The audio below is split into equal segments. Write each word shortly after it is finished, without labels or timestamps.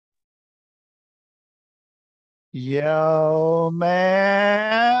Yo,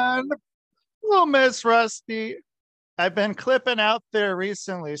 man. Hello, Miss Rusty. I've been clipping out there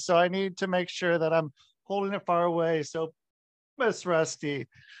recently, so I need to make sure that I'm holding it far away. So, Miss Rusty,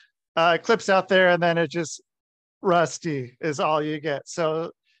 clips out there, and then it just Rusty is all you get.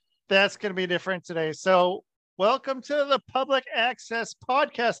 So, that's going to be different today. So, welcome to the Public Access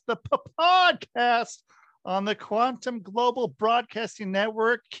Podcast, the podcast on the Quantum Global Broadcasting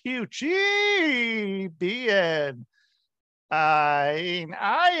Network, QGBN.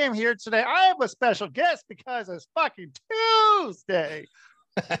 I am here today. I have a special guest because it's fucking Tuesday.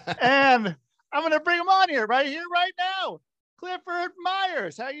 And I'm going to bring him on here, right now. Clifford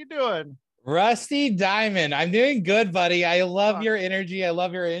Myers, how you doing? Rusty Diamond, I'm doing good, buddy. I love your energy. I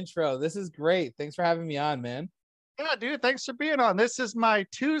love your intro. This is great. Thanks for having me on, man. Yeah, dude, thanks for being on. This is my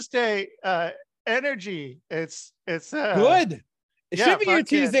Tuesday energy. It's good. It should be your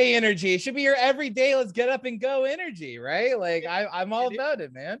Tuesday yeah. energy. It should be your everyday let's get up and go energy, right? Like I'm all about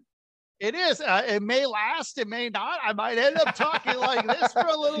it, man. It is. It may last. It may not. I might end up talking like this for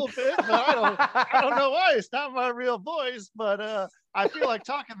a little bit, but I don't know why. It's not my real voice, but I feel like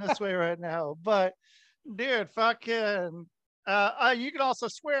talking this way right now. But dude, fucking, you can also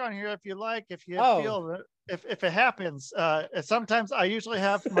swear on here if you like, if you feel that, if it happens. Sometimes I usually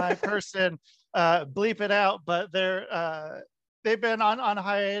have my person bleep it out, but they've been on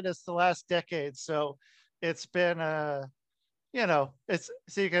hiatus the last decade, so it's been it's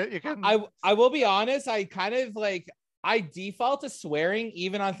so you can I will be honest, I kind of I default to swearing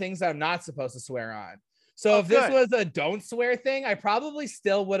even on things that I'm not supposed to swear on. So if this was a don't swear thing, I probably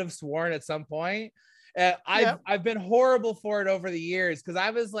still would have sworn at some point. I've been horrible for it over the years because I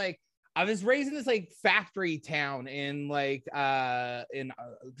was raised in this factory town in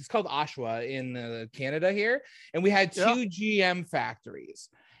it's called Oshawa in Canada here, and we had two GM factories.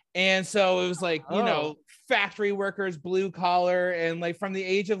 And so it was factory workers, blue collar, and from the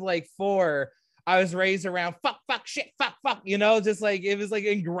age of 4, I was raised around fuck, shit, fuck, just it was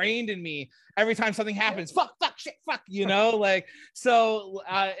ingrained in me. Every time something happens, fuck, shit, fuck, so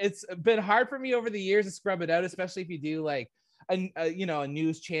it's been hard for me over the years to scrub it out, especially if you do a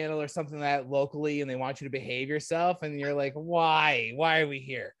news channel or something that locally and they want you to behave yourself and you're like, why are we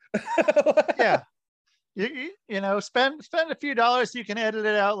here? Yeah. Spend a few dollars. You can edit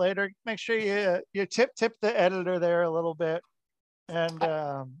it out later. Make sure you tip the editor there a little bit. And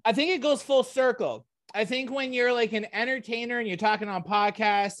I think it goes full circle. I think when you're an entertainer and you're talking on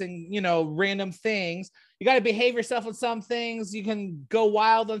podcasts and random things, you got to behave yourself on some things. You can go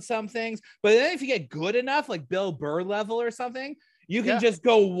wild on some things, but then if you get good enough, like Bill Burr level or something, you can just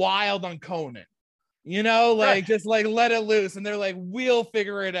go wild on Conan. Just let it loose, and they're like, we'll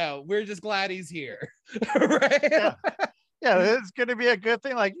figure it out. We're just glad he's here. Right? Yeah, it's going to be a good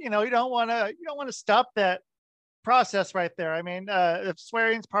thing. You don't want to stop that process right there. I mean, if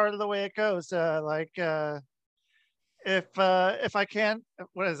swearing's part of the way it goes, if I can't,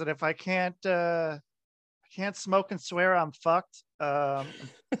 what is it? If I can't smoke and swear, I'm fucked. Trying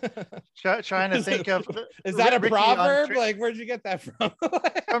to think of is that a proverb? Where'd you get that from?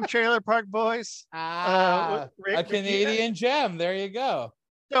 From Trailer Park Boys. A Canadian gem. There you go.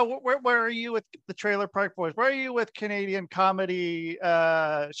 So where are you with the Trailer Park Boys? Where are you with Canadian comedy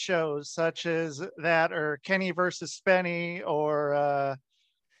shows such as that, or Kenny versus Spenny, or I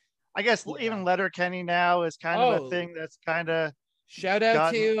guess even Letterkenny now is kind of a thing that's kind of. Shout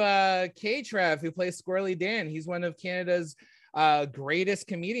out to K-Trav, who plays Squirrely Dan. He's one of Canada's greatest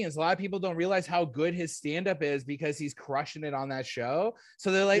comedians. A lot of people don't realize how good his stand-up is because he's crushing it on that show. So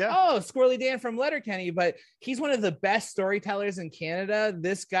they're like, oh, Squirrely Dan from Letterkenny, but he's one of the best storytellers in Canada.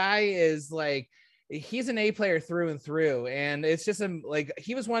 This guy is he's an A player through and through. And it's just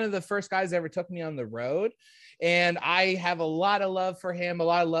he was one of the first guys that ever took me on the road. And I have a lot of love for him, a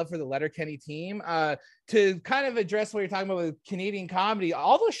lot of love for the Letterkenny team. To kind of address what you're talking about with Canadian comedy,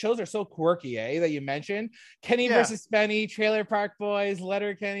 all those shows are so quirky, that you mentioned. Kenny versus Spenny, Trailer Park Boys,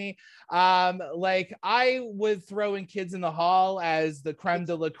 Letterkenny. I would throw in Kids in the Hall as the creme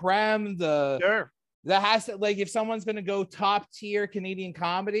de la creme. That has to, if someone's going to go top tier Canadian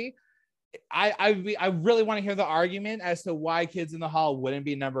comedy, I really want to hear the argument as to why Kids in the Hall wouldn't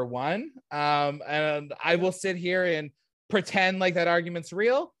be number one. And I will sit here and pretend like that argument's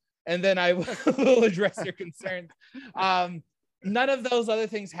real, and then I will address your concerns. None of those other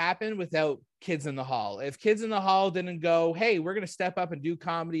things happen without Kids in the Hall. If Kids in the Hall didn't go, hey, we're going to step up and do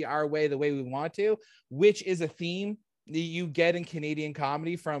comedy our way, the way we want to, which is a theme that you get in Canadian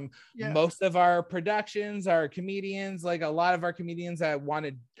comedy from most of our productions, our comedians, a lot of our comedians that want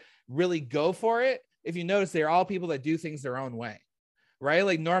to really go for it. If you notice, they're all people that do things their own way,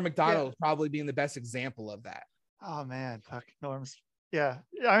 right? Norm Macdonald probably being the best example of that. Oh man, fucking Norms. Yeah.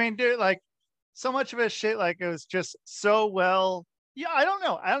 I mean, dude, like so much of his shit, like it was just so well. Yeah, I don't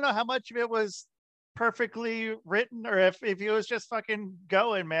know. I don't know how much of it was perfectly written or if he was just fucking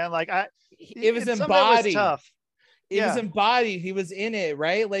going, man. Like It was some of it was embodied. tough. It was Yeah. embodied. He was in it,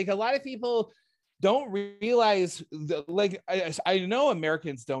 right? Like a lot of people don't realize like I know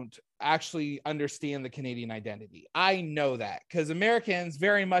Americans don't actually understand the Canadian identity. I know that because Americans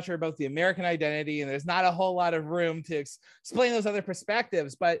very much are about the American identity, and there's not a whole lot of room to explain those other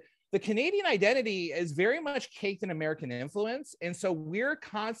perspectives. But the Canadian identity is very much caked in American influence. And so we're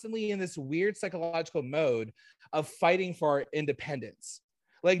constantly in this weird psychological mode of fighting for our independence.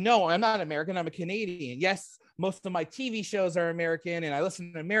 Like, no, I'm not American, I'm a Canadian. Yes, most of my TV shows are American and I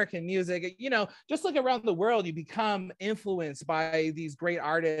listen to American music. You know, just look around the world, you become influenced by these great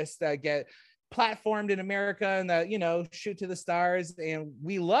artists that get platformed in America and that, you know, shoot to the stars, and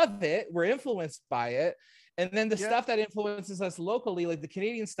we love it. We're influenced by it. And then the stuff that influences us locally, like the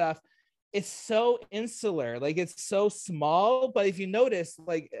Canadian stuff, it's so insular, like it's so small. But if you notice,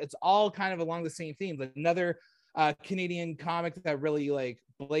 like it's all kind of along the same themes. Like another Canadian comic that really like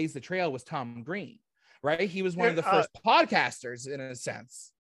blazed the trail was Tom Green, right? He was one of the first podcasters in a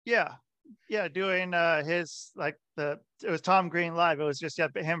sense. Yeah. Yeah. Doing his like it was Tom Green Live. It was just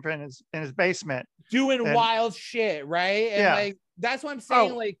him in his basement. Doing wild shit, right? And like that's what I'm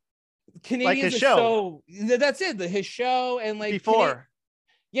saying. Like Canadians like are so that's it, his show and like before.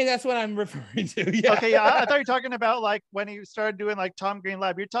 Yeah, that's what I'm referring to. Yeah. Okay, yeah, I thought you were talking about like when he started doing like Tom Green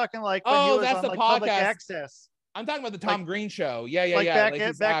Live. You're talking like when he was that's on the like podcast. Public Access. I'm talking about the Tom Green show. Yeah. Back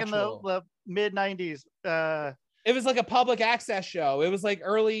in the mid 90s. It was like a public access show. It was like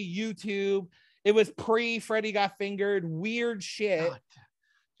early YouTube. It was pre Freddy Got Fingered, weird shit. God.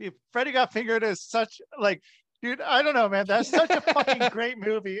 Dude, Freddy Got Fingered is such like, dude, I don't know, man. That's such a fucking great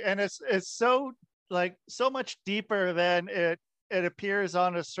movie, and it's so like so much deeper than it appears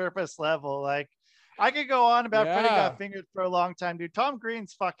on a surface level. Like I could go on about Freddy Got Fingered for a long time, dude. Tom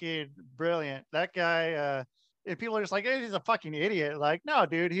Green's fucking brilliant. That guy, and people are just like, hey, he's a fucking idiot. Like, no,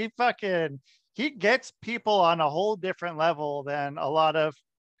 dude, he gets people on a whole different level than a lot of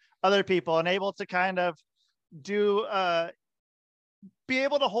other people, and able to kind of do be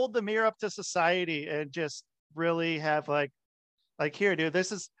able to hold the mirror up to society and just really have like here, dude,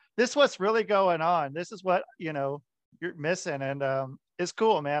 this what's really going on. This is what, you know, you're missing. And it's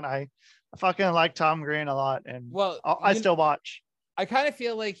cool, man. I fucking like Tom Green a lot, and I still watch. I kind of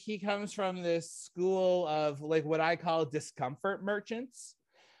feel like he comes from this school of like what I call discomfort merchants,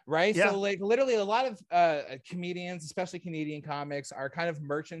 right? Yeah. So like literally a lot of comedians, especially Canadian comics, are kind of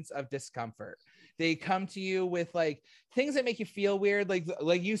merchants of discomfort. They come to you with like things that make you feel weird.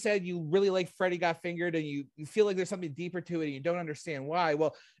 Like you said, you really like Freddy Got Fingered, and you feel like there's something deeper to it and you don't understand why.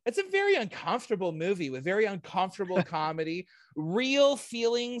 Well, it's a very uncomfortable movie with very uncomfortable comedy, real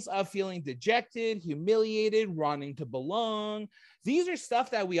feelings of feeling dejected, humiliated, wanting to belong. These are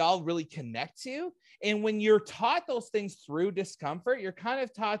stuff that we all really connect to. And when you're taught those things through discomfort, you're kind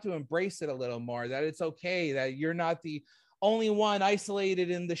of taught to embrace it a little more, that it's okay, that you're not the only one isolated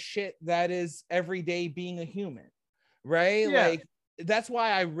in the shit that is every day being a human, right? Yeah. Like that's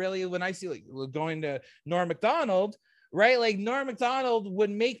why I really, when I see like going to Norm Macdonald, right? Like Norm Macdonald would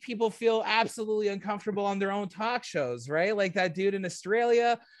make people feel absolutely uncomfortable on their own talk shows, right? Like that dude in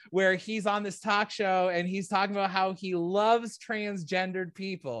Australia where he's on this talk show and he's talking about how he loves transgendered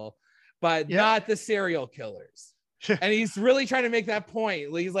people, but not the serial killers. And he's really trying to make that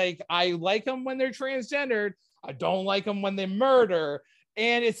point. He's like, I like them when they're transgendered. I don't like them when they murder.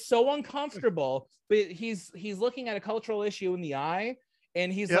 And it's so uncomfortable, but he's looking at a cultural issue in the eye,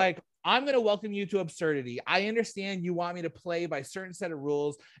 and he's like, I'm going to welcome you to absurdity. I understand you want me to play by a certain set of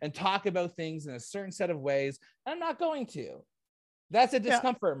rules and talk about things in a certain set of ways. I'm not going to. That's a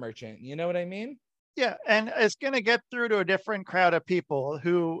discomfort merchant. You know what I mean? Yeah. And it's going to get through to a different crowd of people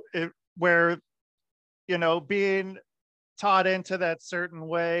where, you know, being taught into that certain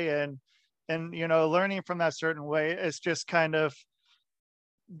way and, you know, learning from that certain way is just kind of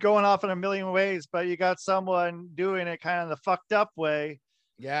going off in a million ways, but you got someone doing it kind of the fucked up way.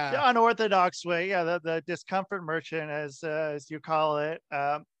 Yeah. The unorthodox way. Yeah. The discomfort merchant, as you call it.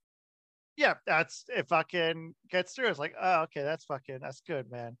 It fucking gets through. It's like, oh, okay, that's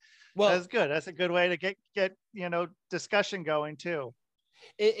good, man. Well, that's good. That's a good way to get, you know, discussion going too.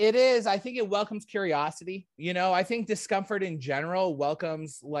 It is. I think it welcomes curiosity. You know, I think discomfort in general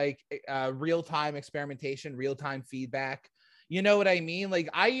welcomes like real-time experimentation, real-time feedback. You know what I mean? Like,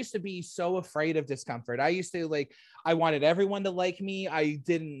 I used to be so afraid of discomfort. I used to I wanted everyone to like me. I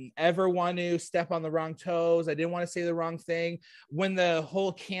didn't ever want to step on the wrong toes. I didn't want to say the wrong thing. When the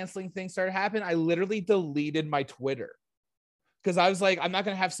whole canceling thing started happening, I literally deleted my Twitter because I was like, I'm not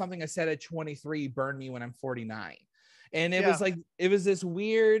going to have something I said at 23 burn me when I'm 49. And it was like, it was this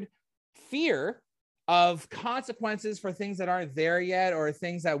weird fear of consequences for things that aren't there yet, or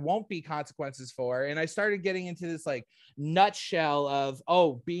things that won't be consequences for. And I started getting into this like nutshell of,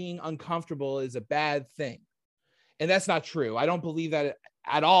 oh, being uncomfortable is a bad thing. And that's not true. I don't believe that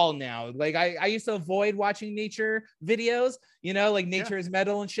at all now. Like I used to avoid watching nature videos, you know, like Nature is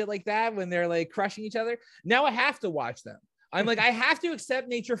Metal and shit like that, when they're like crushing each other. Now I have to watch them. I'm like, I have to accept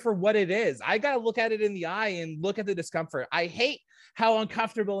nature for what it is. I got to look at it in the eye and look at the discomfort. I hate how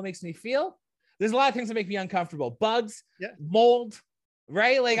uncomfortable it makes me feel. There's a lot of things that make me uncomfortable. Bugs, mold,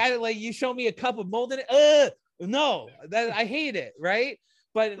 right? Like you show me a cup of mold in it. No, that I hate it, right?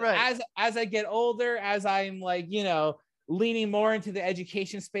 But as I get older, as I'm like, you know, leaning more into the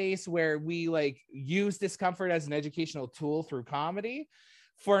education space where we like use discomfort as an educational tool through comedy,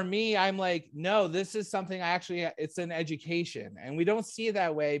 for me, I'm like, no, this is something it's an education. And we don't see it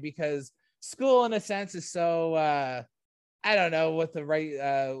that way because school in a sense is so, I don't know what the right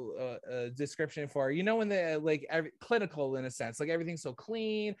description for, you know, when the clinical in a sense, like everything's so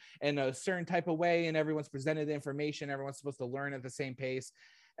clean and a certain type of way and everyone's presented the information, everyone's supposed to learn at the same pace.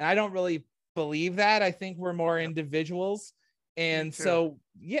 And I don't really believe that. I think we're more individuals. And so,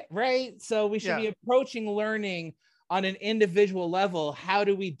 so we should be approaching learning on an individual level. How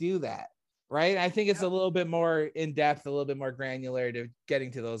do we do that? Right. I think it's a little bit more in depth, a little bit more granular to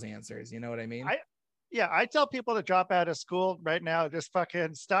getting to those answers. You know what I mean? I tell people to drop out of school right now, just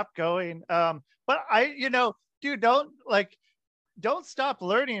fucking stop going. But dude, don't stop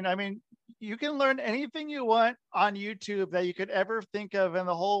learning. I mean, you can learn anything you want on YouTube that you could ever think of in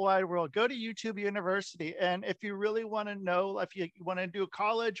the whole wide world. Go to YouTube University. And if you really want to know, if you want to do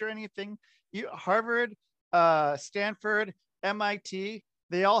college or anything, Harvard, Stanford, MIT,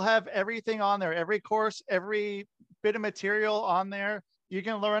 they all have everything on there, every course, every bit of material on there. You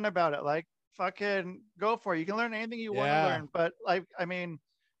can learn about it. Like, fucking go for it. You can learn anything you want to learn. But like, I mean,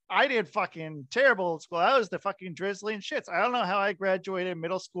 I did fucking terrible at school. I was the fucking drizzling shits. I don't know how I graduated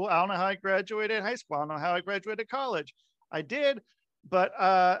middle school. I don't know how I graduated high school. I don't know how I graduated college. I did, but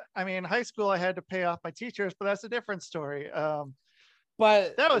I mean, high school I had to pay off my teachers, but that's a different story.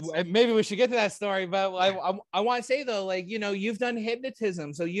 But maybe we should get to that story. But I want to say though, like, you know, you've done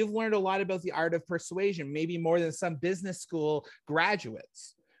hypnotism, so you've learned a lot about the art of persuasion, maybe more than some business school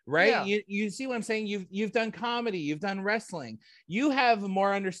graduates. Right. You see what I'm saying? You've done comedy, you've done wrestling, you have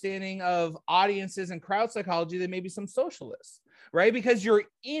more understanding of audiences and crowd psychology than maybe some socialists, right? Because you're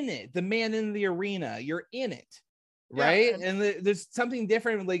in it, the man in the arena, you're in it, right? And there's something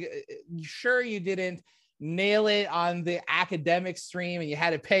different. Like, sure, you didn't nail it on the academic stream and you had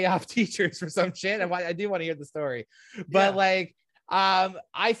to pay off teachers for some shit. I do want to hear the story, but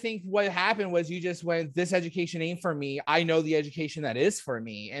I think what happened was you just went, this education ain't for me. I know the education that is for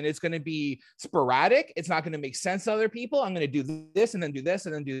me, and it's going to be sporadic. It's not going to make sense to other people. I'm going to do this and then do this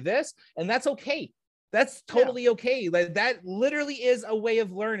and then do this. And that's okay. That's totally okay. Like, that literally is a way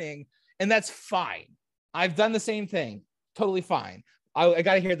of learning, and that's fine. I've done the same thing. Totally fine. I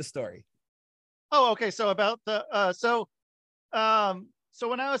got to hear the story. Oh, okay. So about the, so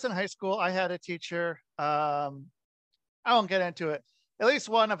when I was in high school, I had a teacher, I won't get into it. At least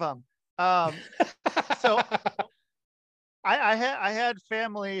one of them. So I had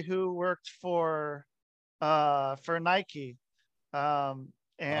family who worked for Nike. And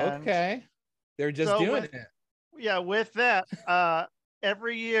okay, they're just doing it. Yeah, with that,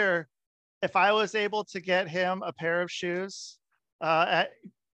 every year, if I was able to get him a pair of shoes, at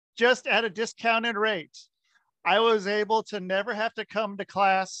a discounted rate, I was able to never have to come to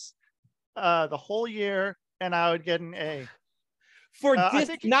class the whole year. And I would get an A. For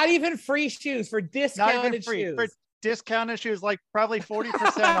not even free shoes, for discounted shoes. For discounted shoes, like probably 40%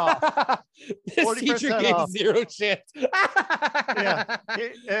 off. This teacher gave zero shit.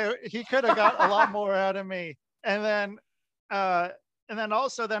 He could have got a lot more out of me. And then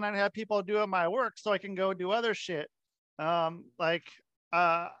also I'd have people doing my work so I can go do other shit. I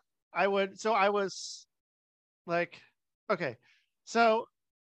was like, okay, so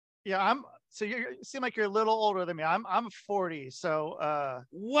yeah, so you seem like you're a little older than me. I'm 40. So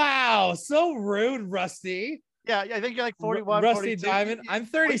wow, so rude, Rusty. Yeah, I think you're like 41. Rusty 42. Diamond. I'm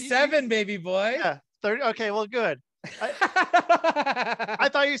 37, baby boy. Yeah, 30. Okay, well, good. I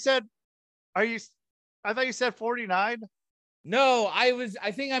thought you said, I thought you said 49. No, I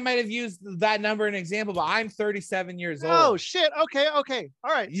think I might have used that number in example, but I'm 37 years Oh old. shit. Okay. All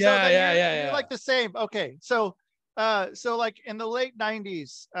right. So Yeah, then yeah, you're yeah, like the same. Okay. So like in the late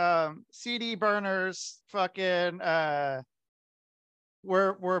 90s, CD burners fucking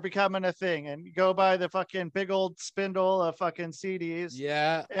were becoming a thing, and you go buy the fucking big old spindle of fucking CDs.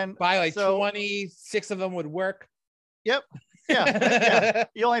 yeah. And By like so 26 of them would work. yep. Yeah. Yeah.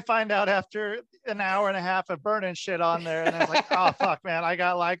 You only find out after an hour and a half of burning shit on there. And it's like, oh fuck, man, I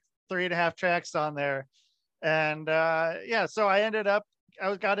got like 3.5 tracks on there. And yeah, so I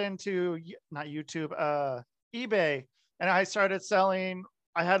got into not YouTube, eBay, and I started selling.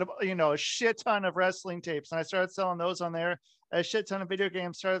 I had a shit ton of wrestling tapes, and I started selling those on there. A shit ton of video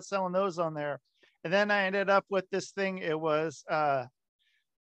games, started selling those on there. And then I ended up with this thing. It was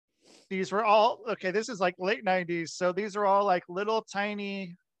these were all okay. This is like late 90s. So these are all like little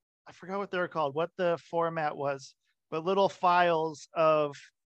tiny, I forgot what they're called, what the format was, but little files of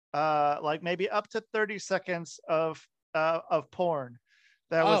like maybe up to 30 seconds of porn.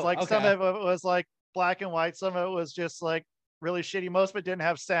 That was Oh, like, some okay. of it was like black and white, some of it was just like really shitty. Most of it didn't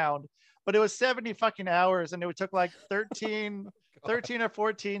have sound, but it was 70 fucking hours, and it took like 13 or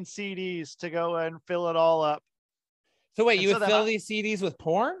 14 CDs to go and fill it all up. So wait, And you so would then fill these CDs with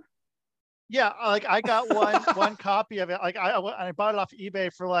porn? yeah, like I got one copy of it. Like I bought it off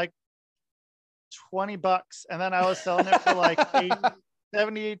eBay for like $20, and then I was selling it for like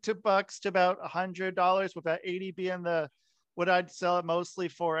 72 bucks to about $100, with about 80 being the what I'd sell it mostly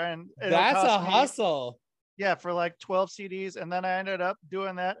for. And it That's cost a me, hustle. yeah, for like 12 CDs. And then I ended up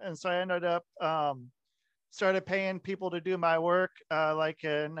doing that. And so I ended up started paying people to do my work. Like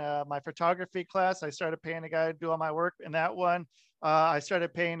in my photography class, I started paying a guy to do all my work. In that one, I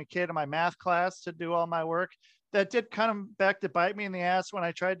started paying a kid in my math class to do all my work. That did come back to bite me in the ass when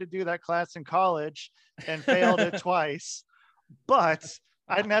I tried to do that class in college and failed it twice. But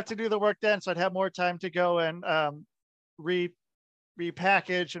I didn't have to do the work then, so I'd have more time to go and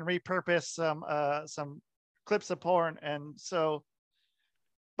repackage and repurpose some clips of porn. And so,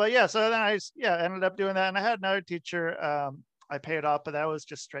 but yeah, so then ended up doing that, and I had another teacher. I paid off, but that was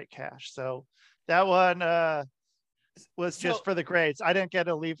just straight cash. So that one was just So for the grades. I didn't get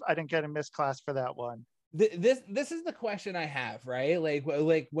to leave. I didn't get a missed class for that one. this is the question I have, right? Like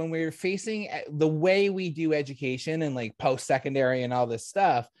when we're facing the way we do education and like post-secondary and all this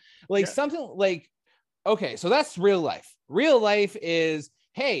stuff, like Yeah. something like, okay, so that's real life. Real life is,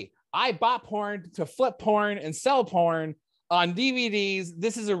 hey, I bought porn to flip porn and sell porn on DVDs.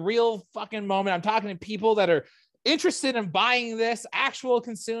 This is a real fucking moment. I'm talking to people that are interested in buying this, actual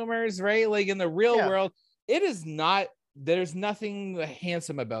consumers, right? Like in the real Yeah. world, it is not, there's nothing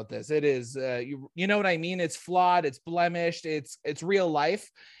handsome about this. It is, you know what I mean? It's flawed, it's blemished, it's real life.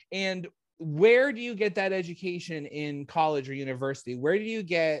 And where do you get that education in college or university? Where do you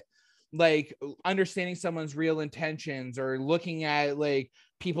get like understanding someone's real intentions, or looking at like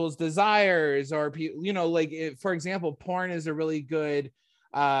people's desires, or like for example, porn is a really good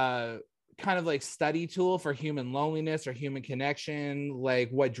kind of like study tool for human loneliness or human connection, like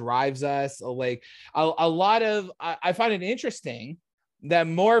what drives us. Like a lot of, I find it interesting that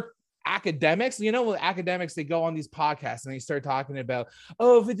more academics, academics, they go on these podcasts and they start talking about,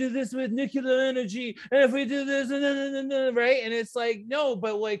 oh, if we do this with nuclear energy, and if we do this, right? And it's like, no,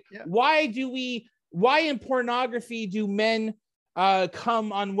 but like, Yeah. why in pornography do men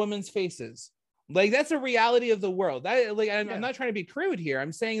come on women's faces? Like that's a reality of the world. That like I'm not trying to be crude here.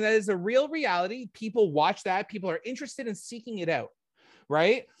 I'm saying that is a real reality. People watch that. People are interested in seeking it out,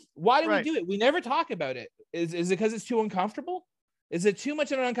 right? Why do we do it? We never talk about it. Is it because it's too uncomfortable? Is it too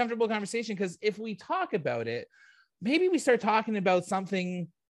much of an uncomfortable conversation? Because if we talk about it, maybe we start talking about something.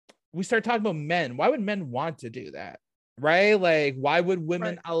 We start talking about men. Why would men want to do that? Right? Like, why would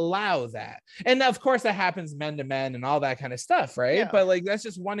women allow that? And of course, that happens men to men and all that kind of stuff, right? Yeah. But like, that's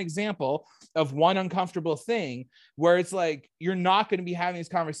just one example of one uncomfortable thing where it's like, you're not going to be having these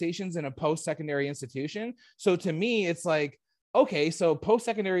conversations in a post-secondary institution. So to me, it's like, okay, so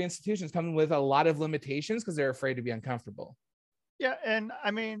post-secondary institutions come with a lot of limitations because they're afraid to be uncomfortable. Yeah. And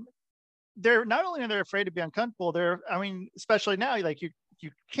I mean, they're not only are they afraid to be uncomfortable, especially now, like you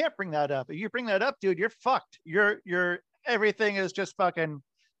can't bring that up. If you bring that up, dude, you're fucked. You're everything is just fucking,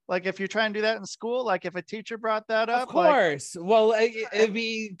 like if you try and do that in school, like if a teacher brought that up, of course, like, well, it'd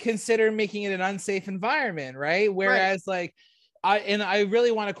be considered making it an unsafe environment, right? Whereas like I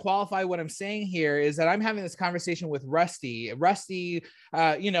really want to qualify what I'm saying here is that I'm having this conversation with Rusty. You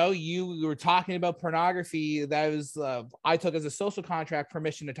were talking about pornography. That was I took as a social contract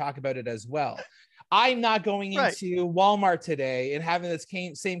permission to talk about it as well. I'm not going into Walmart today and having this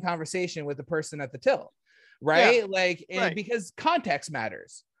same conversation with the person at the till, right? Like, and right. because context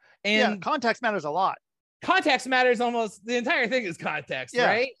matters. Yeah, And context matters a lot. context matters, almost the entire thing is context, Yeah.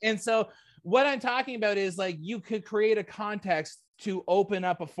 right? And so what I'm talking about is like you could create a context to open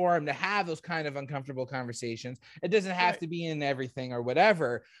up a forum to have those kind of uncomfortable conversations. It doesn't have to be in everything or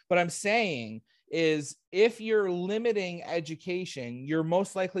whatever, but I'm saying is if you're limiting education, you're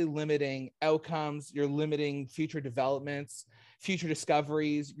most likely limiting outcomes, you're limiting future developments, future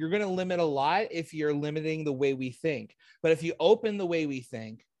discoveries. You're going to limit a lot if you're limiting the way we think. But if you open the way we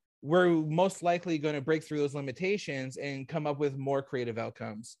think, we're most likely going to break through those limitations and come up with more creative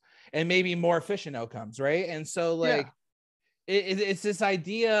outcomes and maybe more efficient outcomes, right? And so like it's this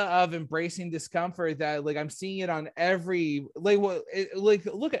idea of embracing discomfort that like I'm seeing it on every like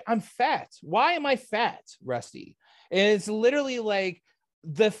look at, I'm fat. Why am I fat, Rusty? And it's literally like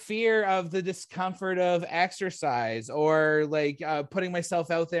the fear of the discomfort of exercise or like putting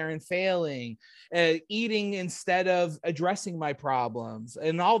myself out there and failing, eating instead of addressing my problems.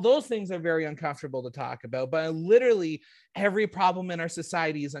 And all those things are very uncomfortable to talk about, but literally every problem in our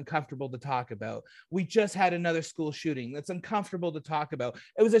society is uncomfortable to talk about. We just had another school shooting that's uncomfortable to talk about.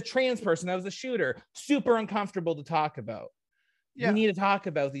 It was a trans person that was a shooter, super uncomfortable to talk about. We need to talk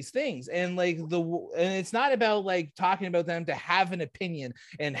about these things. And like and it's not about like talking about them to have an opinion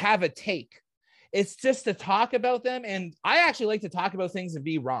and have a take. It's just to talk about them. And I actually like to talk about things and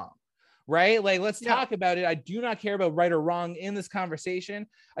be wrong, right? Like, let's talk about it. I do not care about right or wrong in this conversation.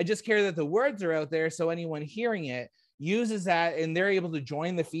 I just care that the words are out there. So anyone hearing it uses that and they're able to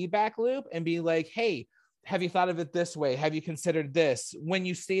join the feedback loop and be like, hey, have you thought of it this way? Have you considered this? When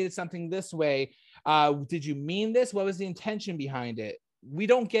you stated something this way, did you mean this? What was the intention behind it? We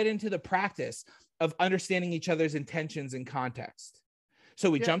don't get into the practice of understanding each other's intentions and context.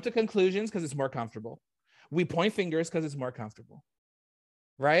 So we jump to conclusions because it's more comfortable. We point fingers because it's more comfortable,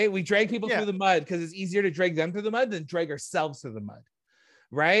 right? We drag people through the mud because it's easier to drag them through the mud than drag ourselves through the mud,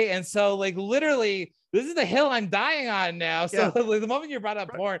 right? And so like literally, this is the hill I'm dying on now. So like, the moment you brought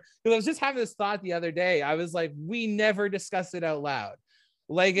up porn, because I was just having this thought the other day, I was like, we never discuss it out loud.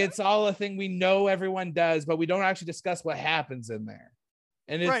 Like it's all a thing we know everyone does, but we don't actually discuss what happens in there.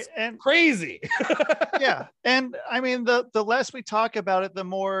 And it's crazy. And I mean, the less we talk about it, the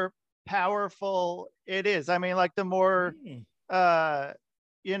more powerful it is. I mean, like the more,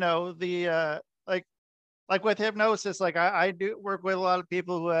 you know, the like with hypnosis, like I do work with a lot of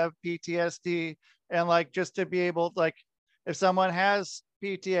people who have PTSD, and like just to be able, like if someone has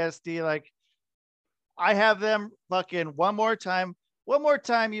PTSD, like I have them fucking one more time,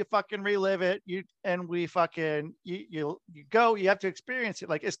 you fucking relive it, we fucking you go, you have to experience it.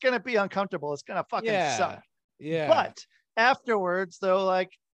 Like it's gonna be uncomfortable, it's gonna fucking suck. But afterwards though,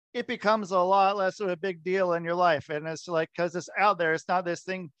 like it becomes a lot less of a big deal in your life. And it's like, because it's out there, it's not this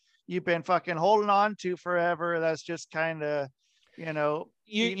thing you've been fucking holding on to forever. That's just kind of, you know,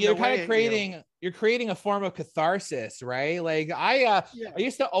 you're kind of creating, you're creating a form of catharsis, right? Like I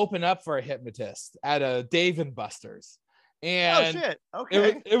used to open up for a hypnotist at a Dave and Buster's. And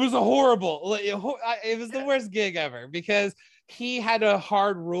it was a horrible, it was the worst gig ever because he had a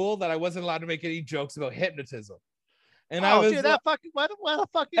hard rule that I wasn't allowed to make any jokes about hypnotism. And I was that fucking what a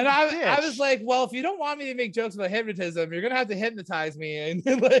fucking and I was like, well, if you don't want me to make jokes about hypnotism, you're gonna have to hypnotize me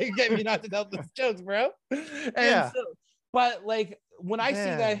and like get me not to tell those jokes, bro. And so, but like when I see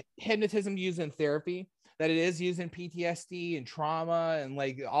that hypnotism used in therapy, that it is used in PTSD and trauma and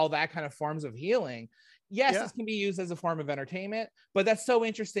like all that kind of forms of healing. Yes, this can be used as a form of entertainment, but that's so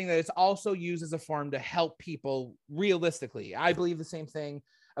interesting that it's also used as a form to help people realistically. I believe the same thing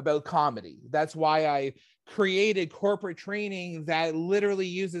about comedy. That's why I created corporate training that literally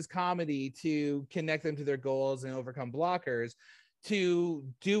uses comedy to connect them to their goals and overcome blockers, to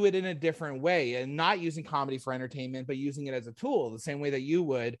do it in a different way and not using comedy for entertainment, but using it as a tool, the same way that you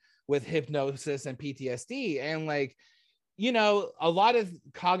would with hypnosis and PTSD. And like, you know, a lot of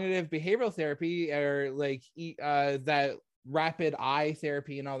cognitive behavioral therapy or like that rapid eye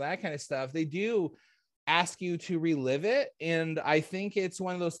therapy and all that kind of stuff, they do ask you to relive it. And I think it's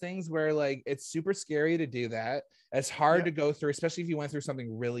one of those things where like it's super scary to do that. It's hard to go through, especially if you went through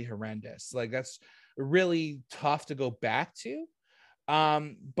something really horrendous. Like that's really tough to go back to.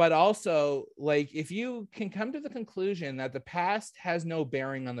 But also like if you can come to the conclusion that the past has no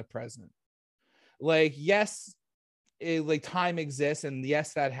bearing on the present, like yes, like time exists and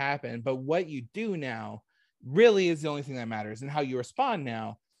yes, that happened, but what you do now really is the only thing that matters, and how you respond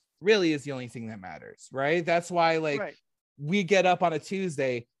now really is the only thing that matters, right? That's why like we get up on a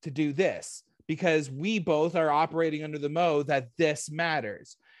Tuesday to do this, because we both are operating under the mode that this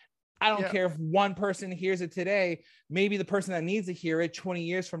matters. I don't care if one person hears it today, maybe the person that needs to hear it 20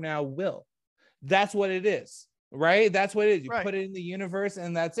 years from now will. That's what it is, right? That's what it is. You Right. put it in the universe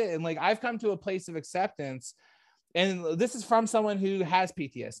and that's it. And like, I've come to a place of acceptance, and this is from someone who has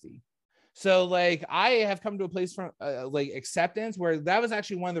PTSD. So like, I have come to a place from like acceptance, where that was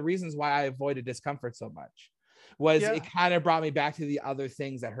actually one of the reasons why I avoided discomfort so much, was Yeah. it kind of brought me back to the other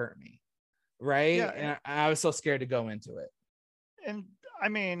things that hurt me. Right. Yeah. And I was so scared to go into it. And I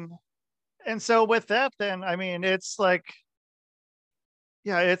mean, and so with that, then, I mean, it's like,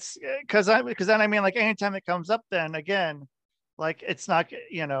 yeah, it's because then I mean, like anytime it comes up, then again, like it's not,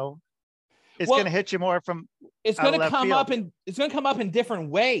 it's Well, gonna hit you more from it's out going of to left come field. up and it's going to come up in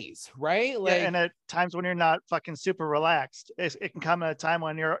different ways, right? Yeah, Like, and at times when you're not fucking super relaxed, it can come at a time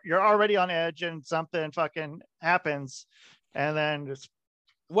when you're already on edge and something fucking happens, and then just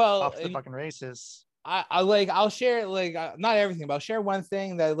well, off the fucking races. I like, I'll share like not everything, but I'll share one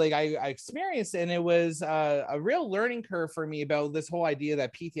thing that like I experienced, and it was a real learning curve for me about this whole idea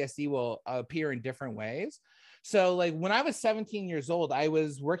that PTSD will appear in different ways. So like, when I was 17 years old, I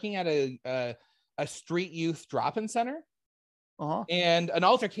was working at a street youth drop-in center, Uh-huh. and an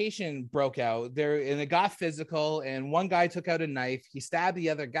altercation broke out there, and it got physical, and one guy took out a knife, he stabbed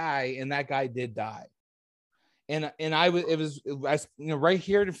the other guy, and that guy did die. And I was right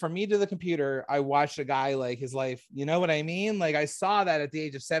here from me to the computer, I watched a guy, like, his life, you know what I mean? Like, I saw that at the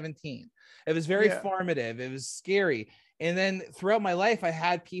age of 17. It was very formative. It was scary. And then throughout my life, I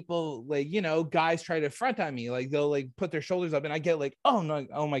had people like, guys try to front on me. Like, they'll like put their shoulders up, and I get like, oh no,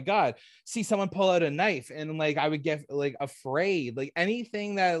 oh my God, see someone pull out a knife. And like, I would get like afraid, like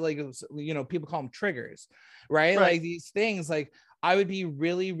anything that like, people call them triggers, right? Right. Like these things, like I would be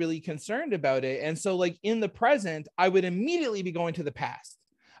really, really concerned about it. And so like in the present, I would immediately be going to the past.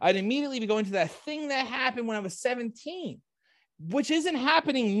 I'd immediately be going to that thing that happened when I was 17, which isn't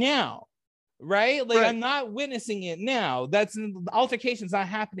happening now. Right? Like, I'm not witnessing it now. The altercation's not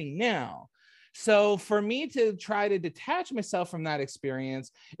happening now. So for me to try to detach myself from that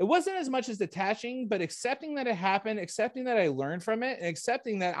experience, it wasn't as much as detaching, but accepting that it happened, accepting that I learned from it, and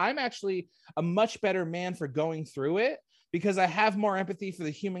accepting that I'm actually a much better man for going through it, because I have more empathy for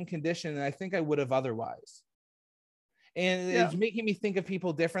the human condition than I think I would have otherwise. And it's making me think of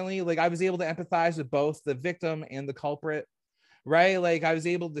people differently. Like, I was able to empathize with both the victim and the culprit. Right? Like, I was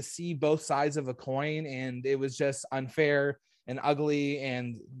able to see both sides of a coin, and it was just unfair and ugly.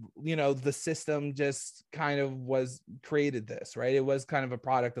 And, the system just kind of was created this, right? It was kind of a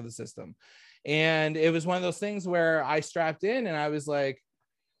product of the system. And it was one of those things where I strapped in, and I was like,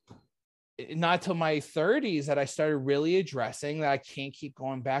 not till my 30s that I started really addressing that I can't keep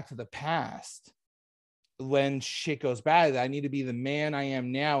going back to the past when shit goes bad. I need to be the man I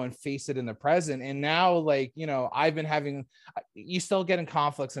am now and face it in the present. And now, like, I've been having, you still get in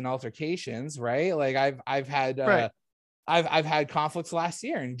conflicts and altercations, right? Like I've had, I've had conflicts last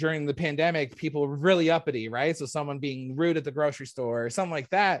year, and during the pandemic, people were really uppity, right? So someone being rude at the grocery store or something like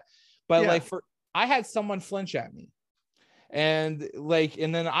that. But I had someone flinch at me, and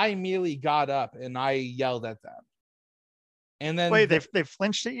then I immediately got up and I yelled at them. And then wait, they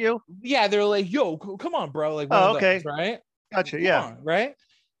flinched at you? Yeah, they're like, "Yo, come on, bro!" Like, one of those, right? Gotcha. Come on, right?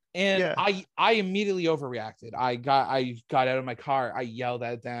 And I immediately overreacted. I got out of my car. I yelled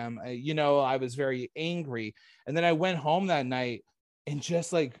at them. I was very angry. And then I went home that night, and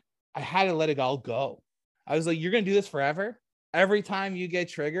just like, I had to let it all go. I was like, "You're gonna do this forever? Every time you get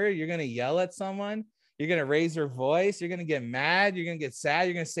triggered, you're gonna yell at someone. You're going to raise your voice. You're going to get mad. You're going to get sad.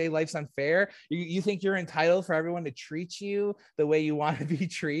 You're going to say life's unfair. You think you're entitled for everyone to treat you the way you want to be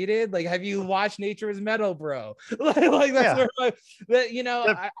treated? Like, have you watched Nature is Metal, bro?" like that's where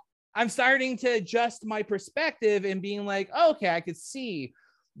I'm starting to adjust my perspective and being like, oh, okay, I could see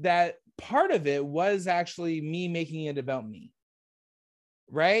that part of it was actually me making it about me.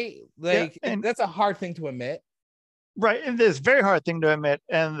 Right? Like, and that's a hard thing to admit. Right. And it's a very hard thing to admit.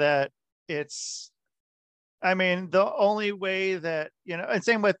 And that I mean, the only way that, and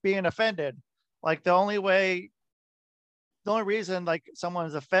same with being offended, like the only reason like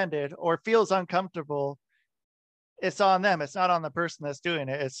someone's offended or feels uncomfortable, it's on them. It's not on the person that's doing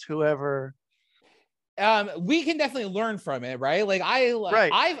it. It's whoever. We can definitely learn from it, right? Like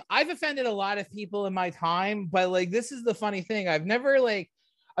I've offended a lot of people in my time, but like, this is the funny thing. I've never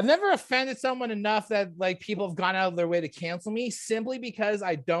offended someone enough that like people have gone out of their way to cancel me, simply because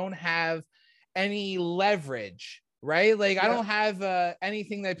I don't have any leverage, right? Like, I don't have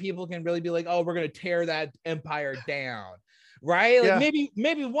anything that people can really be like, oh, we're gonna tear that empire down, right? Like,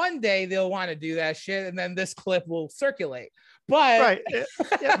 maybe one day they'll want to do that shit, and then this clip will circulate. But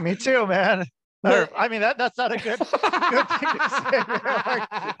me too, man. But I mean, that's not a good thing to say, man.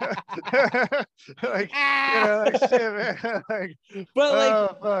 Like, like shit, man. Like, but like,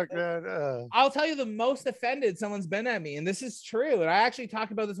 oh fuck, man. I'll tell you the most offended someone's been at me, and this is true. And I actually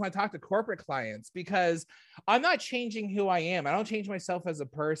talk about this when I talk to corporate clients, because I'm not changing who I am. I don't change myself as a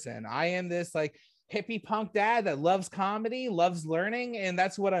person. I am this like hippie punk dad that loves comedy, loves learning, and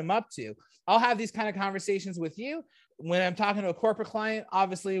that's what I'm up to. I'll have these kind of conversations with you. When I'm talking to a corporate client,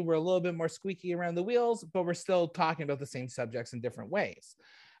 obviously we're a little bit more squeaky around the wheels, but we're still talking about the same subjects in different ways.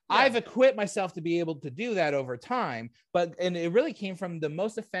 Yeah. I've equipped myself to be able to do that over time, and it really came from the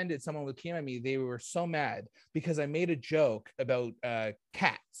most offended someone came at me. They were so mad because I made a joke about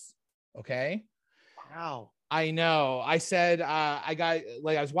cats. Okay. Wow. I know. I said, I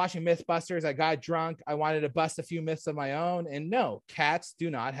was watching Mythbusters. I got drunk. I wanted to bust a few myths of my own. And no, cats do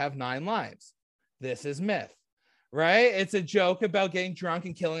not have 9 lives. This is myth, right? It's a joke about getting drunk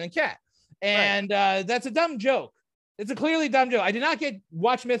and killing a cat. And that's a dumb joke. It's a clearly dumb joke. I did not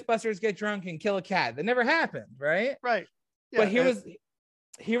watch Mythbusters get drunk and kill a cat. That never happened, right? Right. Yeah, but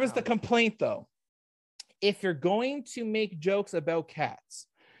here was the complaint, though. If you're going to make jokes about cats,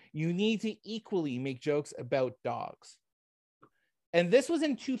 you need to equally make jokes about dogs. And this was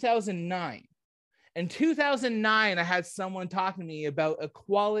in 2009. In 2009, I had someone talking to me about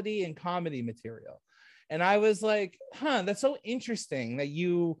equality in comedy material. And I was like, that's so interesting that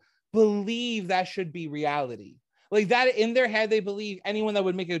you believe that should be reality. Like that in their head, they believe anyone that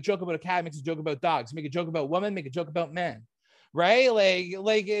would make a joke about a cat makes a joke about dogs, make a joke about women, make a joke about men. Right?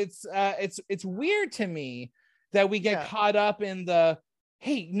 Like it's weird to me that we get caught up in the,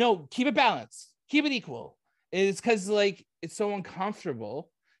 hey, no, keep it balanced, keep it equal. It's because like it's so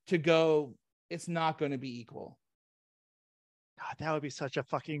uncomfortable to go, it's not going to be equal. God, that would be such a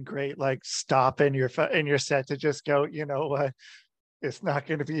fucking great like stop in your set to just go, you know what? It's not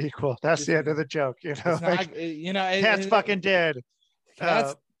going to be equal. That's the end of the joke. You know, like, cat's fucking dead.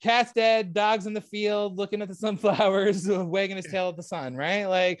 Cat's dead. Dog's in the field looking at the sunflowers, wagging his tail at the sun. Right?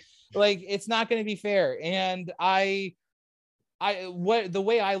 Like it's not going to be fair. And the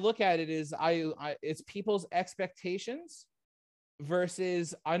way I look at it is it's people's expectations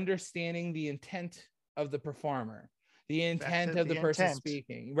versus understanding the intent of the performer, the intent of the person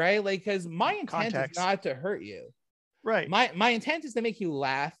speaking, right? Like, because my intent is not to hurt you. Right. My intent is to make you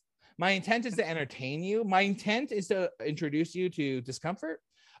laugh. My intent is to entertain you. My intent is to introduce you to discomfort,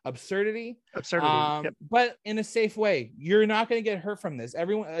 absurdity. Yep. But in a safe way. You're not going to get hurt from this.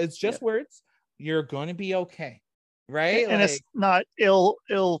 Everyone, it's just words. You're going to be okay. Right. And it's not ill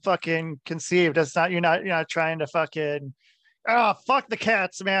fucking conceived. It's not, you're not trying to fucking, fuck the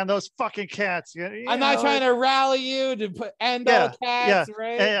cats, man. Those fucking cats. I'm not trying to rally you to end all cats,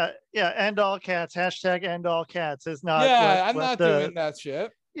 right? Yeah. End all cats. Hashtag end all cats is not. Yeah, I'm not doing that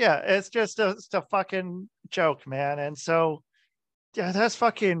shit. Yeah, it's just a fucking joke, man. And so, yeah, that's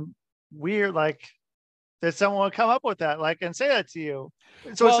fucking weird. Like, did someone come up with that, like, and say that to you?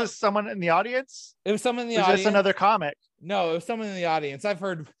 So is this someone in the audience? It was someone in the audience. Just another comic? No, it was someone in the audience. I've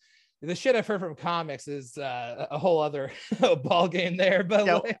heard the shit I've heard from comics is a whole other ball game there. But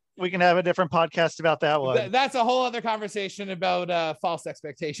yeah, we can have a different podcast about that one. That's a whole other conversation about false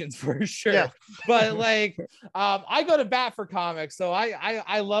expectations for sure. Yeah. But like, I go to bat for comics, so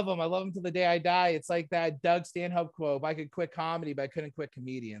I love them. I love them to the day I die. It's like that Doug Stanhope quote: "I could quit comedy, but I couldn't quit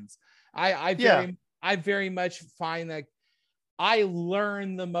comedians." I very much find that I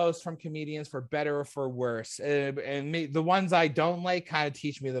learn the most from comedians, for better or for worse. And the ones I don't like kind of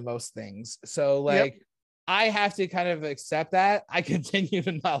teach me the most things. So like, I have to kind of accept that. I continue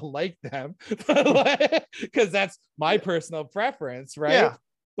to not like them because that's my personal preference. Right. Yeah.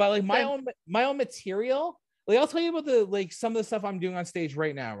 But like my own material, like I'll tell you about some of the stuff I'm doing on stage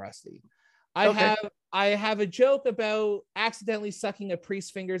right now, Rusty. I have a joke about accidentally sucking a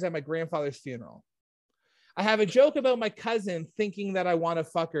priest's fingers at my grandfather's funeral. I have a joke about my cousin thinking that I want to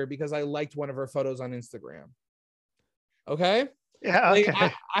fuck her because I liked one of her photos on Instagram. Okay. Yeah.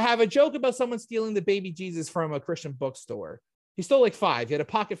 Okay. I have a joke about someone stealing the baby Jesus from a Christian bookstore. He stole like 5. He had a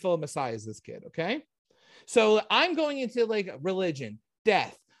pocket full of messiahs, this kid. Okay. So I'm going into like religion,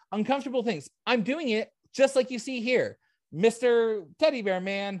 death, uncomfortable things. I'm doing it just like you see here. Mr. Teddy Bear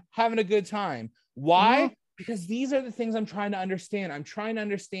Man having a good time. Why? Mm-hmm. Because these are the things I'm trying to understand. I'm trying to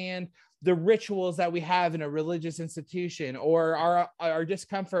understand the rituals that we have in a religious institution, or our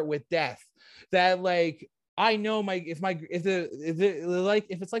discomfort with death. That like, I know if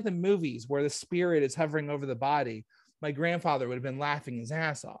it's like the movies where the spirit is hovering over the body, my grandfather would have been laughing his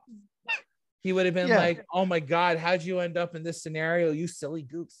ass off. He would have been like, "Oh my God, how'd you end up in this scenario, you silly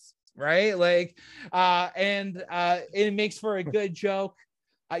goose?" Right? Like, it makes for a good joke.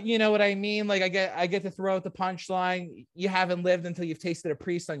 You know what I mean? Like I get to throw out the punchline. You haven't lived until you've tasted a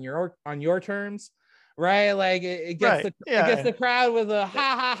priest on your terms, right? Like it gets Right. it gets the crowd with a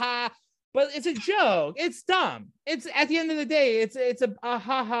ha ha ha. But it's a joke. It's dumb. It's at the end of the day, it's a ha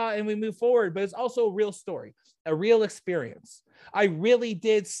ha, and we move forward. But it's also a real story, a real experience. I really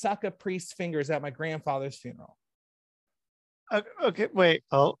did suck a priest's fingers at my grandfather's funeral. Okay, wait.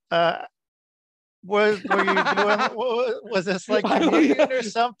 Were you doing? Was this like communion or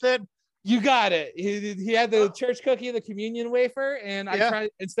something? You got it. He had the church cookie, the communion wafer, and I tried,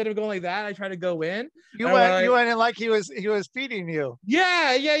 instead of going like that, I tried to go in. You went in like he was feeding you.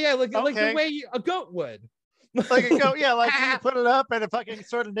 Yeah, like the way a goat would. Like a goat, yeah. Like you put it up and it fucking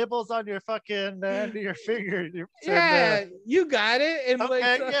sort of nibbles on your fucking end of your finger. You got it. And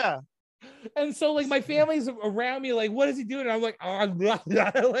okay, yeah. And so like my family's around me, like, what is he doing? And I'm like, oh,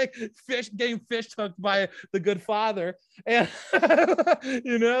 like getting fish hooked by the good father. And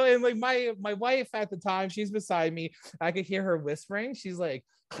you know, and like my wife at the time, she's beside me. I could hear her whispering. She's like,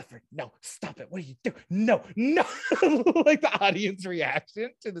 Clifford, no, stop it. What are you doing? No. Like the audience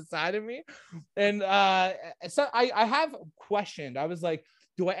reaction to the side of me. And so I have questioned. I was like,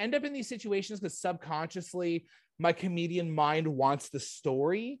 do I end up in these situations because subconsciously my comedian mind wants the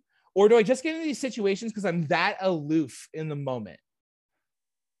story? Or do I just get into these situations because I'm that aloof in the moment?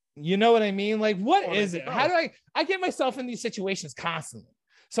 You know what I mean? Like, what is it? How do I get myself in these situations constantly?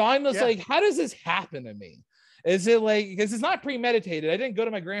 So I'm just like, how does this happen to me? Is it like, because it's not premeditated. I didn't go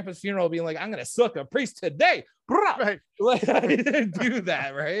to my grandpa's funeral being like, I'm going to suck a priest today. Right. Like, I didn't do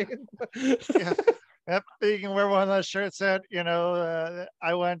that, right? Yeah. Yep, you can wear one of those shirts that, you know,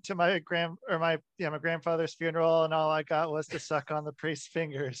 I went to my grandfather's funeral and all I got was to suck on the priest's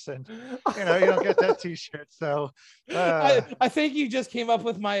fingers, and you know, you don't get that t-shirt. So I think you just came up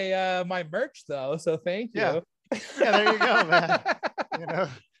with my my merch though, so thank you. Yeah, there you go, man. You know,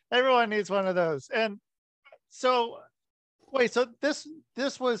 everyone needs one of those. And so wait, so this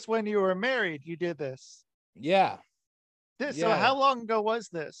was when you were married, you did this? Yeah. So how long ago was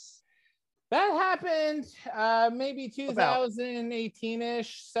this? That happened maybe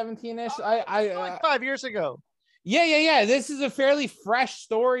 2018-ish, 17-ish. Like 5 years ago. Yeah. This is a fairly fresh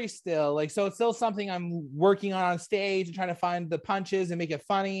story still. Like, so it's still something I'm working on stage and trying to find the punches and make it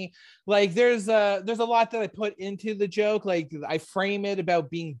funny. Like there's a lot that I put into the joke. Like I frame it about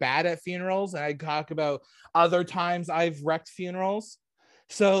being bad at funerals, and I talk about other times I've wrecked funerals.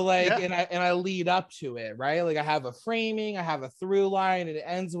 So like, and I lead up to it, right? Like I have a framing, I have a through line, and it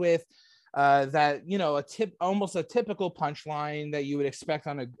ends with that, you know, almost a typical punchline that you would expect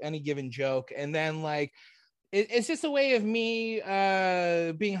on any given joke. And then like it's just a way of me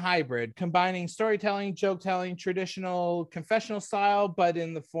being hybrid, combining storytelling, joke telling, traditional confessional style, but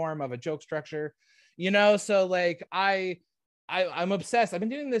in the form of a joke structure, you know. So like I'm obsessed. I've been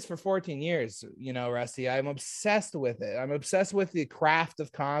doing this for 14 years, you know, Rusty. I'm obsessed with it. I'm obsessed with the craft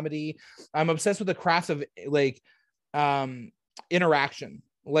of comedy. I'm obsessed with the craft of like interaction.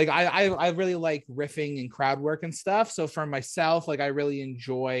 Like I really like riffing and crowd work and stuff. So for myself, like I really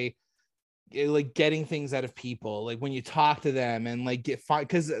enjoy like getting things out of people, like when you talk to them and like get fun,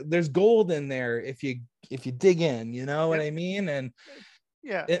 because there's gold in there if you dig in, you know what I mean? And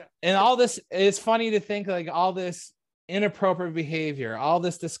and all this, it's funny to think like all this inappropriate behavior, all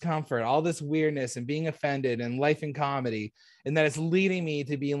this discomfort, all this weirdness and being offended and life in comedy, and that it's leading me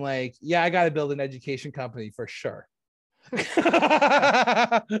to being like, yeah, I got to build an education company for sure. People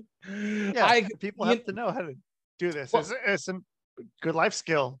have to know how to do this. It's a good life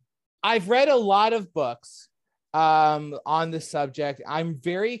skill. I've read a lot of books on this subject. I am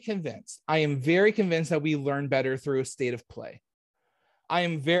very convinced that we learn better through a state of play.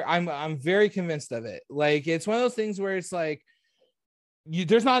 I'm very convinced of it. Like it's one of those things where it's like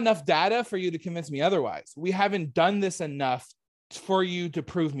there's not enough data for you to convince me otherwise. We haven't done this enough for you to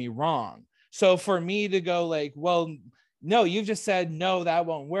prove me wrong. So for me to go like, well, no, you've just said, no, that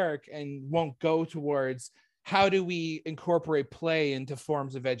won't work and won't go towards how do we incorporate play into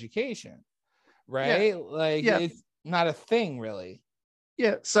forms of education, right? It's not a thing really.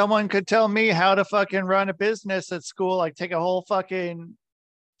 Yeah, someone could tell me how to fucking run a business at school, like take a whole fucking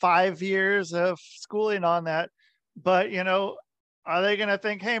 5 years of schooling on that. But, you know, are they going to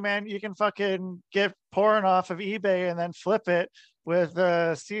think, hey, man, you can fucking get porn off of eBay and then flip it with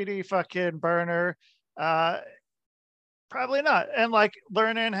a CD fucking burner? Probably not. And like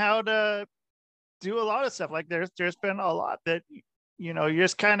learning how to do a lot of stuff, like there's been a lot that, you know, you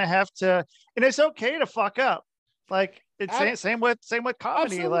just kind of have to, and it's okay to fuck up. Like it's same with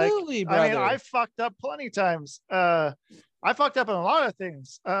comedy. Absolutely, like brother. I mean, I fucked up plenty times. I fucked up in a lot of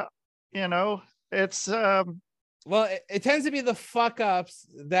things. You know, it's Well, it tends to be the fuck ups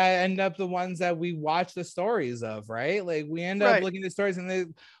that end up the ones that we watch the stories of, right? Like we end up Right. looking at stories,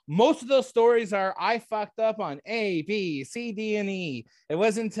 and most of those stories are I fucked up on A, B, C, D, and E. It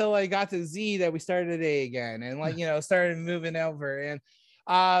wasn't until I got to Z that we started at A again, and like started moving over. And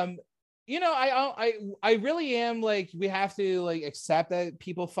I really am like we have to like accept that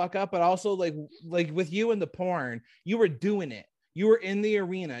people fuck up, but also like with you and the porn, you were doing it. You were in the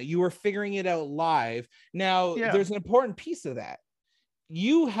arena. You were figuring it out live. Now, there's an important piece of that.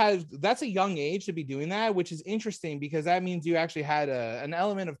 That's a young age to be doing that, which is interesting because that means you actually had an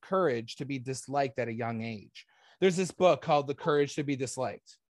element of courage to be disliked at a young age. There's this book called The Courage to be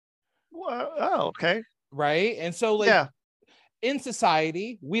Disliked. Well, oh, okay. Right. And so like in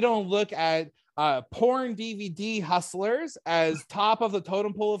society, we don't look at porn DVD hustlers as top of the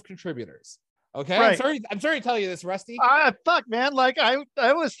totem pole of contributors. Okay, right. I'm sorry to tell you this, Rusty. Fuck, man. Like I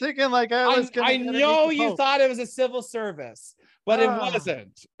was thinking, like I was gonna. I know you thought it was a civil service, but it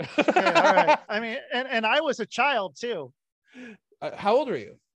wasn't. Okay, all right. I mean, and I was a child too. How old are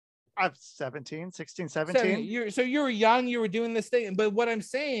you? I'm 16, 17. So you were young. You were doing this thing, but what I'm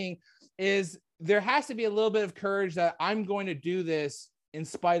saying is there has to be a little bit of courage that I'm going to do this in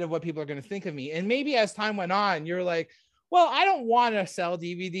spite of what people are going to think of me. And maybe as time went on, you're like, well, I don't want to sell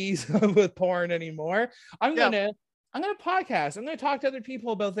DVDs with porn anymore. I'm going to podcast. I'm going to talk to other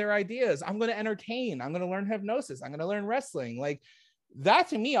people about their ideas. I'm going to entertain. I'm going to learn hypnosis. I'm going to learn wrestling. Like that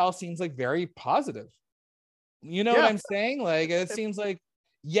to me all seems like very positive. You know what I'm saying? Like, it seems like,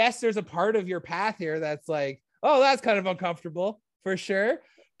 yes, there's a part of your path here that's like, oh, that's kind of uncomfortable for sure.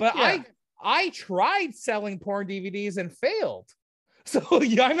 But I tried selling porn DVDs and failed. So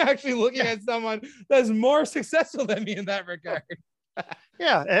I'm actually looking at someone that's more successful than me in that regard.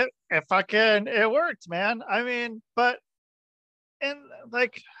 It worked, man. I mean, I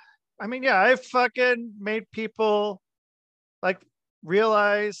fucking made people like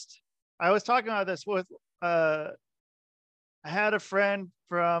realized. I was talking about this with I had a friend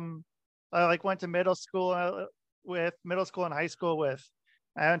from went to middle school and high school with.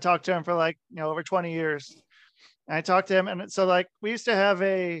 I haven't talked to him for over 20 years. And I talked to him, and so we used to have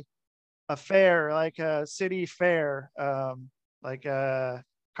a fair, like a city fair, like a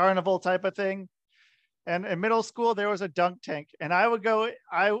carnival type of thing. And in middle school there was a dunk tank, and I would go.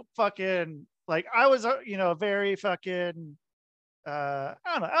 I was very fucking. I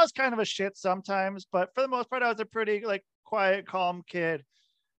don't know. I was kind of a shit sometimes, but for the most part, I was a pretty quiet, calm kid.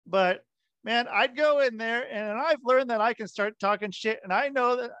 But man, I'd go in there, and I've learned that I can start talking shit, and I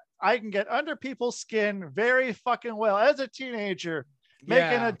know that I can get under people's skin very fucking well as a teenager,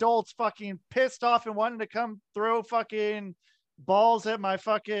 making adults fucking pissed off and wanting to come throw fucking balls at my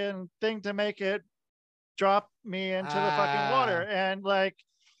fucking thing to make it drop me into the fucking water. And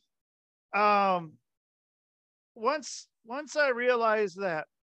once I realized that,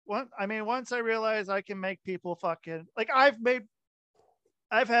 once I realized I can make people fucking I've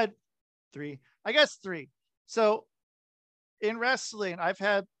had three. So in wrestling, I've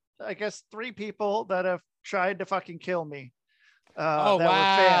had, I guess, 3 people that have tried to fucking kill me. That were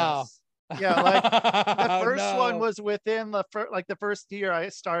fans. Yeah, the first one was within the first year I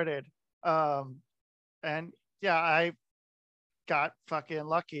started. And I got fucking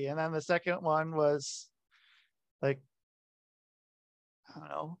lucky. And then the second one was I don't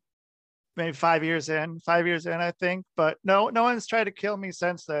know, maybe 5 years in, I think. But no one's tried to kill me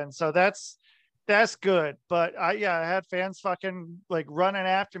since then. So that's good. But I had fans fucking running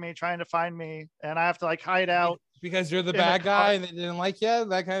after me, trying to find me, and I have to hide out because you're the bad guy and they didn't like you,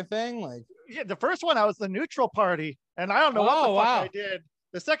 that kind of thing. The first one I was the neutral party, and I don't know what the fuck I did.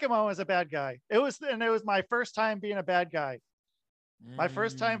 The second one was a bad guy. It was my first time being a bad guy. My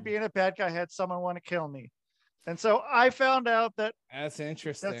first time being a bad guy had someone want to kill me, and so I found out that that's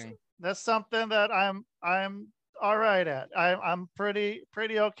interesting. That's something that I'm all right at. I'm pretty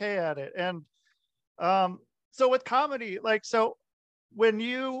okay at it. And so with comedy, when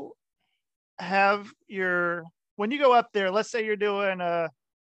you go up there, let's say you're doing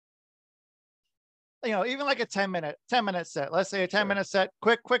even like a 10-minute set, let's say a 10-minute set,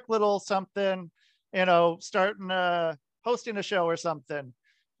 quick little something, starting hosting a show or something.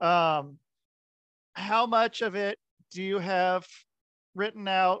 How much of it do you have written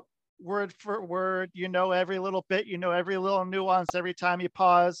out word for word? Every little bit, every little nuance every time you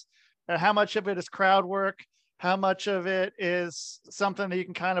pause. How much of it is crowd work? How much of it is something that you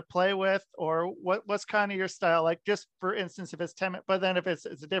can kind of play with? Or what's kind of your style? Just for instance, if it's 10 minutes, but then if it's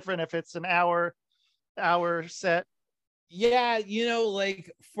different, if it's an hour set. Yeah,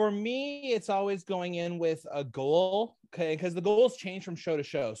 for me, it's always going in with a goal, okay? Because the goals change from show to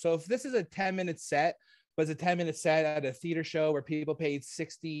show. So if this is a 10-minute set, but it's a 10-minute set at a theater show where people paid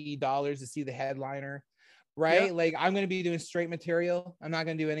 $60 to see the headliner. Right. Yeah. Like I'm going to be doing straight material. I'm not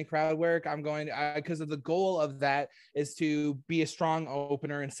going to do any crowd work. I'm going to, because of the goal of that is to be a strong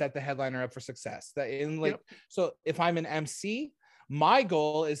opener and set the headliner up for success. That in like, Yep. so if I'm an MC, my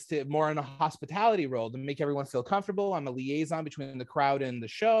goal is to more in a hospitality role to make everyone feel comfortable. I'm a liaison between the crowd and the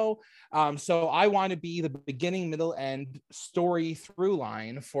show. So I want to be the beginning, middle, end story through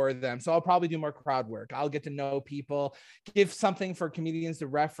line for them. So I'll probably do more crowd work. I'll get to know people, give something for comedians to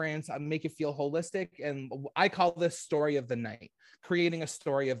reference, make it feel holistic. And I call this story of the night, creating a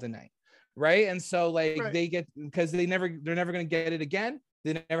story of the night. Right. And so like Right. they get, because they're never going to get it again.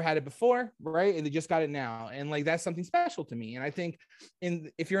 They never had it before, right? And they just got it now. And like, that's something special to me. And I think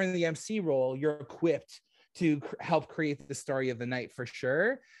if you're in the MC role, you're equipped to help create the story of the night for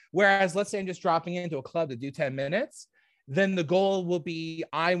sure. Whereas let's say I'm just dropping into a club to do 10 minutes, then the goal will be,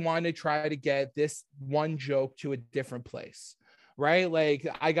 I want to try to get this one joke to a different place, right? Like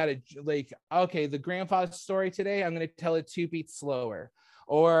I got to like, okay, the grandfather story today, I'm going to tell it 2 beats slower,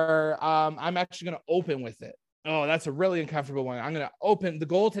 or I'm actually going to open with it. Oh, that's a really uncomfortable one. I'm going to open. The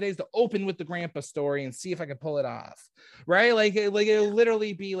goal today is to open with the grandpa story and see if I can pull it off. Right. Like it'll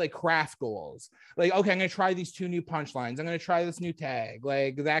literally be like craft goals. Like, okay, I'm going to try these 2 new punchlines. I'm going to try this new tag,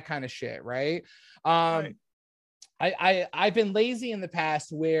 like that kind of shit. Right. Right. I've been lazy in the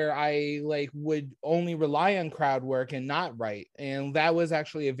past where I like would only rely on crowd work and not write. And that was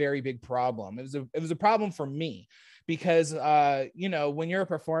actually a very big problem. It was a problem for me because, you know, when you're a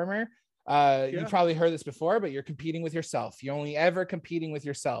performer, you probably heard this before, but you're competing with yourself. You're only ever competing with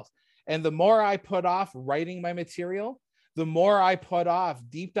yourself. And the more I put off writing my material, the more I put off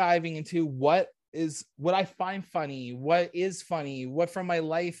deep diving into what I find funny, what from my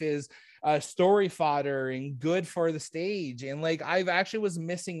life is story fodder and good for the stage. And like, I've actually was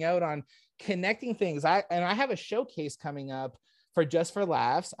missing out on connecting things. I have a showcase coming up for Just for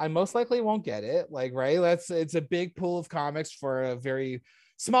Laughs. I most likely won't get it. Like, right. It's a big pool of comics for a very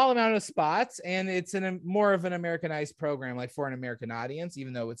small amount of spots, and it's more of an Americanized program, like for an American audience,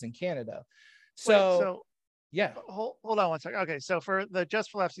 even though it's in Canada. So yeah. Hold on one second. Okay, so for the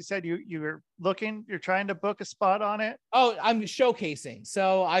Just for Laughs, you said you're trying to book a spot on it. Oh, I'm showcasing.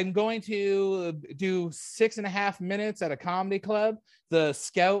 So I'm going to do 6.5 minutes at a comedy club. The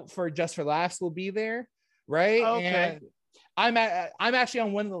scout for Just for Laughs will be there, right? Okay. And I'm actually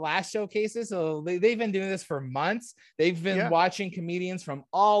on one of the last showcases. So they've been doing this for months. They've been watching comedians from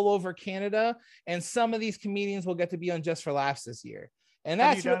all over Canada, and some of these comedians will get to be on Just for Laughs this year. And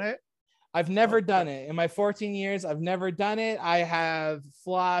that's Have you done it? I've never done it in my 14 years. I've never done it. I have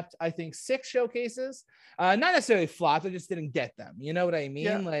flopped, I think, 6 showcases. Not necessarily flopped. I just didn't get them. You know what I mean?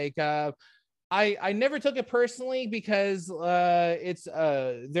 Yeah. Like, I never took it personally because it's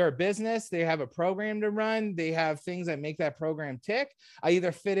they're a business. They have a program to run. They have things that make that program tick. I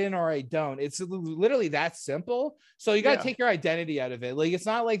either fit in or I don't. It's literally that simple. So you got to take your identity out of it. Like, it's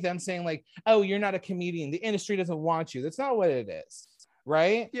not like them saying like, oh, you're not a comedian. The industry doesn't want you. That's not what it is.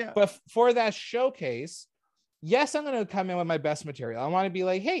 Right. Yeah. But for that showcase, yes, I'm going to come in with my best material. I want to be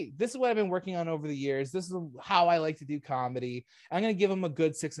like, hey, this is what I've been working on over the years. This is how I like to do comedy. I'm going to give them a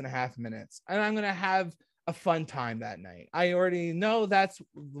good 6.5 minutes, and I'm going to have a fun time that night. I already know that's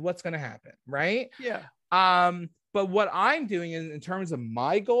what's going to happen. Right. Yeah. But what I'm doing in terms of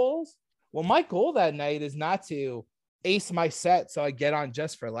my goals, well, my goal that night is not to ace my set so I get on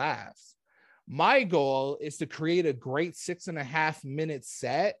Just for Laughs. My goal is to create a great 6.5 minute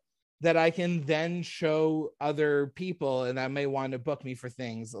set that I can then show other people and that may want to book me for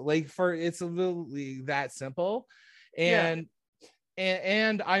things. Like, it's a little that simple. And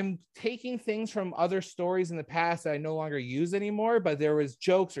I'm taking things from other stories in the past that I no longer use anymore, but there was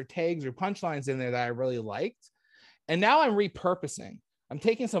jokes or tags or punchlines in there that I really liked. And now I'm repurposing. I'm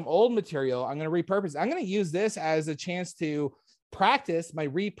taking some old material. I'm going to repurpose. I'm going to use this as a chance to practice my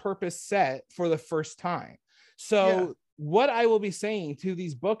repurposed set for the first time. So what I will be saying to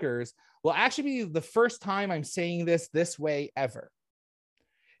these bookers will actually be the first time I'm saying this way ever.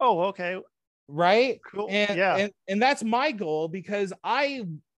 Oh, okay. Right. Cool. And that's my goal, because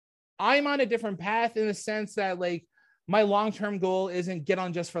I'm on a different path in the sense that, like, my long-term goal isn't get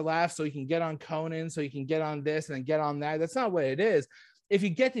on Just for Laughs so you can get on Conan, so you can get on this and then get on that. That's not what it is. If you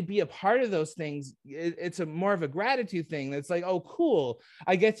get to be a part of those things, it's a more of a gratitude thing. That's like, oh, cool.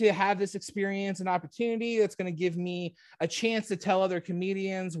 I get to have this experience and opportunity that's going to give me a chance to tell other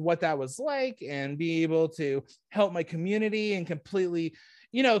comedians what that was like and be able to help my community and completely,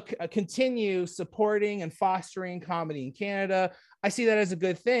 continue supporting and fostering comedy in Canada. I see that as a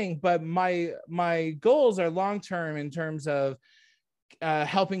good thing, but my goals are long-term in terms of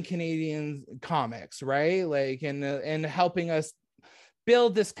helping Canadian comics, right? Like, and helping us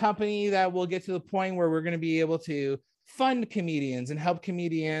build this company that will get to the point where we're going to be able to fund comedians and help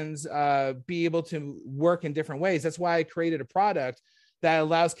comedians be able to work in different ways. That's why I created a product that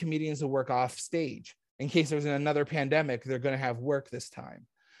allows comedians to work off stage in case there's another pandemic, they're going to have work this time.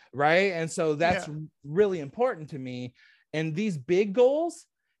 Right. And so that's really important to me. And these big goals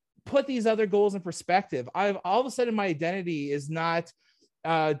put these other goals in perspective. I've all of a sudden my identity is not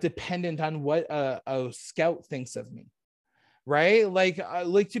dependent on what a scout thinks of me. Right. Like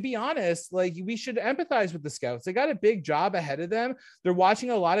to be honest, like we should empathize with the scouts. They got a big job ahead of them. They're watching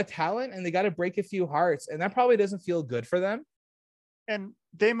a lot of talent and they got to break a few hearts. And that probably doesn't feel good for them. And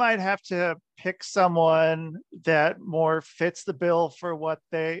they might have to pick someone that more fits the bill for what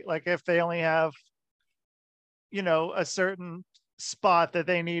they like. If they only have, you know, a certain spot that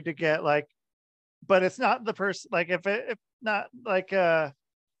they need to get, like, but it's not the person, like if not like I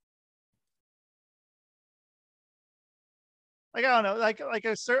don't know, like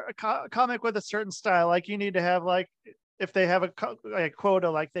a certain comic with a certain style, like you need to have, like, if they have a quota,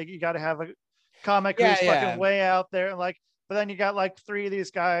 like you got to have a comic who's fucking way out there, and like, but then you got like 3 of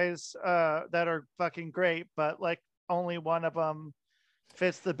these guys that are fucking great, but like only one of them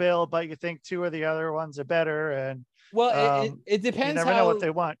fits the bill, but you think 2 of the other ones are better, and it depends. You never know what they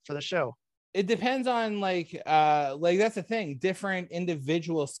want for the show. It depends on like that's the thing. Different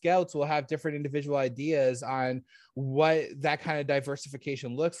individual scouts will have different individual ideas on what that kind of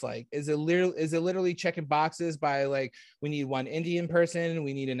diversification looks like. Is it literally checking boxes by like, we need one Indian person,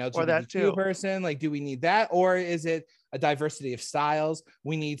 we need an LGBTQ person, like, do we need that? Or is it a diversity of styles?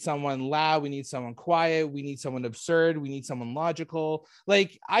 We need someone loud, we need someone quiet, we need someone absurd, we need someone logical.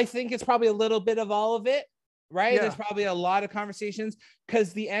 Like, I think it's probably a little bit of all of it. Right. Yeah. There's probably a lot of conversations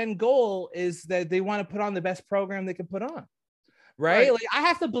because the end goal is that they want to put on the best program they can put on. Right. Like, I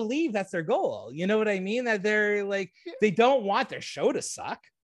have to believe that's their goal. You know what I mean? That they're like, they don't want their show to suck.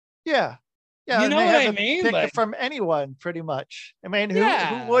 Yeah. Yeah. You know what I mean? Pick it from anyone, pretty much. I mean, who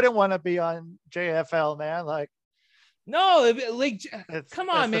wouldn't want to be on JFL, man? Like, no, like, come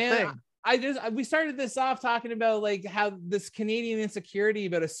on, man. We started this off talking about like how this Canadian insecurity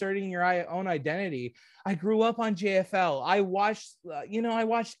about asserting your own identity. I grew up on JFL. I watched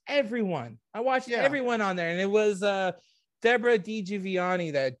everyone. Everyone on there, and it was Deborah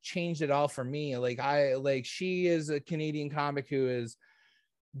DiGiovanni that changed it all for me. She is a Canadian comic who is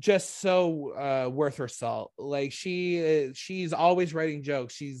just so worth her salt. Like, she's always writing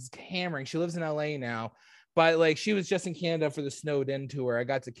jokes. She's hammering. She lives in LA now. But like, she was just in Canada for the Snowed In tour. I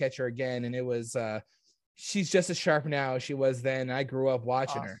got to catch her again, and it was she's just as sharp now as she was then. I grew up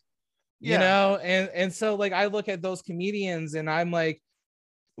watching her, you know, and so like, I look at those comedians and I'm like,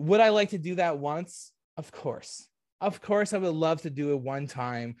 would I like to do that once? Of course, I would love to do it one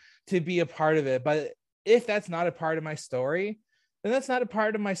time to be a part of it. But if that's not a part of my story, then that's not a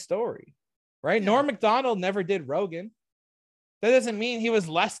part of my story, right? Norm Macdonald never did Rogan. That doesn't mean he was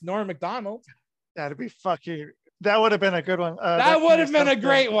less Norm Macdonald. That would have been a good one. That would have been a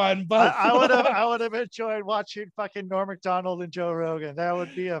great one, but I would have enjoyed watching fucking Norm Macdonald and Joe Rogan. That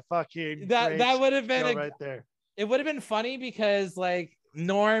would be a fucking that would have been right there. It would have been funny because like,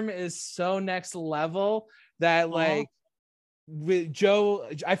 Norm is so next level that like, with Joe,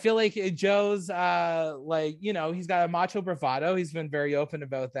 I feel like Joe's like, you know, he's got a macho bravado. He's been very open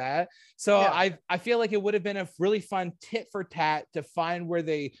about that. So I feel like it would have been a really fun tit for tat to find where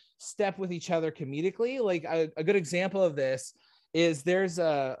they step with each other comedically. Like a good example of this is there's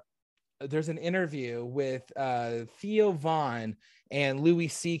an interview with Theo Von and Louis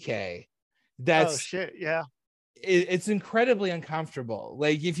CK. That's it's incredibly uncomfortable.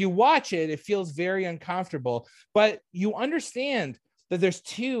 Like, if you watch it, it feels very uncomfortable, but you understand that there's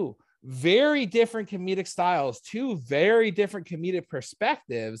 2 very different comedic styles, 2 very different comedic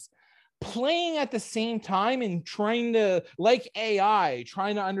perspectives playing at the same time and trying to, like AI,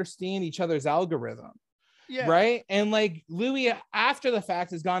 trying to understand each other's algorithm. Yeah. Right. And like, Louis, after the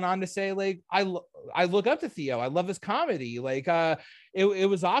fact, has gone on to say, like, I look up to Theo. I love his comedy. Like, it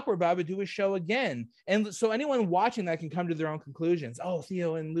was awkward, but I would do his show again. And so anyone watching that can come to their own conclusions. Oh,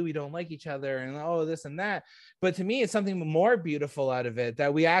 Theo and Louis don't like each other, and oh, this and that. But to me, it's something more beautiful out of it,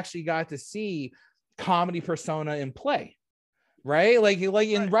 that we actually got to see comedy persona in play. Right? Like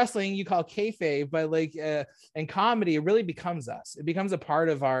in wrestling, you call kayfabe, but like in comedy, it really becomes us. It becomes a part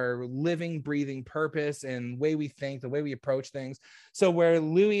of our living, breathing purpose and way we think, the way we approach things. So where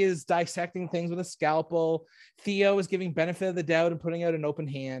Louis is dissecting things with a scalpel, Theo is giving benefit of the doubt and putting out an open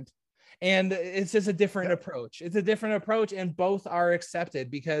hand. And it's just a different approach. It's a different approach, and both are accepted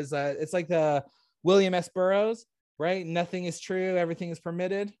because it's like the William S. Burroughs, right? Nothing is true, everything is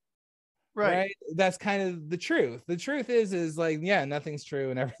permitted. Right. That's kind of the truth. The truth is like, yeah, nothing's true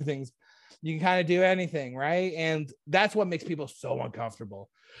and everything's, you can kind of do anything, right? And that's what makes people so uncomfortable.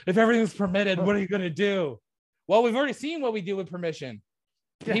 If everything's permitted, what are you going to do? Well, we've already seen what we do with permission.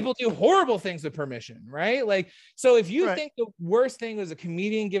 People do horrible things with permission, right? Like, so if you think the worst thing was a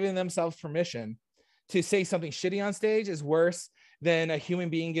comedian giving themselves permission to say something shitty on stage is worse than a human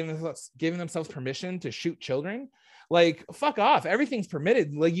being giving themselves permission to shoot children, like, fuck off. Everything's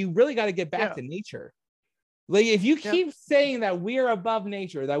permitted. Like, you really got to get back to nature. Like, if you keep saying that we are above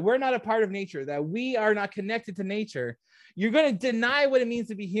nature, that we're not a part of nature, that we are not connected to nature, you're going to deny what it means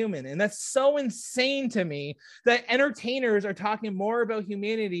to be human. And that's so insane to me that entertainers are talking more about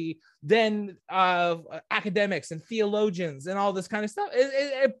humanity than academics and theologians and all this kind of stuff.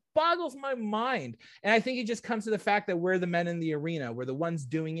 It boggles my mind. And I think it just comes to the fact that we're the men in the arena. We're the ones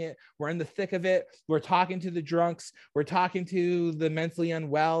doing it. We're in the thick of it. We're talking to the drunks. We're talking to the mentally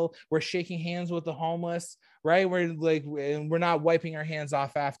unwell. We're shaking hands with the homeless, right? We're like, and we're not wiping our hands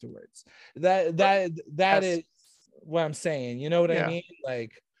off afterwards. That is what I'm saying. You know what I mean?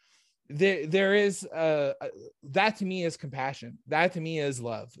 Like, there is that to me is compassion. That to me is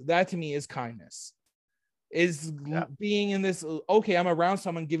love. That to me is kindness. Is being in this, okay, I'm around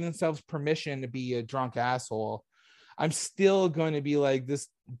someone giving themselves permission to be a drunk asshole. I'm still going to be like, this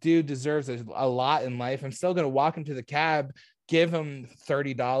dude deserves a lot in life. I'm still going to walk him to the cab, give him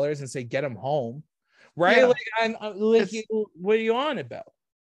 $30 and say, get him home. Right? Like, I'm like, what are you on about?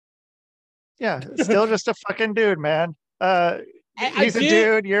 Yeah, still just a fucking dude, man. He's a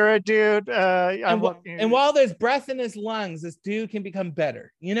dude, you're a dude. And while there's breath in his lungs, this dude can become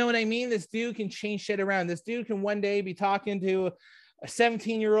better. You know what I mean? This dude can change shit around. This dude can one day be talking to a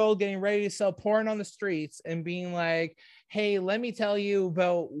 17-year-old getting ready to sell porn on the streets and being like, hey, let me tell you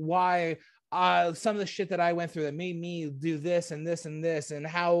about why some of the shit that I went through that made me do this and this and this, and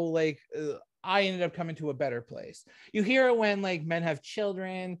how like I ended up coming to a better place. You hear it when like men have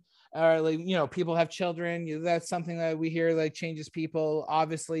children, or like, you know, people have children. That's something that we hear like changes people.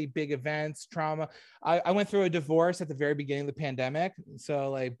 Obviously, big events, trauma. I went through a divorce at the very beginning of the pandemic. So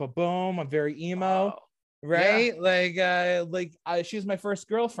like, boom, I'm very emo, right? Yeah. She was my first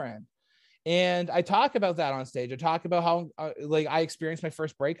girlfriend. And I talk about that on stage. I talk about how like I experienced my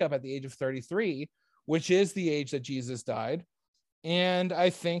first breakup at the age of 33, which is the age that Jesus died. And I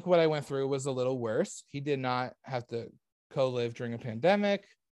think what I went through was a little worse. He did not have to co-live during a pandemic.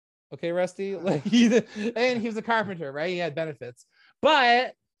 Okay, Rusty. Like and he was a carpenter, right? He had benefits.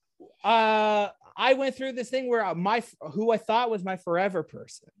 But I went through this thing where who I thought was my forever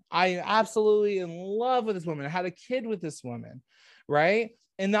person. I absolutely in love with this woman. I had a kid with this woman, right?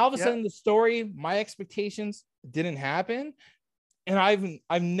 And all of a sudden, the story, my expectations didn't happen, and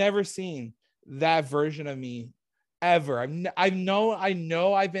I've never seen that version of me ever. I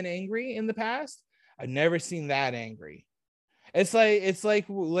know I've been angry in the past. I've never seen that angry. It's like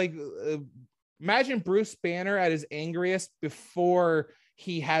imagine Bruce Banner at his angriest before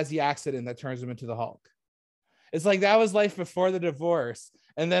he has the accident that turns him into the Hulk. It's like that was life before the divorce,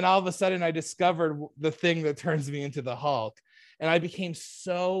 and then all of a sudden I discovered the thing that turns me into the Hulk, and I became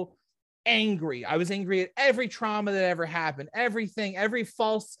so angry. I was angry at every trauma that ever happened, everything, every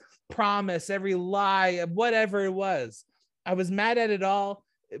false promise, every lie, whatever it was. I was mad at it all.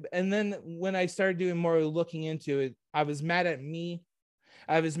 And then when I started doing more looking into it, I was mad at me.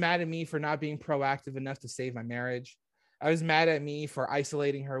 I was mad at me for not being proactive enough to save my marriage. I was mad at me for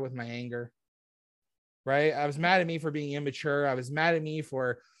isolating her with my anger. Right? I was mad at me for being immature. I was mad at me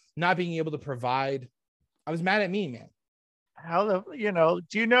for not being able to provide. I was mad at me, man. Do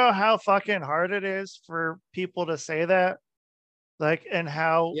you know how fucking hard it is for people to say that? Like, and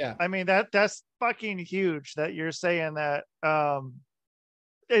how, I mean, that's fucking huge that you're saying that.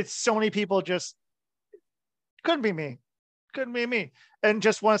 It's so many people just couldn't be me, and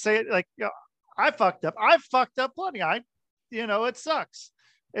just want to say it like, I fucked up. I fucked up plenty. It sucks.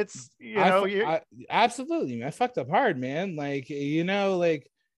 It's absolutely, I fucked up hard, man. Like, I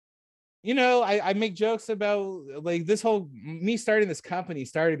make jokes about like this whole me starting this company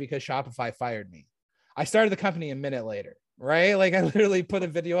started because Shopify fired me. I started the company a minute later. Right? Like I literally put a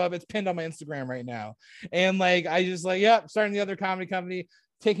video up. It's pinned on my Instagram right now. And like, I just like, starting the other comedy company,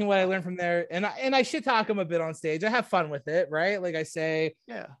 taking what I learned from there. And I shit talk them a bit on stage. I have fun with it. Right? Like I say,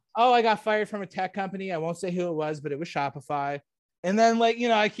 oh, I got fired from a tech company. I won't say who it was, but it was Shopify. And then like,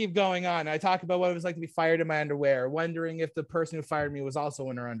 I keep going on. I talk about what it was like to be fired in my underwear, wondering if the person who fired me was also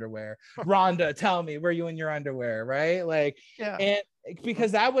in her underwear. Rhonda, tell me, were you in your underwear? Right? Like, and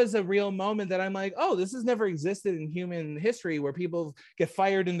because that was a real moment that I'm like, oh, this has never existed in human history where people get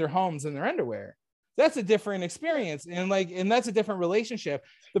fired in their homes in their underwear. That's a different experience. And that's a different relationship.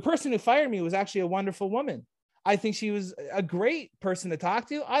 The person who fired me was actually a wonderful woman. I think she was a great person to talk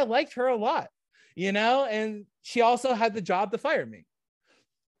to. I liked her a lot, and she also had the job to fire me.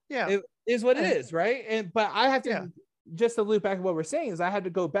 Yeah. It is what it is, right? But I have to, just to loop back to what we're saying, is I had to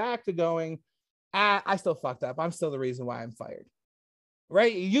go back to going, I still fucked up. I'm still the reason why I'm fired.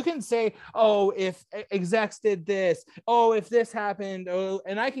 Right? You can say, oh, if execs did this, oh, if this happened, oh,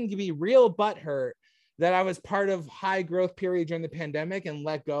 and I can be real butthurt that I was part of high growth period during the pandemic and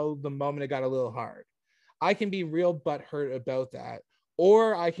let go the moment it got a little hard. I can be real butthurt about that.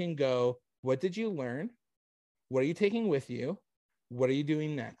 Or I can go, what did you learn? What are you taking with you? What are you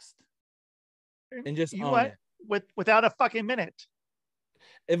doing next? And just you own went it. without a fucking minute.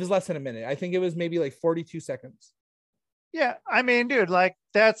 It was less than a minute. I think it was maybe like 42 seconds. Yeah, I mean, dude, like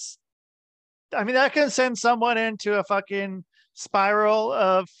that can send someone into a fucking spiral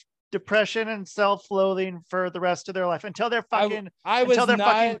of depression and self-loathing for the rest of their life until they're fucking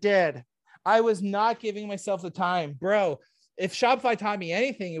fucking dead. I was not giving myself the time, bro. If Shopify taught me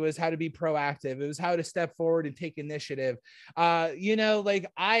anything, it was how to be proactive. It was how to step forward and take initiative. I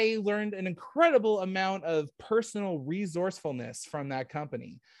learned an incredible amount of personal resourcefulness from that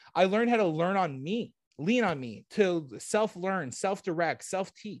company. I learned how to learn on me, lean on me, to self-learn, self-direct,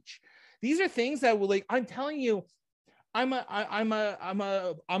 self-teach. These are things that will, like, I'm telling you, I'm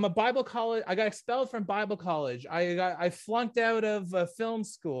a Bible college. I got expelled from Bible college. I flunked out of film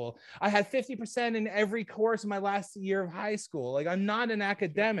school. I had 50% in every course in my last year of high school. Like, I'm not an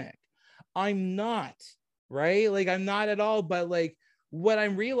academic. I'm not, right? Like, I'm not at all. But like, what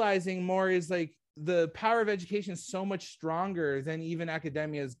I'm realizing more is like the power of education is so much stronger than even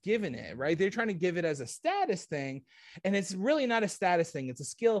academia has given it, right? They're trying to give it as a status thing, and it's really not a status thing. It's a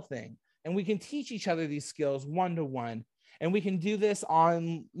skill thing. And we can teach each other these skills one-to-one. And we can do this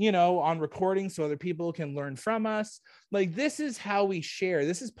on recording so other people can learn from us. Like, this is how we share.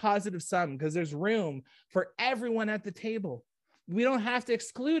 This is positive sum, because there's room for everyone at the table. We don't have to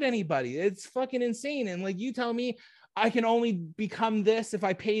exclude anybody. It's fucking insane. And like, you tell me I can only become this if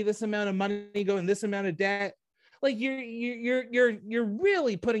I pay this amount of money, go in this amount of debt. Like, you're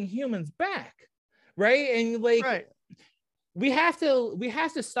really putting humans back, right? And like, right. we have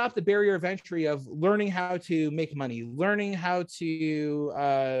to stop the barrier of entry of learning how to make money, learning how to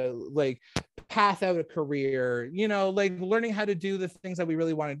path out a career, like learning how to do the things that we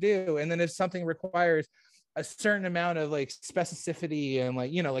really want to do. And then if something requires a certain amount of like specificity and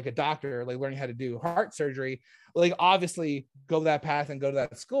like a doctor, like learning how to do heart surgery, like obviously go that path and go to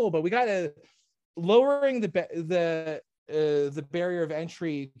that school. But we got to lowering the barrier of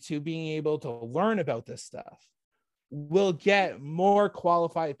entry to being able to learn about this stuff will get more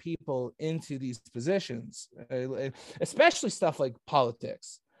qualified people into these positions, especially stuff like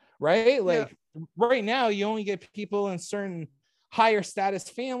politics, right? Like right now, you only get people in certain higher status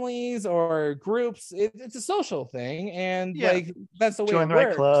families or groups. It's a social thing, and like that's the way it works.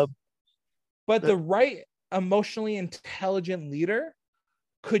 Right club. But the right emotionally intelligent leader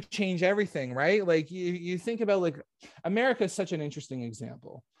could change everything, right? Like you think about, like, America is such an interesting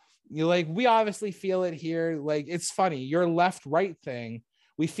example. We obviously feel it here. Like, it's funny, your left right thing,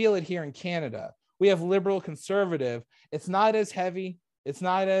 we feel it here in Canada. We have liberal conservative. It's not as heavy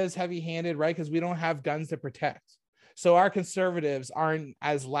handed, right? Because we don't have guns to protect. So our conservatives aren't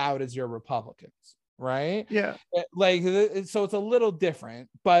as loud as your Republicans, right? Yeah. Like, so it's a little different,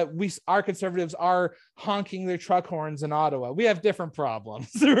 but our conservatives are honking their truck horns in Ottawa. We have different problems,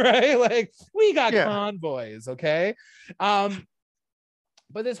 right? Like, we got convoys, okay?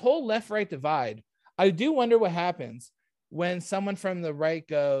 But this whole left-right divide, I do wonder what happens when someone from the right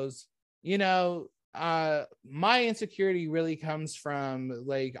goes, my insecurity really comes from,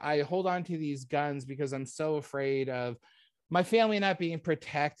 like, I hold on to these guns because I'm so afraid of my family not being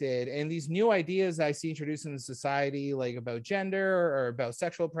protected. And these new ideas I see introduced in society, like about gender or about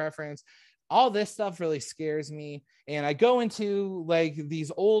sexual preference, all this stuff really scares me. And I go into like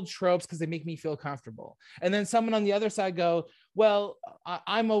these old tropes because they make me feel comfortable. And then someone on the other side go, well,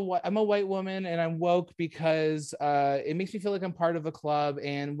 I'm a white woman and I'm woke because it makes me feel like I'm part of a club.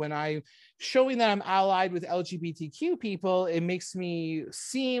 And when I'm showing that I'm allied with LGBTQ people, it makes me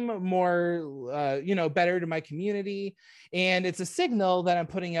seem more, better to my community. And it's a signal that I'm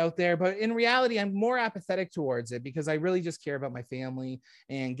putting out there. But in reality, I'm more apathetic towards it because I really just care about my family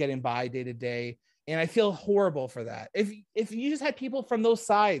and getting by day to day. And I feel horrible for that. If you just had people from those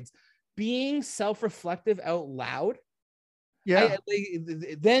sides being self-reflective out loud,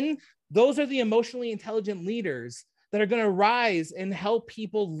 then those are the emotionally intelligent leaders that are going to rise and help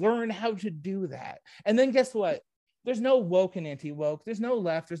people learn how to do that. And then guess what? There's no woke and anti-woke. There's no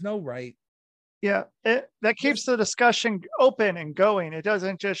left. There's no right. Yeah, that keeps the discussion open and going. It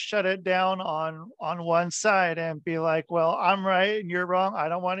doesn't just shut it down on one side and be like, well, I'm right and you're wrong. I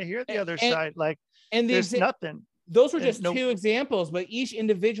don't want to hear the other and, side. Like, and there's nothing. those were And just no, two examples, but each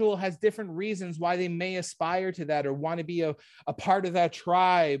individual has different reasons why they may aspire to that or want to be a part of that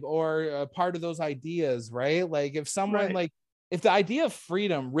tribe or a part of those ideas, right? Like if someone right. like if the idea of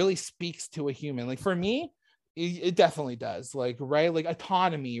freedom really speaks to a human, like for me, it definitely does. Like, right, like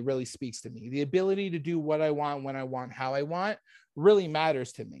autonomy really speaks to me. The ability to do what I want, when I want, how I want really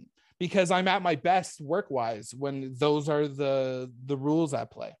matters to me, because I'm at my best work wise when those are the rules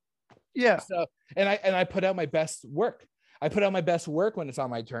at play. Yeah. So and I put out my best work. I put out my best work when it's on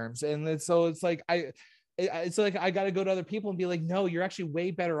my terms. And so it's like it's like I got to go to other people and be like, no, you're actually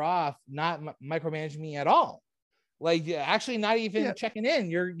way better off not micromanaging me at all. Like actually not even checking in.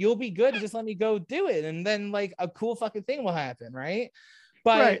 You'll be good. Just let me go do it. And then like a cool fucking thing will happen. Right.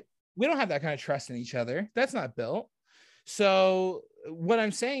 But we don't have that kind of trust in each other. That's not built. So what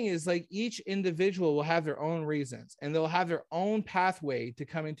I'm saying is like each individual will have their own reasons and they'll have their own pathway to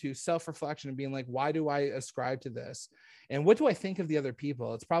come into self-reflection and being like, why do I ascribe to this? And what do I think of the other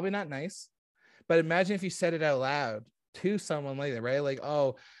people? It's probably not nice, but imagine if you said it out loud to someone like that, right? Like,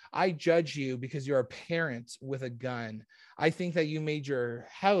 oh, I judge you because you're a parent with a gun. I think that you made your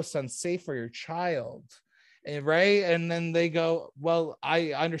house unsafe for your child. And right. And then they go, well,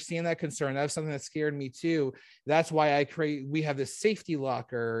 I understand that concern. That's something that scared me too. That's why we have this safety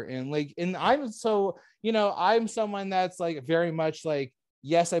locker. And like, and I'm so, I'm someone that's like very much like,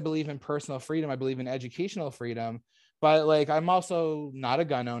 yes, I believe in personal freedom. I believe in educational freedom, but like, I'm also not a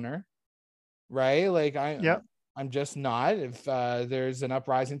gun owner. Right. Like I'm just not. If there's an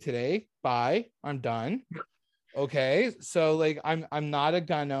uprising today, bye, I'm done. Okay, so like I'm not a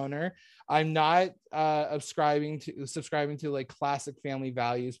gun owner. I'm not subscribing to like classic family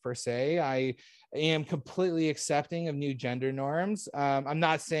values per se. I am completely accepting of new gender norms. I'm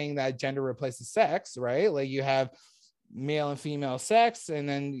not saying that gender replaces sex, right? Like you have male and female sex,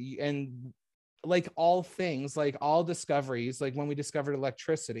 and like all things, like all discoveries, like when we discovered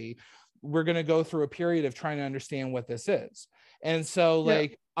electricity, we're going to go through a period of trying to understand what this is. And so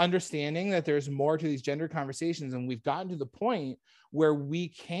like understanding that there's more to these gender conversations, and we've gotten to the point where we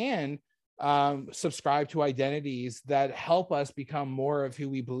can subscribe to identities that help us become more of who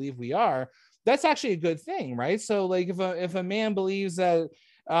we believe we are. That's actually a good thing, right? So like if a man believes that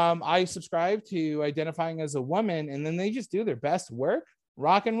I subscribe to identifying as a woman, and then they just do their best work,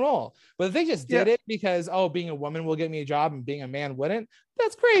 rock and roll. But if they just did it because, oh, being a woman will get me a job and being a man wouldn't,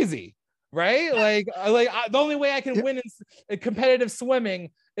 that's crazy. Right? Like the only way I can win in competitive swimming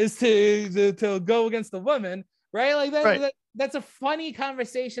is to go against the woman. Right? Like that's a funny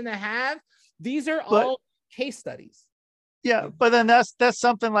conversation to have. These are all case studies. Yeah, but then that's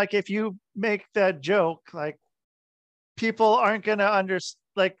something like if you make that joke, like people aren't going to understand.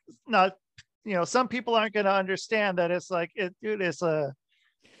 Like not, some people aren't going to understand that it's like it's a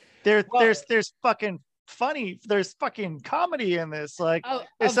there's fucking funny, there's fucking comedy in this, like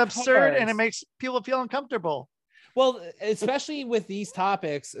it's absurd and it makes people feel uncomfortable. Well, especially with these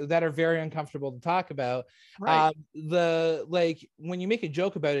topics that are very uncomfortable to talk about, like when you make a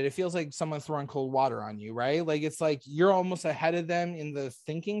joke about it, it feels like someone's throwing cold water on you, right? Like it's like you're almost ahead of them in the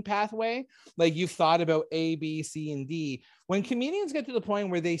thinking pathway. Like you've thought about A, B, C, and D. When comedians get to the point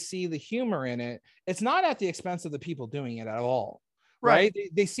where they see the humor in it, it's not at the expense of the people doing it at all, right?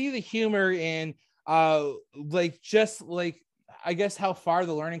 They see the humor in like just like I guess how far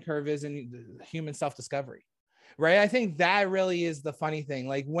the learning curve is in human self-discovery. Right. I think that really is the funny thing.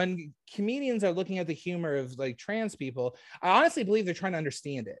 Like when comedians are looking at the humor of like trans people, I honestly believe they're trying to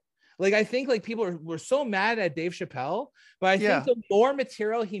understand it. Like, I think like people were so mad at Dave Chappelle, but I think the more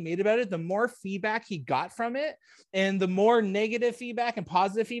material he made about it, the more feedback he got from it, and the more negative feedback and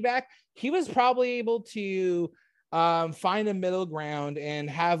positive feedback, he was probably able to find a middle ground and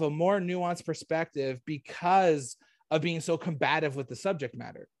have a more nuanced perspective because of being so combative with the subject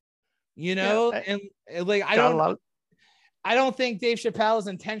matter. And like I don't think Dave Chappelle is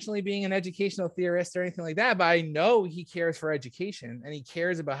intentionally being an educational theorist or anything like that, but I know he cares for education and he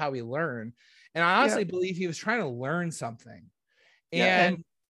cares about how we learn. And I honestly believe he was trying to learn something. And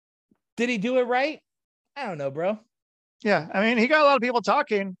did he do it right? I don't know, bro. Yeah, I mean, he got a lot of people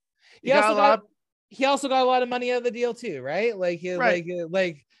talking. He also got a lot of money out of the deal too, right? Like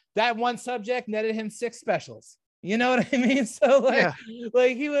that one subject netted him 6 specials. You know what I mean? So like he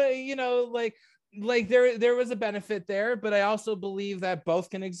was, like there was a benefit there, but I also believe that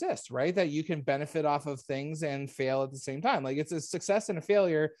both can exist, right? That you can benefit off of things and fail at the same time. Like it's a success and a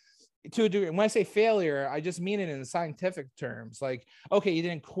failure to a degree. And when I say failure, I just mean it in the scientific terms. Like, okay, you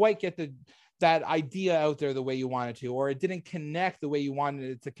didn't quite get that idea out there the way you wanted to, or it didn't connect the way you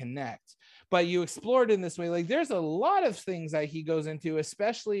wanted it to connect, but you explored in this way. Like there's a lot of things that he goes into,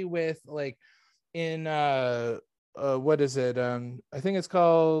 especially with like in what is it? I think it's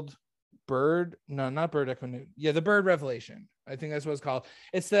called Bird. No, not Bird Equinu. Yeah, the Bird Revelation. I think that's what it's called.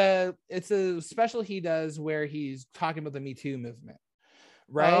 It's a special he does where he's talking about the Me Too movement,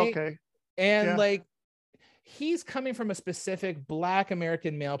 right? Oh, okay. And like he's coming from a specific Black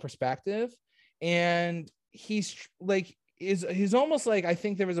American male perspective, and he's like he's almost like, I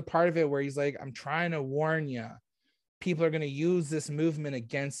think there was a part of it where he's like, I'm trying to warn you, people are going to use this movement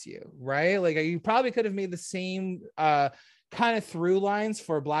against you, right? Like you probably could have made the same kind of through lines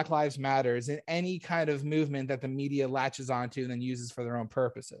for Black Lives Matters in any kind of movement that the media latches onto and then uses for their own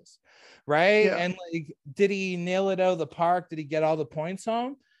purposes, right? Yeah. And like, did he nail it out of the park? Did he get all the points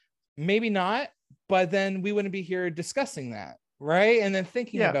home? Maybe not, but then we wouldn't be here discussing that, right? And then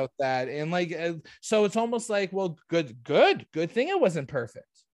thinking about that, and like, so it's almost like, well, good thing it wasn't perfect.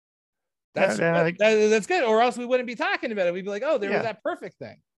 That's good, or else we wouldn't be talking about it. We'd be like, oh, there was that perfect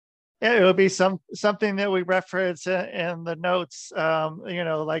thing. Yeah, it would be something that we reference in the notes,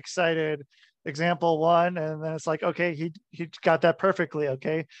 like cited example 1, and then it's like, okay, he got that perfectly.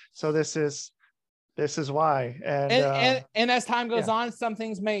 Okay, so this is why. And as time goes on, some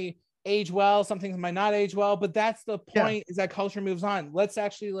things may age well, some things might not age well, but that's the point, is that culture moves on. Let's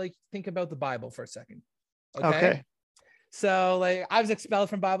actually like think about the Bible for a second. Okay. So like I was expelled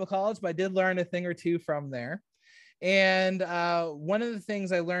from Bible college, but I did learn a thing or two from there. And one of the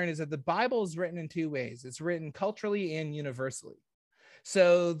things I learned is that the Bible is written in 2 ways. It's written culturally and universally.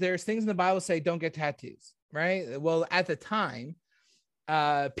 So there's things in the Bible say don't get tattoos, right? Well, at the time,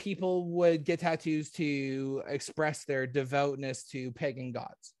 people would get tattoos to express their devoutness to pagan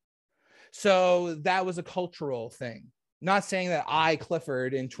gods. So that was a cultural thing. Not saying that I,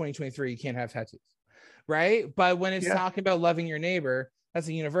 Clifford, in 2023 can't have tattoos, right? But when it's talking about loving your neighbor, that's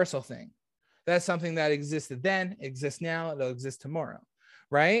a universal thing. That's something that existed then, exists now, it'll exist tomorrow,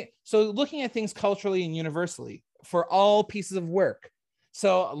 right? So looking at things culturally and universally for all pieces of work.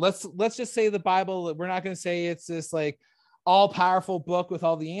 So let's just say the Bible, we're not going to say it's this like all-powerful book with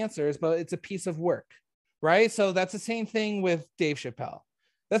all the answers, but it's a piece of work, right? So that's the same thing with Dave Chappelle.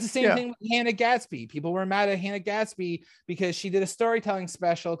 That's the same thing with Hannah Gadsby. People were mad at Hannah Gadsby because she did a storytelling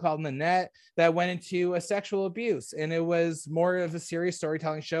special called Nanette that went into a sexual abuse. And it was more of a serious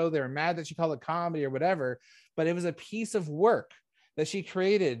storytelling show. They were mad that she called it comedy or whatever, but it was a piece of work that she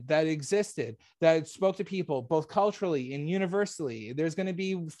created that existed, that spoke to people both culturally and universally. There's going to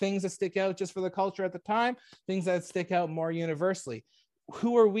be things that stick out just for the culture at the time, things that stick out more universally.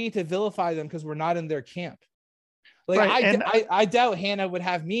 Who are we to vilify them because we're not in their camp? Like I doubt Hannah would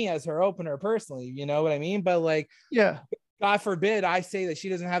have me as her opener personally, you know what I mean? But like, God forbid I say that she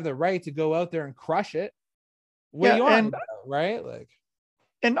doesn't have the right to go out there and crush it. What do you want, right? Like,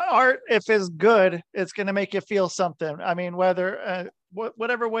 and art, if it's good, it's going to make you feel something. I mean, whether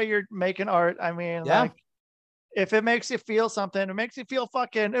whatever way you're making art, I mean, like, if it makes you feel something, it makes you feel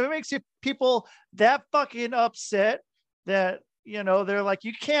fucking, it makes you people that fucking upset that, they're like,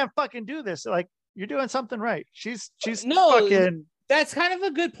 you can't fucking do this. Like, you're doing something right. She's fucking. That's kind of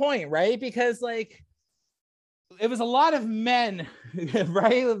a good point, right? Because like, it was a lot of men,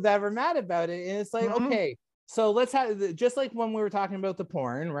 right, that were mad about it, and it's like, okay, so let's have, just like when we were talking about the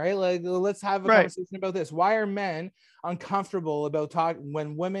porn, right? Like, let's have a conversation about this. Why are men uncomfortable about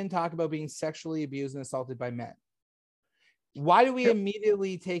when women talk about being sexually abused and assaulted by men? Why do we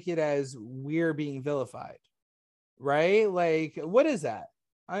immediately take it as we're being vilified, right? Like, what is that?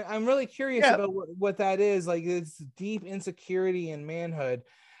 I'm really curious about what that is. Like, it's deep insecurity in manhood.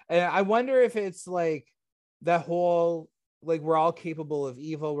 And I wonder if it's like that whole, like, we're all capable of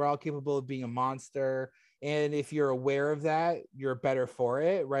evil. We're all capable of being a monster. And if you're aware of that, you're better for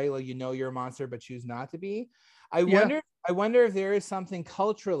it, right? Like, you're a monster, but choose not to be. I wonder if there is something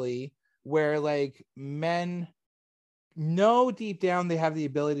culturally where like men know deep down they have the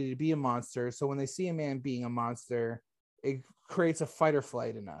ability to be a monster. So when they see a man being a monster, it creates a fight or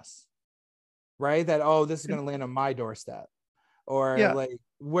flight in us, right? That, oh, this is going to land on my doorstep, or like,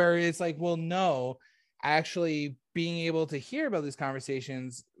 where it's like, well, no, actually being able to hear about these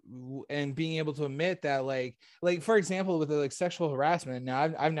conversations and being able to admit that, like for example, with the like sexual harassment.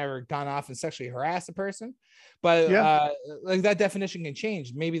 Now, I've never gone off and sexually harassed a person, but like that definition can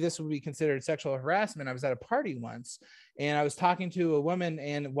change. Maybe this would be considered sexual harassment. I was at a party once and I was talking to a woman,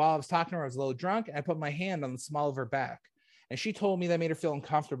 and while I was talking to her, I was a little drunk, and I put my hand on the small of her back. And she told me that made her feel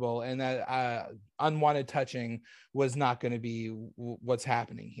uncomfortable, and that unwanted touching was not going to be what's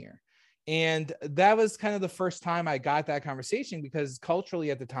happening here. And that was kind of the first time I got that conversation, because culturally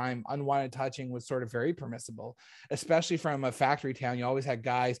at the time, unwanted touching was sort of very permissible, especially from a factory town. You always had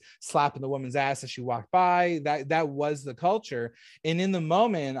guys slapping the woman's ass as she walked by. That was the culture. And in the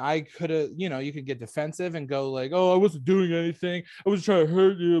moment, I could have, you could get defensive and go like, oh, I wasn't doing anything. I was trying to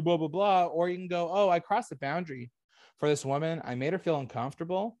hurt you, blah, blah, blah. Or you can go, oh, I crossed the boundary for this woman. I made her feel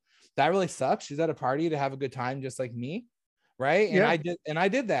uncomfortable. That really sucks. She's at a party to have a good time, just like me. Right. And I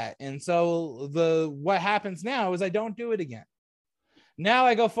did that. And so what happens now is I don't do it again. Now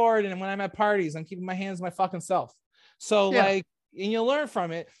I go forward, and when I'm at parties, I'm keeping my hands to my fucking self. So and you learn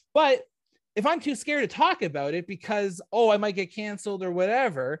from it. But if I'm too scared to talk about it because, I might get canceled or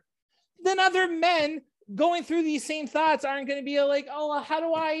whatever, then other men going through these same thoughts aren't going to be like, oh, how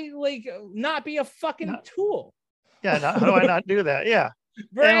do I not be a fucking tool? Yeah. How do I not do that? Yeah.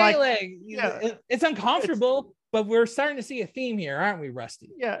 Right. It's uncomfortable. But we're starting to see a theme here, aren't we,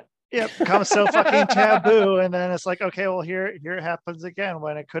 Rusty? Yeah. It becomes so fucking taboo. And then it's like, okay, well, here it happens again,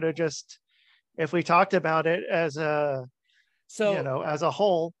 when it could have just, if we talked about it as as a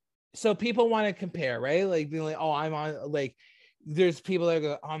whole. So people want to compare, right? Like being like, oh, I'm on, like, there's people that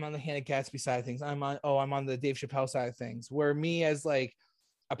go, oh, I'm on the Hannah Gatsby side of things. I'm on the Dave Chappelle side of things. Where me as like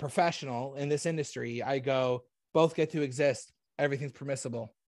a professional in this industry, I go, both get to exist. Everything's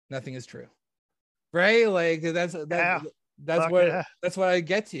permissible. Nothing is true. Right, like that's what I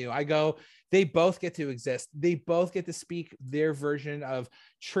get to. I go, they both get to exist. They both get to speak their version of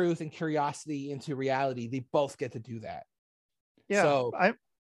truth and curiosity into reality. They both get to do that. Yeah. So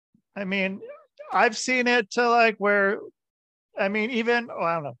I mean, I've seen it to like where, I mean, even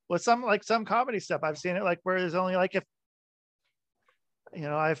I don't know, with some comedy stuff, I've seen it like where there's only like, if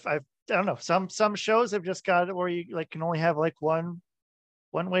I don't know, some shows have just got it where you like can only have like one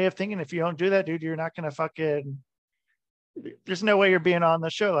way of thinking. If you don't do that, dude, you're not gonna there's no way you're being on the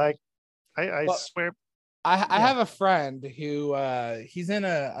show. Like I swear. I have a friend who he's in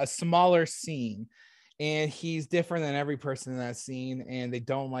a smaller scene, and he's different than every person in that scene, and they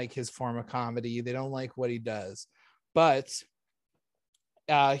don't like his form of comedy. They don't like what he does, but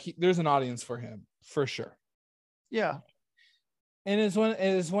there's an audience for him for sure. Yeah. And it's one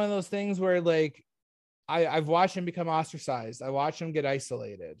of those things where like I've watched him become ostracized. I watched him get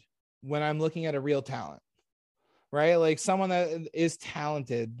isolated when I'm looking at a real talent, right? Like someone that is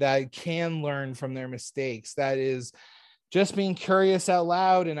talented, that can learn from their mistakes, that is just being curious out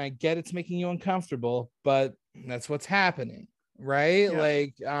loud. And I get it's making you uncomfortable, but that's what's happening, right? Yeah.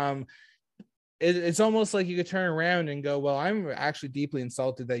 Like, it's almost like you could turn around and go, well, I'm actually deeply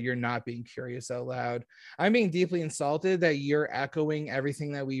insulted that you're not being curious out loud. I'm being deeply insulted that you're echoing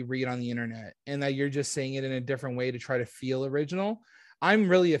everything that we read on the internet, and that you're just saying it in a different way to try to feel original. I'm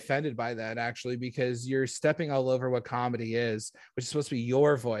really offended by that, actually, because you're stepping all over what comedy is, which is supposed to be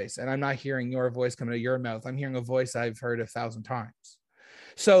your voice. And I'm not hearing your voice coming out of your mouth. I'm hearing a voice I've heard 1,000 times.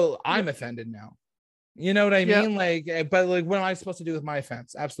 So I'm offended now. You know what I mean? Like, but like, what am I supposed to do with my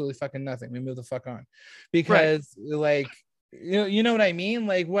offense? Absolutely fucking nothing. We move the fuck on, because like, you know what I mean?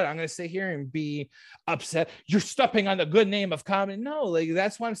 Like, what, I'm going to sit here and be upset. You're stepping on the good name of comedy. No, like,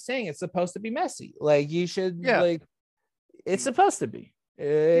 that's what I'm saying. It's supposed to be messy. Like, you should like, it's supposed to be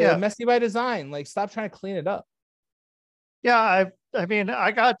messy by design. Like, stop trying to clean it up. Yeah. I mean,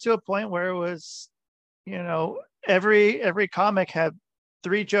 I got to a point where it was, every comic had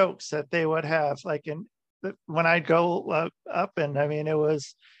 3 jokes that they would have, like when I'd go up, and I mean, it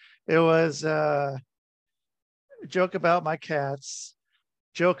was a joke about my cats,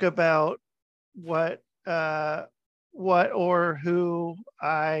 joke about what or who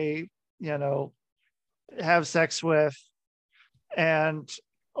I have sex with, and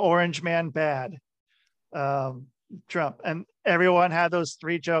Orange Man bad, Trump, and everyone had those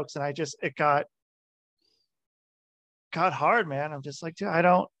 3 jokes, and it got hard, man. I'm just like, dude, I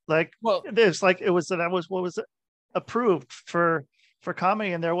don't like. Well, there's like, that was what was approved for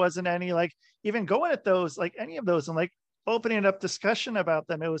comedy, and there wasn't any like even going at those, like any of those, and like opening up discussion about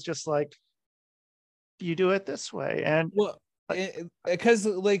them. It was just like, you do it this way, and because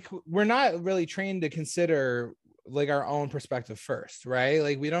like we're not really trained to consider like our own perspective first, right?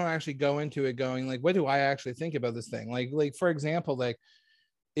 Like we don't actually go into it going like, what do I actually think about this thing? Like for example, like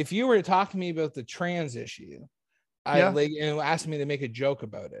if you were to talk to me about the trans issue, asked me to make a joke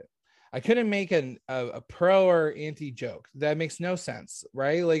about it, I couldn't make a pro or anti joke. That makes no sense,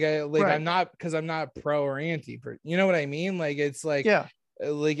 right? Like I'm not, because I'm not pro or anti, you know what I mean? Like it's like,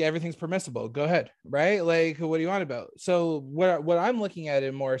 like everything's permissible. Go ahead, right? Like what do you want about? So what I'm looking at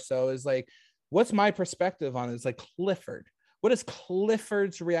it more so is like, what's my perspective on it? It's like Clifford. What is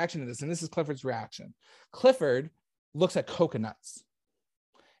Clifford's reaction to this? And this is Clifford's reaction. Clifford looks at coconuts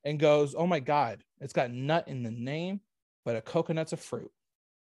and goes, oh my God, it's got nut in the name, but a coconut's a fruit.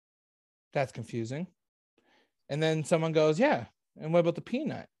 That's confusing. And then someone goes, yeah, and what about the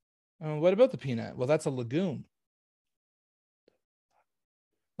peanut? What about the peanut? Well, that's a legume.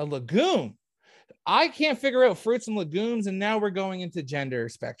 A legume. I can't figure out fruits and legumes, and now we're going into gender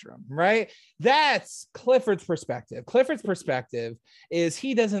spectrum, right? That's Clifford's perspective. Clifford's perspective is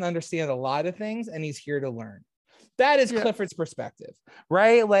he doesn't understand a lot of things, and he's here to learn. That is Clifford's perspective,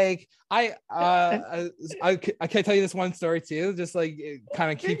 right? Like I can tell you this one story too, just like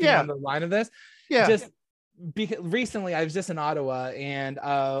kind of keeping on the line of this. Yeah. Just because recently I was just in Ottawa, and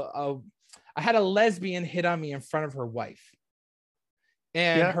I had a lesbian hit on me in front of her wife.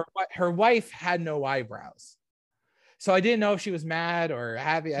 And her wife had no eyebrows. So I didn't know if she was mad or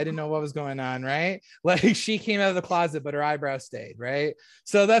happy. I didn't know what was going on, right? Like she came out of the closet, but her eyebrows stayed, right?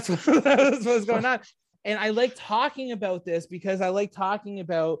 So that's what was going on. And I like talking about this because I like talking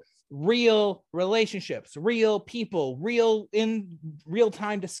about real relationships, real people, real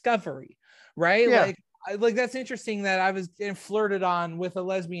time discovery, right? Yeah. Like that's interesting that I was getting flirted on with a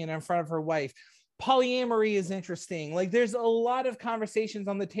lesbian in front of her wife. Polyamory is interesting. Like there's a lot of conversations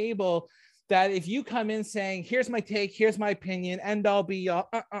on the table that if you come in saying, here's my take, here's my opinion, end all be all,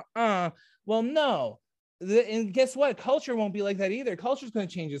 well, no. And guess what? Culture won't be like that either. Culture's going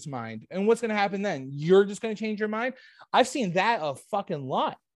to change its mind. And what's going to happen then? You're just going to change your mind. I've seen that a fucking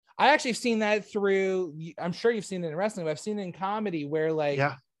lot. I actually have seen that through, I'm sure you've seen it in wrestling, but I've seen it in comedy where like,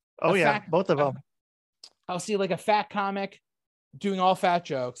 both of them. I'll see like a fat comic doing all fat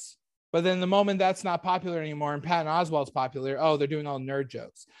jokes. But then the moment that's not popular anymore and Patton Oswalt's popular, oh, they're doing all nerd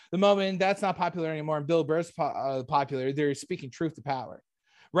jokes. The moment that's not popular anymore and Bill Burr's popular, they're speaking truth to power,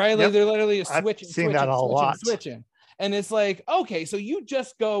 right? Like they're literally switching. And it's like, okay, so you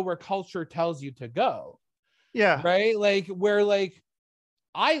just go where culture tells you to go. Yeah. Right? Like where like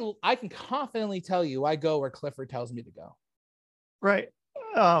I can confidently tell you I go where Clifford tells me to go. Right.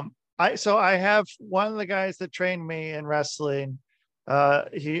 I have one of the guys that trained me in wrestling.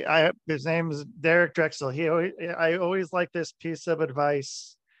 His name is Derek Drexel. I always like this piece of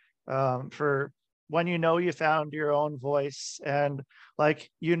advice for when you found your own voice and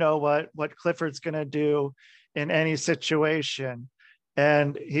like what Clifford's gonna do in any situation.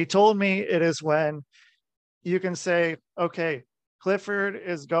 And he told me it is when you can say, okay, Clifford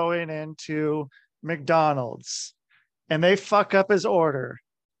is going into McDonald's and they fuck up his order.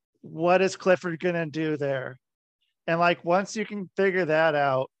 What is Clifford gonna do there? And like once you can figure that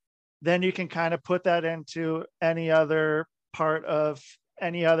out, then you can kind of put that into any other part of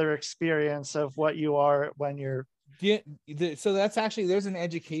any other experience of what you are when you're. So that's actually, there's an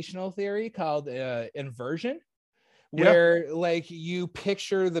educational theory called inversion, where like you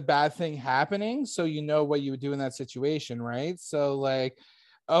picture the bad thing happening so you know what you would do in that situation, right? So like,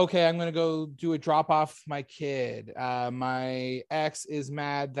 okay, I'm gonna go do a drop off my kid. My ex is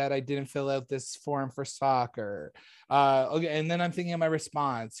mad that I didn't fill out this form for soccer. Okay, and then I'm thinking of my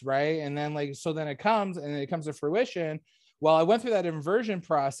response, right? And then like, so then it comes to fruition. Well, I went through that inversion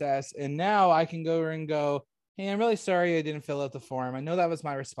process, and now I can go and go, hey, I'm really sorry I didn't fill out the form. I know that was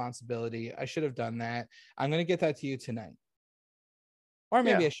my responsibility. I should have done that. I'm gonna get that to you tonight. Or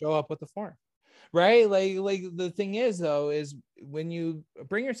maybe I show up with the form. Right? Like the thing is though, is when you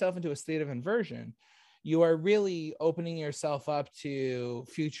bring yourself into a state of inversion, you are really opening yourself up to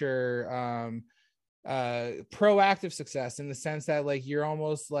future proactive success, in the sense that like you're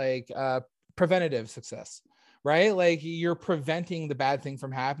almost like preventative success, right? Like you're preventing the bad thing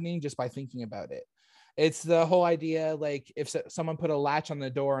from happening just by thinking about it. It's the whole idea, like if someone put a latch on the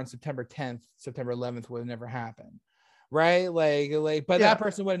door on September 10th, September 11th would have never happened. Right? But that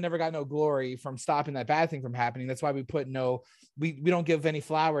person would have never got no glory from stopping that bad thing from happening. That's why we put we don't give any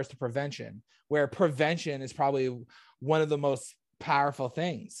flowers to prevention, where prevention is probably one of the most powerful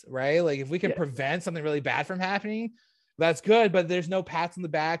things, right? Like if we can prevent something really bad from happening, that's good, but there's no pats on the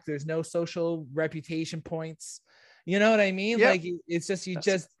back. There's no social reputation points. You know what I mean? Like it's just, you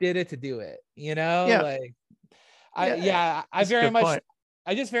just did it to do it, like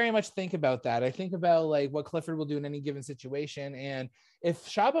I just very much think about that. I think about like what Clifford will do in any given situation. And if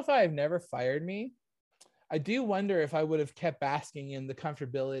Shopify have never fired me, I do wonder if I would have kept basking in the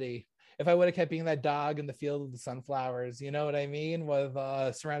comfortability, if I would have kept being that dog in the field of the sunflowers, you know what I mean? With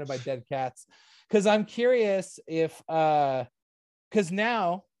surrounded by dead cats. Cause I'm curious if, cause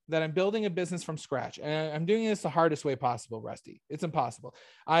now that I'm building a business from scratch, and I'm doing this the hardest way possible, Rusty. It's impossible.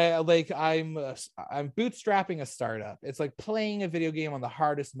 I'm bootstrapping a startup. It's like playing a video game on the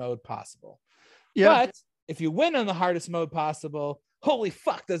hardest mode possible. Yeah. But if you win on the hardest mode possible, holy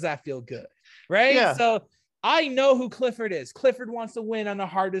fuck, does that feel good, right? Yeah. So I know who Clifford is. Clifford wants to win on the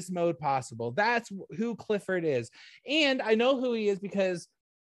hardest mode possible. That's who Clifford is. And I know who he is because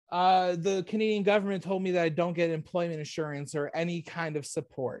the Canadian government told me that I don't get employment insurance or any kind of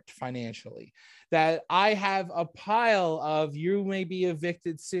support financially, that I have a pile of "you may be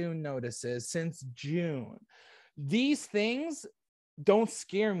evicted soon" notices since June. These things don't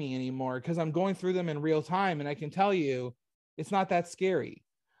scare me anymore because I'm going through them in real time, and I can tell you it's not that scary.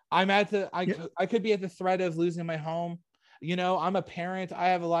 I could be at the threat of losing my home. I'm a parent. I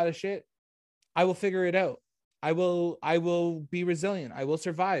have a lot of shit. I will figure it out. I will be resilient. I will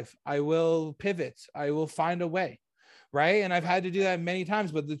survive. I will pivot. I will find a way. Right. And I've had to do that many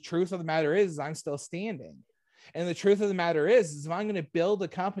times. But the truth of the matter is I'm still standing. And the truth of the matter is if I'm going to build a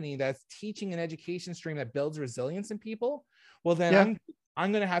company that's teaching an education stream that builds resilience in people, well, then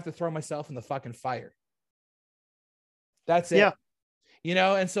I'm going to have to throw myself in the fucking fire. That's it. Yeah.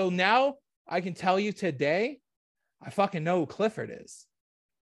 And so now I can tell you today, I fucking know who Clifford is.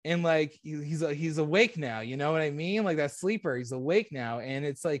 And like, he's awake now. You know what I mean? Like that sleeper, he's awake now. And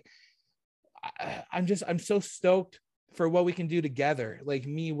it's like, I'm so stoked for what we can do together. Like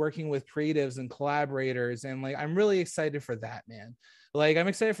me working with creatives and collaborators. And like, I'm really excited for that, man. Like I'm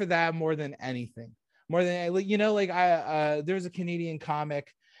excited for that more than anything, more than, there's a Canadian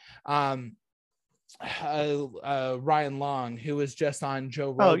comic, Ryan Long, who was just on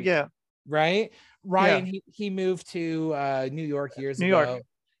Joe Rogan. Oh yeah. Right. Ryan, he moved to New York years ago.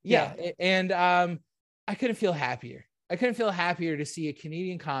 Yeah. And I couldn't feel happier. I couldn't feel happier to see a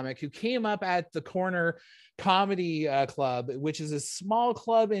Canadian comic who came up at the Corner Comedy Club, which is a small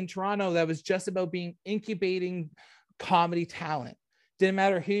club in Toronto that was just about incubating comedy talent. Didn't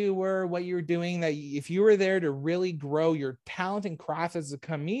matter who you were, what you were doing, that if you were there to really grow your talent and craft as a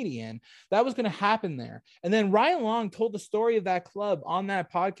comedian, that was going to happen there. And then Ryan Long told the story of that club on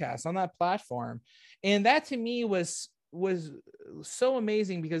that podcast, on that platform. And that to me was so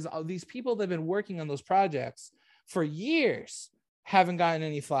amazing because these people that have been working on those projects for years haven't gotten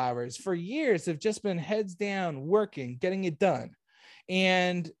any flowers. For years have just been heads down, working, getting it done.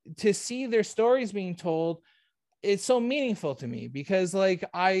 And to see their stories being told, it's so meaningful to me because like,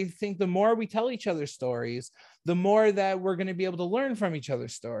 I think the more we tell each other stories, the more that we're going to be able to learn from each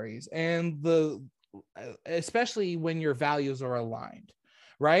other's stories. And especially when your values are aligned.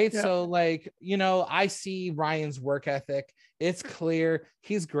 Right. Yeah. So like, I see Ryan's work ethic. It's clear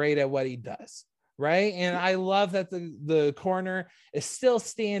he's great at what he does. Right. And I love that the Corner is still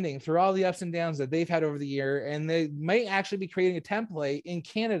standing through all the ups and downs that they've had over the year. And they might actually be creating a template in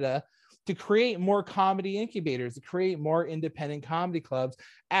Canada to create more comedy incubators, to create more independent comedy clubs,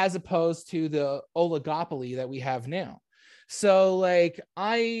 as opposed to the oligopoly that we have now. So like,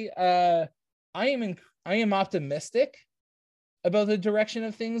 I am optimistic about the direction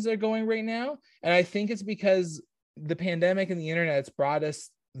of things that are going right now. And I think it's because the pandemic and the internet's brought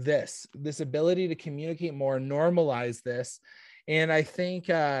us this ability to communicate more, normalize this. And I think,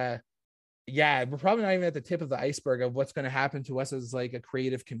 we're probably not even at the tip of the iceberg of what's going to happen to us as like a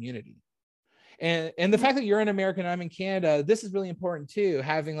creative community. And the fact that you're in America and I'm in Canada, this is really important too.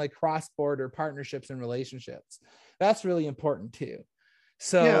 Having like cross-border partnerships and relationships, that's really important too.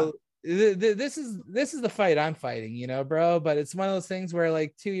 So this is the fight I'm fighting, bro. But it's one of those things where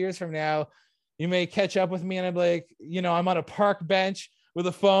like 2 years from now, you may catch up with me and I'm like, I'm on a park bench with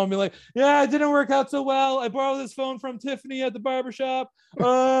a phone, be like, yeah, it didn't work out so well. I borrowed this phone from Tiffany at the barbershop.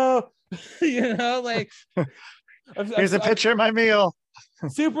 Oh, like here's a picture of my meal.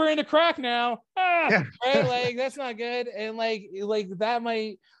 Super into crack now. Right? Like that's not good. And like that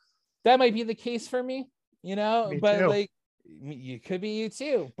might be the case for me, but too. Like you could be you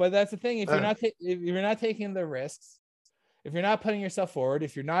too. But that's the thing. If you're not taking the risks, if you're not putting yourself forward,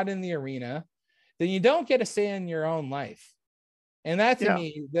 if you're not in the arena, then you don't get a say in your own life. And that to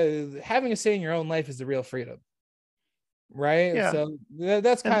me, having a say in your own life is the real freedom. Right. Yeah. So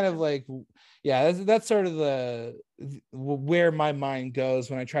that's kind of like, that's sort of where my mind goes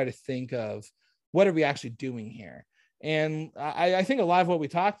when I try to think of what are we actually doing here. And I think a lot of what we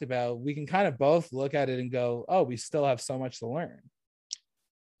talked about, we can kind of both look at it and go, oh, we still have so much to learn.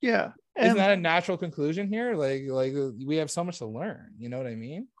 Yeah. Isn't that a natural conclusion here? Like we have so much to learn. You know what I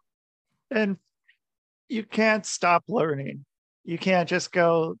mean? And you can't stop learning. You can't just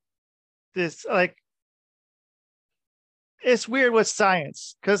go this, like, it's weird with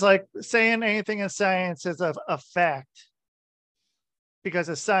science because like saying anything in science is a fact because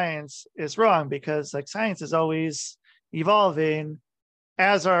of science is wrong, because like science is always evolving,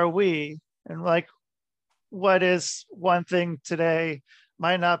 as are we. And like what is one thing today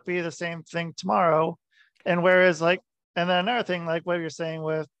might not be the same thing tomorrow. And whereas like, and then another thing, like what you're saying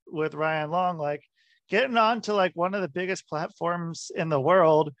with Ryan Long, like getting on to like one of the biggest platforms in the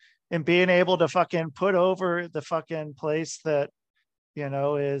world and being able to fucking put over the fucking place that, you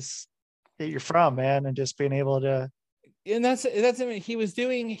know, is that you're from, man, and just being able to. And that's I mean, he was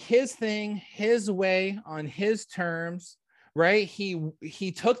doing his thing his way on his terms, right?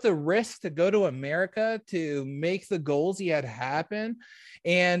 He took the risk to go to America to make the goals he had happen.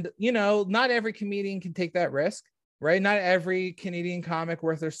 And you know, not every comedian can take that risk, right? Not every Canadian comic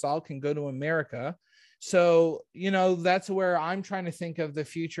worth their salt can go to America. So, you know, that's where I'm trying to think of the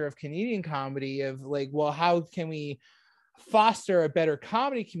future of Canadian comedy, of like, well, how can we foster a better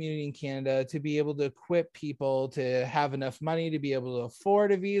comedy community in Canada to be able to equip people to have enough money to be able to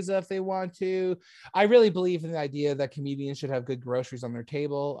afford a visa if they want to. I really believe in the idea that comedians should have good groceries on their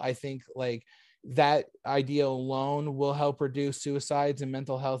table. I think like that idea alone will help reduce suicides and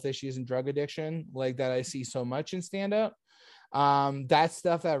mental health issues and drug addiction, like that I see so much in stand-up. That's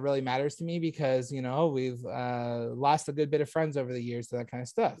stuff that really matters to me because, you know, we've lost a good bit of friends over the years to that kind of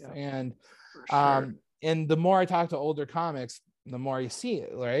stuff. Yeah. And sure. And the more I talk to older comics, the more you see it,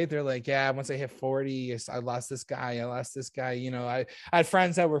 right? They're like, yeah, once I hit 40, I lost this guy. You know, I had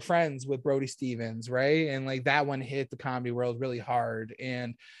friends that were friends with Brody Stevens, right? And like that one hit the comedy world really hard.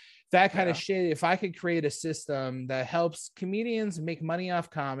 And that kind of shit, if I could create a system that helps comedians make money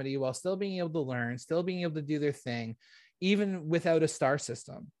off comedy while still being able to learn, still being able to do their thing, even without a star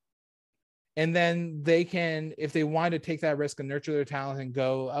system. And then they can, if they want to take that risk and nurture their talent and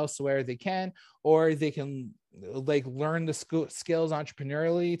go elsewhere, they can, or they can like learn the skills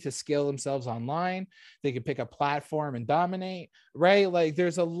entrepreneurially to scale themselves online. They can pick a platform and dominate, right? Like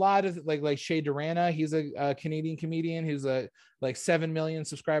there's a lot of like Shay Durana. He's a Canadian comedian who's like 7 million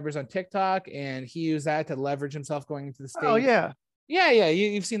subscribers on TikTok. And he used that to leverage himself going into the States. Oh yeah. Yeah,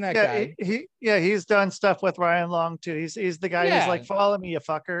 you've seen that guy. He's done stuff with Ryan Long too. He's the guy who's like, follow me, you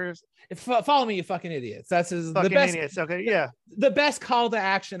fuckers. Follow me, you fucking idiots. That's his fucking the best idiots. Okay, yeah. The best call to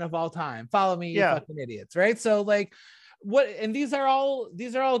action of all time. Follow me, you fucking idiots. Right. So like what, and these are all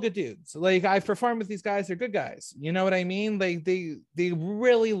good dudes. Like I've performed with these guys, they're good guys. You know what I mean? Like they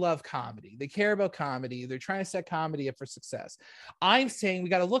really love comedy. They care about comedy. They're trying to set comedy up for success. I'm saying we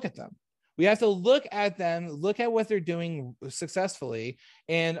got to look at them. We have to look at them, look at what they're doing successfully,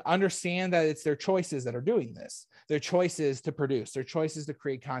 and understand that it's their choices that are doing this. Their choices to produce, their choices to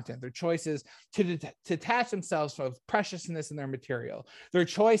create content, their choices to detach themselves from preciousness in their material, their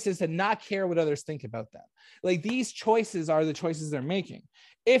choices to not care what others think about them. Like these choices are the choices they're making.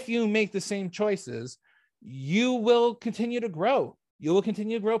 If you make the same choices, you will continue to grow. You will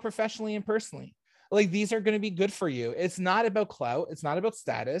continue to grow professionally and personally. Like these are going to be good for you. It's not about clout. It's not about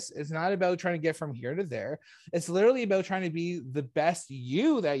status. It's not about trying to get from here to there. It's literally about trying to be the best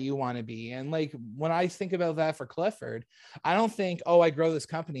you that you want to be. And like, when I think about that for Clifford, I don't think, oh, I grow this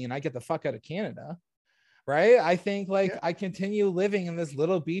company and I get the fuck out of Canada. Right. I think like I continue living in this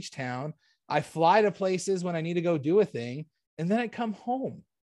little beach town. I fly to places when I need to go do a thing. And then I come home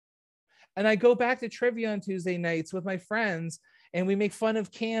and I go back to trivia on Tuesday nights with my friends. And we make fun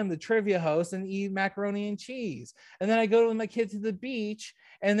of Cam, the trivia host, and eat macaroni and cheese. And then I go with my kid to the beach.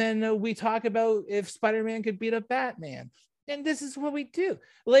 And then we talk about if Spider-Man could beat up Batman. And this is what we do.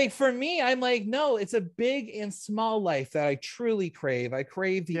 Like for me, I'm like, no, it's a big and small life that I truly crave. I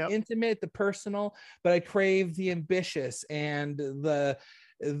crave the intimate, the personal, but I crave the ambitious and the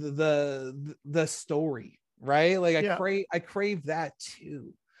story, right? Like I crave that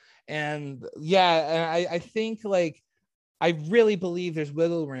too. And I think like, I really believe there's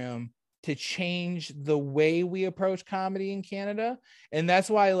wiggle room to change the way we approach comedy in Canada. And that's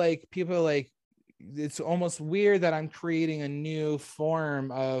why like people are like, it's almost weird that I'm creating a new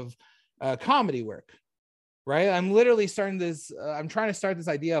form of comedy work, right? I'm literally starting this, I'm trying to start this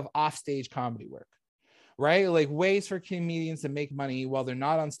idea of offstage comedy work, right? Like ways for comedians to make money while they're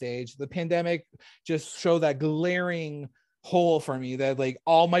not on stage. The pandemic just showed that glaring hole for me that like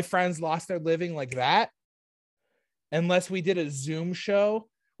all my friends lost their living like that. Unless we did a Zoom show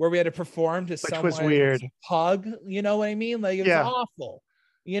where we had to perform to someone's weird hug, you know what I mean? Like it was awful,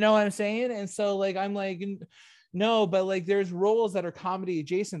 you know what I'm saying? And so like, I'm like, no, but like there's roles that are comedy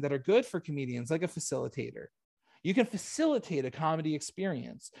adjacent that are good for comedians, like a facilitator. You can facilitate a comedy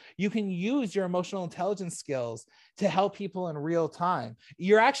experience. You can use your emotional intelligence skills to help people in real time.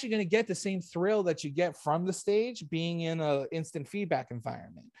 You're actually going to get the same thrill that you get from the stage being in an instant feedback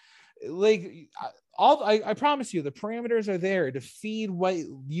environment. Like I promise you, the parameters are there to feed what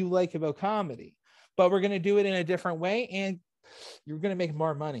you like about comedy, but we're going to do it in a different way and you're going to make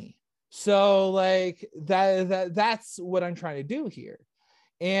more money. So like that's what I'm trying to do here.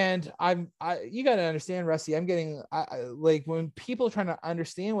 And you got to understand, Rusty, I'm getting like when people are trying to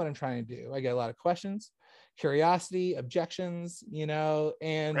understand what I'm trying to do, I get a lot of questions, curiosity, objections,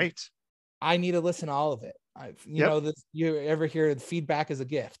 and Right. I need to listen to all of it. This, you ever hear feedback is a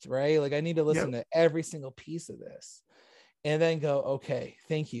gift, right? Like I need to listen to every single piece of this and then go, okay,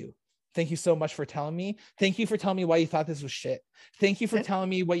 thank you. Thank you so much for telling me. Thank you for telling me why you thought this was shit. Thank you for telling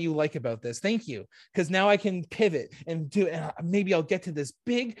me what you like about this. Thank you. Because now I can pivot and do it. And maybe I'll get to this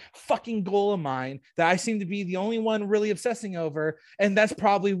big fucking goal of mine that I seem to be the only one really obsessing over. And that's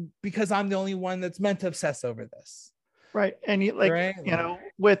probably because I'm the only one that's meant to obsess over this. Right. And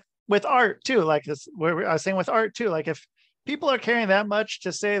with art too, like this, where I was saying with art too, like if people are caring that much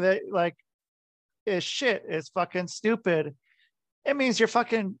to say that like is shit, is fucking stupid, it means you're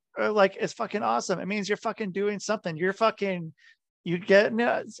fucking like it's fucking awesome. It means you're fucking doing something. You're fucking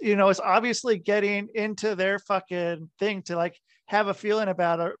it's obviously getting into their fucking thing to like have a feeling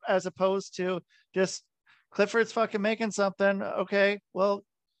about it, as opposed to just Clifford's fucking making something. Okay, well,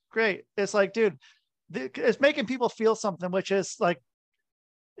 great. It's like, dude, it's making people feel something, which is like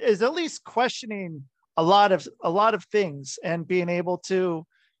is at least questioning a lot of things and being able to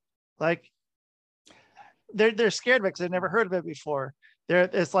like they're scared because they've never heard of it before.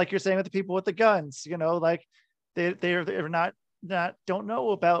 It's like you're saying with the people with the guns, like they're not don't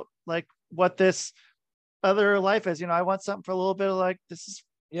know about like what this other life is. I want something for a little bit of like this is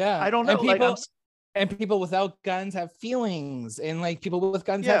I don't know. And people without guns have feelings, and like people with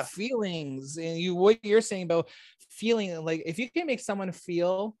guns have feelings. And what you're saying about feeling, like if you can make someone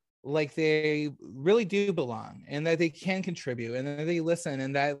feel like they really do belong and that they can contribute and that they listen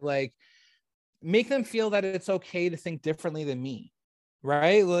and that like make them feel that it's okay to think differently than me,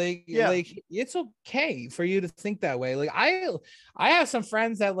 right? Like it's okay for you to think that way. Like I have some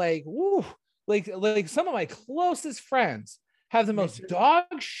friends that like some of my closest friends have the most dog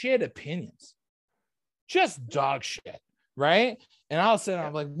shit opinions, just dog shit, right? And all of a sudden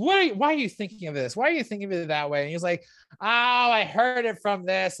I'm like, why are you thinking of this? Why are you thinking of it that way? And he's like, oh, I heard it from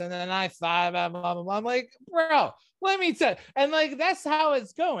this, and then I thought about blah, blah, blah. I'm like, bro, let me tell you. And like that's how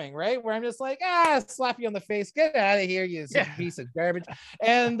it's going, right? Where I'm just like, slap you on the face, get out of here, you piece of garbage.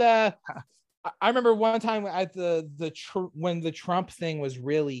 And I remember one time at when the Trump thing was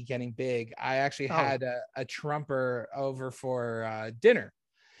really getting big, I actually had a Trumper over for dinner.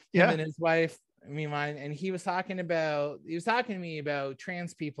 Him and his wife, mine, and he was talking to me about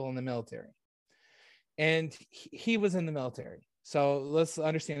trans people in the military. And he was in the military. So let's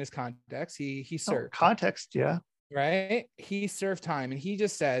understand his context. He served. Context, yeah. Right? He served time, and he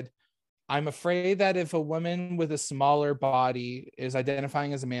just said, I'm afraid that if a woman with a smaller body is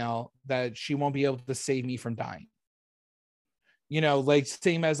identifying as a male, that she won't be able to save me from dying. Like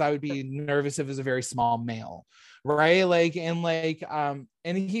same as I would be nervous if it was a very small male, right?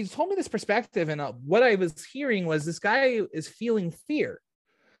 And he told me this perspective, and what I was hearing was this guy is feeling fear.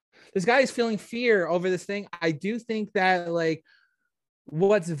 This guy is feeling fear over this thing. I do think that like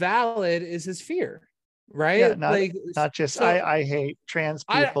what's valid is his fear. Right? Yeah, not just so, I hate trans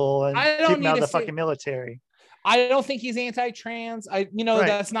people and keep them out of the fucking military. I don't think he's anti-trans.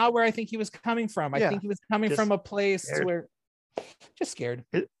 That's not where I think he was coming from. I think he was coming from a place where just scared.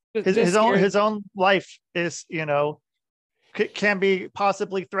 His own life is, can be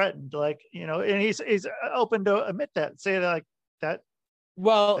possibly threatened. Like, and he's open to admit that, say that like that.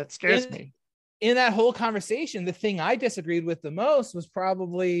 Well, that scares me. In that whole conversation, the thing I disagreed with the most was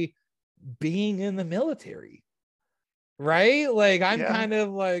probably being in the military, right? Like I'm kind of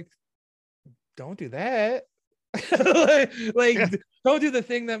like, don't do that. Don't do the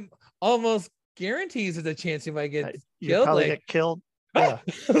thing that almost guarantees there's a chance you might get killed. Get killed. Yeah.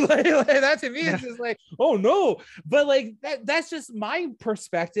 That to me is just like, oh no. But like that's just my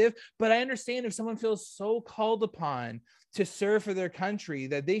perspective. But I understand if someone feels so called upon to serve for their country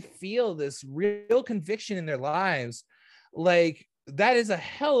that they feel this real conviction in their lives, like that is a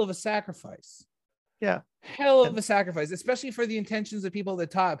hell of a sacrifice. Yeah. Hell of a sacrifice, especially for the intentions of people at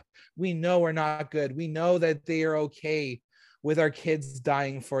the top we know are not good. We know that they are okay with our kids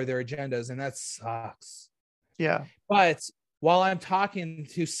dying for their agendas, and that sucks. Yeah. But while I'm talking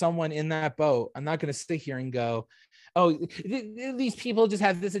to someone in that boat, I'm not going to sit here and go, oh, these people just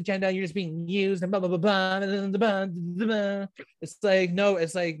have this agenda, you're just being used and blah, blah, blah, blah, blah, blah, blah. It's like, no,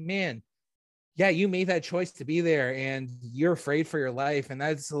 it's like, man, yeah, you made that choice to be there and you're afraid for your life. And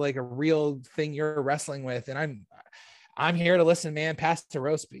that's like a real thing you're wrestling with. And I'm here to listen, man, pass to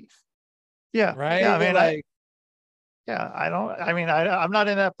roast beef. Yeah. Right. Yeah, I'm not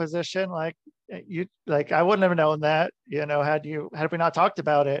in that position. Like I wouldn't have known that, had we not talked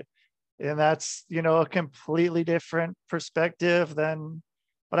about it. And that's, a completely different perspective than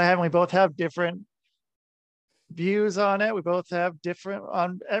but I haven't. We both have different views on it. We both have different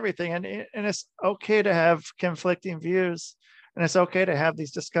on everything, and it's okay to have conflicting views, and it's okay to have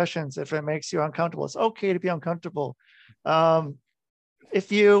these discussions if it makes you uncomfortable. It's okay to be uncomfortable. If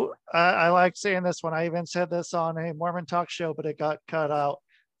you, I like saying this one. I even said this on a Mormon talk show, but it got cut out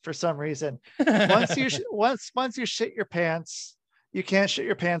for some reason. Once you once you shit your pants, you can't shit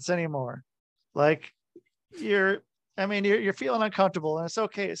your pants anymore. Like you're feeling uncomfortable, and it's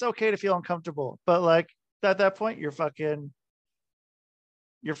okay. It's okay to feel uncomfortable, but like at that point, you're free.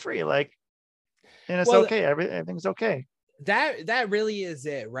 Like, and it's okay. Everything's okay. That really is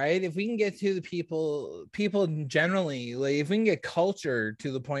it, right? If we can get to the people generally, like if we can get culture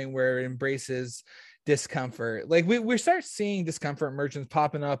to the point where it embraces discomfort, like we start seeing discomfort merchants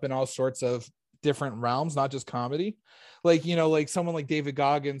popping up in all sorts of different realms, not just comedy. Like, you know, like someone like David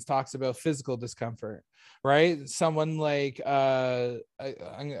Goggins talks about physical discomfort, right? Someone like I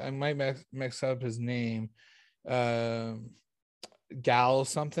might mix up his name, Gal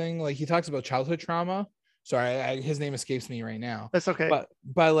something, like he talks about childhood trauma. Sorry, his name escapes me right now. That's okay. But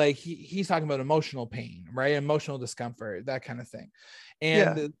like he's talking about emotional pain, right? Emotional discomfort, that kind of thing.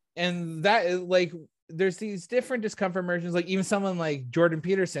 And that, like, there's these different discomfort merchants, like even someone like Jordan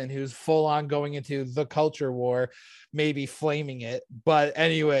Peterson, who's full on going into the culture war, maybe flaming it. But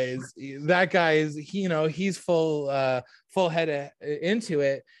anyways, that guy is, he's full head into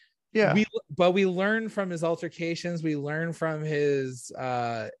it. Yeah. We learn from his altercations. We learn from his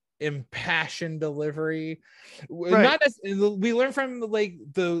impassioned delivery, right? Not as we learn from like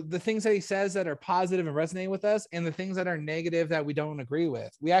the things that he says that are positive and resonate with us, and the things that are negative that we don't agree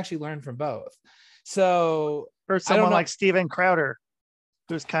with. We actually learn from both. So for someone like Steven Crowder,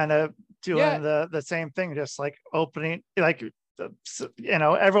 who's kind of doing the same thing, just like opening, like,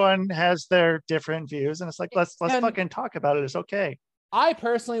 everyone has their different views, and it's like let's fucking talk about it. It's okay. I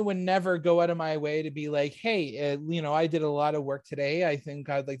personally would never go out of my way to be like, hey, I did a lot of work today. I think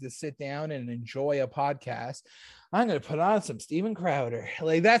I'd like to sit down and enjoy a podcast. I'm going to put on some Steven Crowder.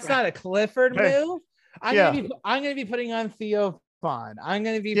 Like, that's not a Clifford move. I'm going to be putting on Theo Vaughn. I'm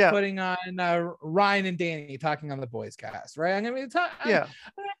going to be putting on Ryan and Danny talking on the Boys Cast, right? I'm going to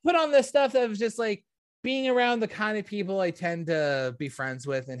put on this stuff that was just like being around the kind of people I tend to be friends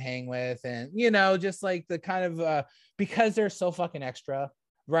with and hang with, and just like the kind of because they're so fucking extra,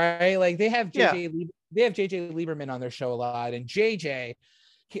 right? Like they have JJ Lieberman on their show a lot, and JJ,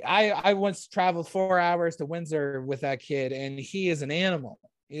 I once traveled 4 hours to Windsor with that kid, and he is an animal,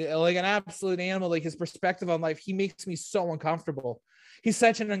 like an absolute animal. Like his perspective on life, he makes me so uncomfortable. He's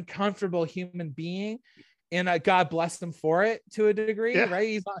such an uncomfortable human being, and God bless him for it to a degree,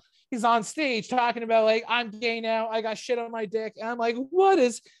 right? He's on stage talking about like, I'm gay now, I got shit on my dick, and I'm like, what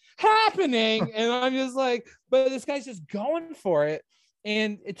is happening? And I'm just like, but this guy's just going for it.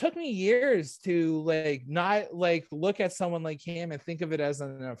 And it took me years to like not like look at someone like him and think of it as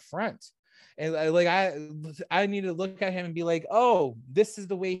an affront. And like I need to look at him and be like, oh, this is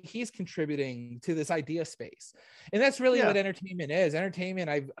the way he's contributing to this idea space. And that's really what entertainment is. Entertainment,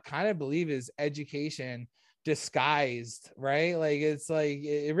 I kind of believe, is education disguised, right? Like it's like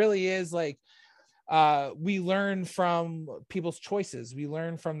it really is like we learn from people's choices, we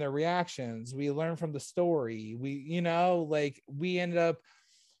learn from their reactions, we learn from the story, we end up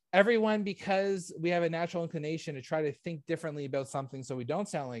everyone, because we have a natural inclination to try to think differently about something so we don't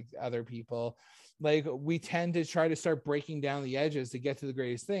sound like other people. Like we tend to try to start breaking down the edges to get to the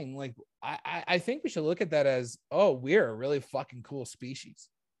greatest thing. Like I think we should look at that as, oh, we're a really fucking cool species.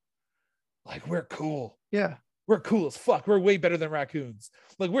 Like we're cool. Yeah. We're cool as fuck. We're way better than raccoons.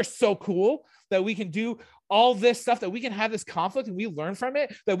 Like we're so cool that we can do all this stuff, that we can have this conflict and we learn from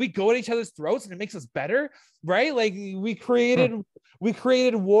it, that we go at each other's throats and it makes us better, right? Like we created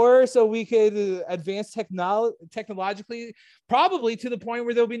war so we could advance technologically, probably to the point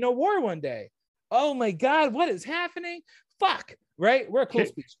where there'll be no war one day. Oh my God, what is happening? Fuck, right? We're a cool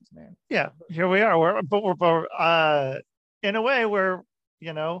species, man. Yeah, here we are. We're in a way we're,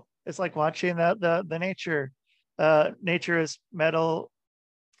 it's like watching the nature. Nature is metal.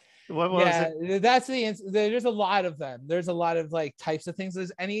 What was it? That's there's a lot of them. There's a lot of like types of things.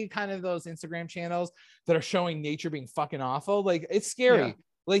 There's any kind of those Instagram channels that are showing nature being fucking awful. Like it's scary. Yeah.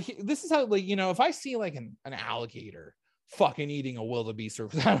 Like this is how, like, if I see like an alligator fucking eating a wildebeest or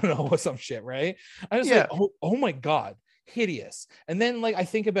I don't know, some shit, right? I just like, oh my God, hideous. And then like I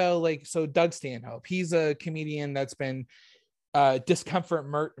think about like, so Doug Stanhope, he's a comedian that's been discomfort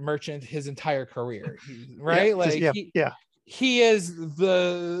merchant his entire career, right? He is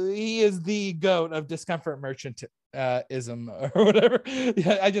the goat of discomfort ism or whatever.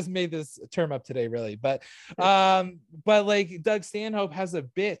 Yeah, I just made this term up today, really. But like Doug Stanhope has a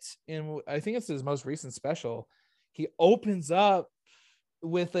bit in, I think it's his most recent special. He opens up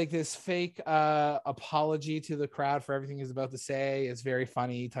with like this fake apology to the crowd for everything he's about to say. It's very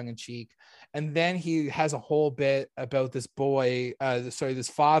funny, tongue-in-cheek. And then he has a whole bit about this this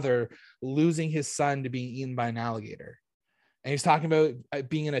father losing his son to being eaten by an alligator. And he's talking about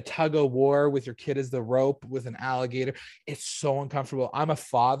being in a tug of war with your kid as the rope with an alligator. It's so uncomfortable. I'm a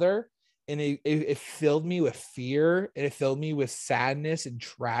father, and it filled me with fear, and it filled me with sadness and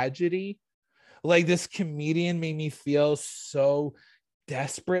tragedy. Like, this comedian made me feel so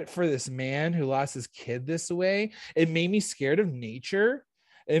desperate for this man who lost his kid this way. It made me scared of nature.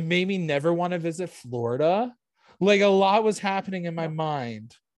 It made me never want to visit Florida. Like, a lot was happening in my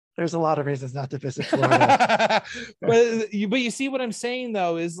mind. There's a lot of reasons not to visit Florida. but you see what I'm saying,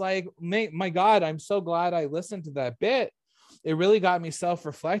 though, is like, my God, I'm so glad I listened to that bit. It really got me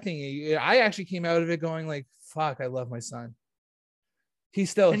self-reflecting. I actually came out of it going like, fuck, I love my son. He's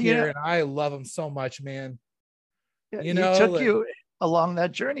still here, and I love him so much, man. He took you along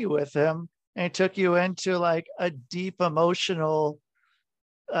that journey with him, and it took you into like a deep emotional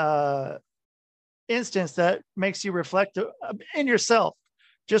instance that makes you reflect in yourself.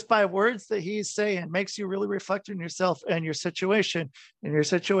 Just by words that he's saying makes you really reflect on yourself and your situation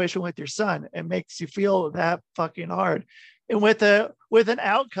with your son. It makes you feel that fucking hard. And with an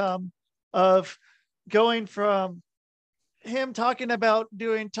outcome of going from him talking about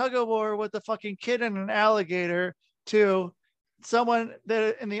doing tug of war with a fucking kid and an alligator to someone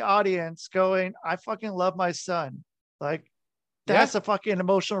that in the audience going, I fucking love my son. Like, that's a fucking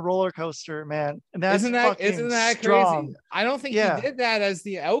emotional roller coaster, man. And that's isn't that strong. Crazy? I don't think he did that as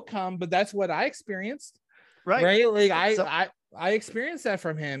the outcome, but that's what I experienced. Right? Like, I experienced that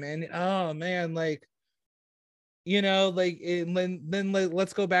from him, and oh man, like, like then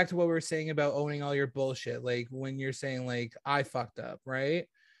let's go back to what we were saying about owning all your bullshit. Like, when you're saying like, I fucked up, right?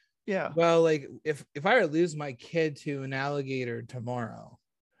 Yeah. Well, like, if I were to lose my kid to an alligator tomorrow,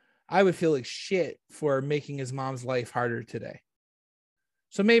 I would feel like shit for making his mom's life harder today.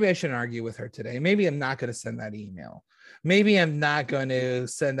 So maybe I shouldn't argue with her today. Maybe I'm not going to send that email. Maybe I'm not going to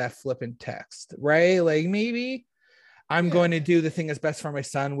send that flippant text, right? Like, maybe I'm going to do the thing that's best for my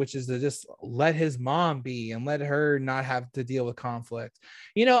son, which is to just let his mom be and let her not have to deal with conflict.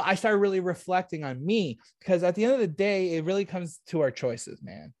 I started really reflecting on me, because at the end of the day, it really comes to our choices,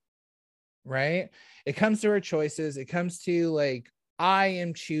 man. Right? It comes to our choices. It comes to like, I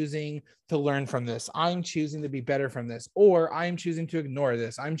am choosing to learn from this. I'm choosing to be better from this, or I'm choosing to ignore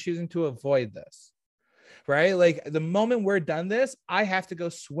this. I'm choosing to avoid this, right? Like, the moment we're done this, I have to go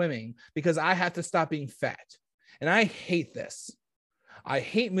swimming because I have to stop being fat. And I hate this. I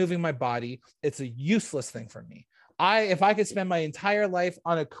hate moving my body. It's a useless thing for me. If I could spend my entire life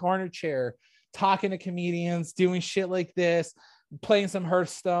on a corner chair, talking to comedians, doing shit like this, playing some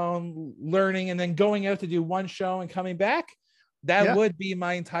Hearthstone, learning, and then going out to do one show and coming back, that would be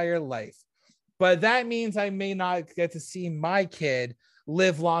my entire life. But that means I may not get to see my kid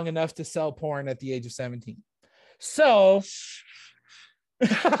live long enough to sell porn at the age of 17. So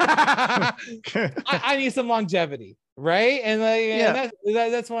I need some longevity, right? And like, and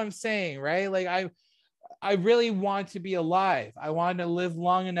that's what I'm saying, right? Like, I really want to be alive. I want to live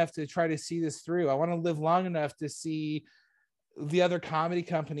long enough to try to see this through. I want to live long enough to see the other comedy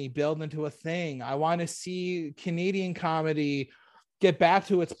company build into a thing. I want to see Canadian comedy get back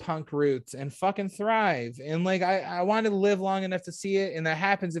to its punk roots and fucking thrive. And like, I want to live long enough to see it. And that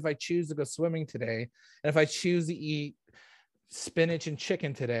happens if I choose to go swimming today. And if I choose to eat spinach and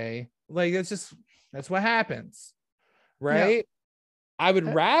chicken today, like, that's what happens. Right. Yeah. I would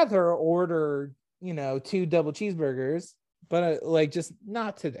rather order, 2 double cheeseburgers, but like, just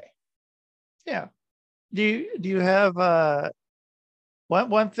not today. Yeah. Do you have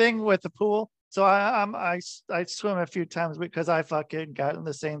one thing with the pool? So I swim a few times because I fucking gotten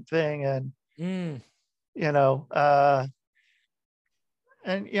the same thing, and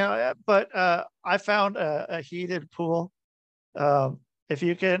but I found a heated pool.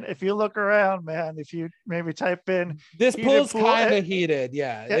 If you look around, man, if you maybe type in this pool's kind of heated,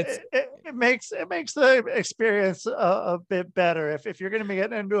 it makes the experience a bit better. If you're going to be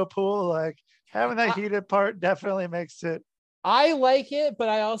getting into a pool, like, having that heated part definitely makes it. I like it, but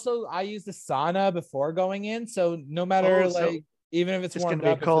I use the sauna before going in, so no matter even if it's warmed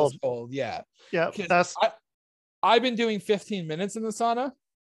up, cold. It feels cold. Yeah. I've been doing 15 minutes in the sauna.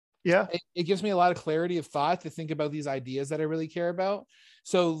 Yeah. It gives me a lot of clarity of thought to think about these ideas that I really care about.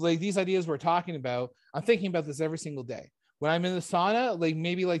 So like, these ideas we're talking about, I'm thinking about this every single day. when I'm in the sauna, like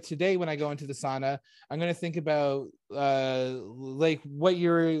maybe like today when I go into the sauna, I'm going to think about like what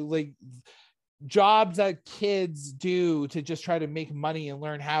you're like jobs that kids do to just try to make money and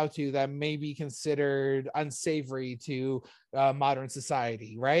learn how to, that may be considered unsavory to modern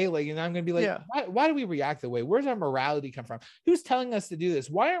society, right? Like, and I'm gonna be like, why do we react that way? Where's our morality come from? Who's telling us to do this?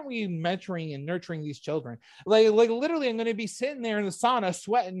 Why aren't we mentoring and nurturing these children? Like literally, I'm gonna be sitting there in the sauna,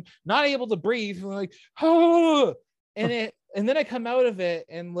 sweating, not able to breathe, and like, oh, and then I come out of it,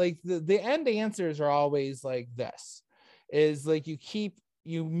 and like the end answers are always like this, is like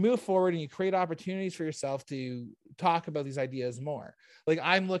you move forward and you create opportunities for yourself to talk about these ideas more. Like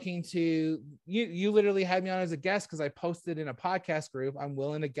I'm looking to you literally had me on as a guest because I posted in a podcast group, I'm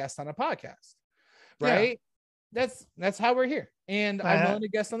willing to guest on a podcast, right? That's how we're here. And I'm willing to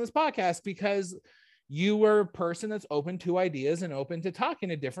guest on this podcast because you were a person that's open to ideas and open to talking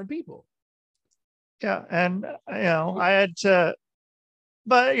to different people. Yeah. And I had to,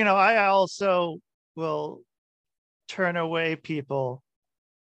 but I also will turn away people,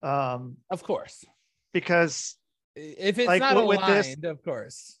 of course, because if it's like, not aligned, this, of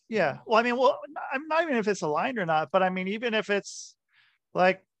course. Yeah. Well, I mean, I'm not even if it's aligned or not, but I mean, even if it's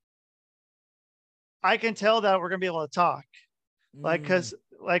like, I can tell that we're gonna be able to talk, like, because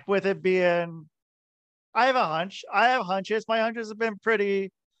like with it being, I have hunches. My hunches have been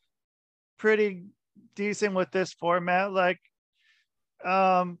pretty decent with this format. Like,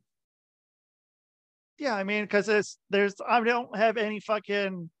 yeah, I mean, because I don't have any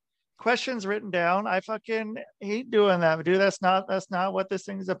fucking questions written down. I fucking hate doing that, dude. That's not what this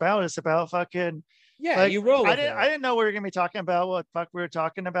thing is about. It's about fucking, like, you roll with I didn't know we were gonna be talking about what fuck we were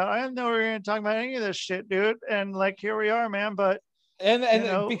talking about. I didn't know we were gonna talk about any of this shit, dude. And like, here we are, man. But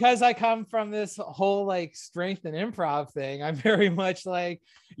and because I come from this whole like strength and improv thing, I'm very much like,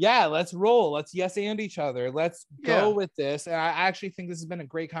 yeah, let's roll. Let's yes and each other. Let's go with this. And I actually think this has been a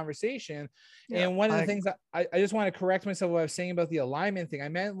great conversation. Yeah, and one of the things that I just want to correct myself what I was saying about the alignment thing. I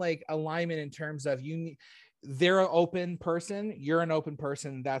meant like alignment in terms of they're an open person, you're an open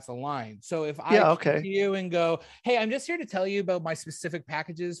person, that's aligned. So if I come to you and go, hey, I'm just here to tell you about my specific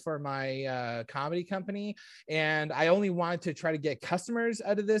packages for my comedy company, and I only want to try to get customers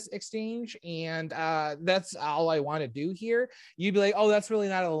out of this exchange, and that's all I want to do here, you'd be like, oh, that's really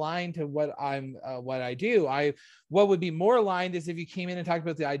not aligned to what I do. What would be more aligned is if you came in and talked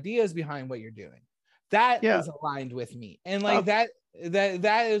about the ideas behind what you're doing. That is aligned with me. And like that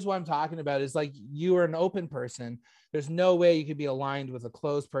is what I'm talking about, is like, you are an open person. There's no way you could be aligned with a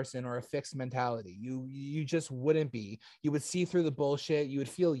closed person or a fixed mentality. You just wouldn't be. You would see through the bullshit. You would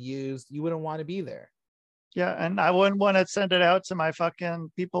feel used. You wouldn't want to be there. Yeah. And I wouldn't want to send it out to my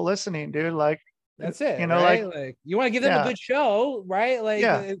fucking people listening, dude. Like, that's it. Right? Like you want to give them a good show, right?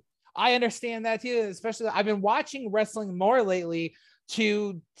 Like, I understand that too. Especially I've been watching wrestling more lately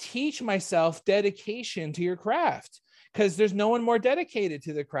to teach myself dedication to your craft, because there's no one more dedicated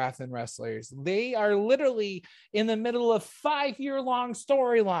to the craft than wrestlers. They are literally in the middle of 5-year-long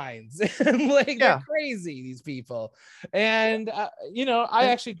storylines. Like, they're crazy, these people. And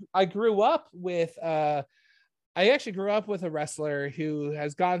I grew up with a wrestler who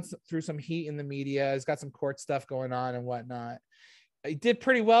has gone through some heat in the media, has got some court stuff going on and whatnot. He did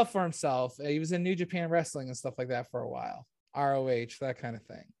pretty well for himself. He was in New Japan Wrestling and stuff like that for a while. ROH, that kind of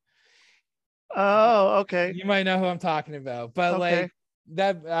thing. Oh, okay. You might know who I'm talking about, but like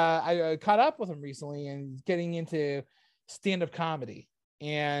that, I caught up with him recently and getting into stand-up comedy,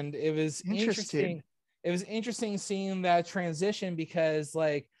 and it was interesting. It was interesting seeing that transition, because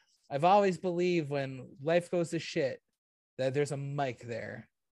like, I've always believed when life goes to shit that there's a mic there,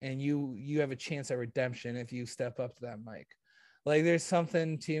 and you have a chance at redemption if you step up to that mic. Like, there's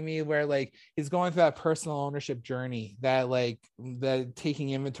something to me where like he's going through that personal ownership journey, that like the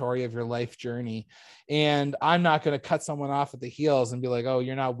taking inventory of your life journey. And I'm not going to cut someone off at the heels and be like, oh,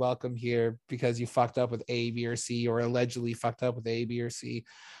 you're not welcome here because you fucked up with A, B, or C, or allegedly fucked up with A, B, or C,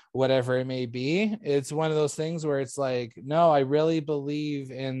 whatever it may be. It's one of those things where it's like, no, I really believe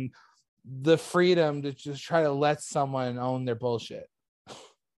in the freedom to just try to let someone own their bullshit.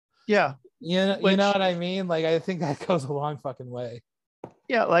 Yeah. You know what I mean? Like, I think that goes a long fucking way.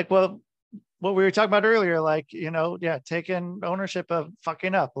 Yeah. Like, well, what we were talking about earlier, like, taking ownership of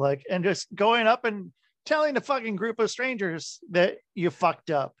fucking up, like, and just going up and telling the fucking group of strangers that you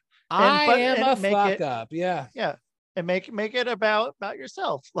fucked up. I am a fuck up. Yeah. Yeah. And make it about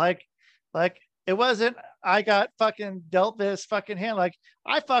yourself. Like it wasn't, I got fucking dealt this fucking hand. Like,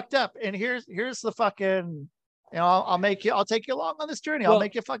 I fucked up, and here's the fucking, I'll take you along on this journey. I'll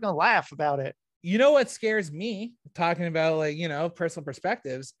make you fucking laugh about it. You know what scares me, talking about like, personal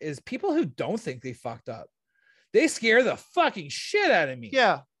perspectives, is people who don't think they fucked up. they scare the fucking shit out of me.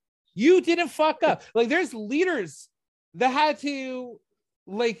 Yeah. You didn't fuck up. Like there's leaders that had to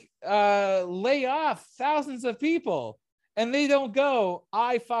like lay off thousands of people and they don't go,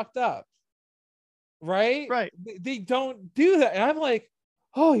 I fucked up. Right? Right. They don't do that. And I'm like,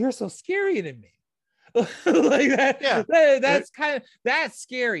 oh, you're so scary to me. Like that, yeah. That's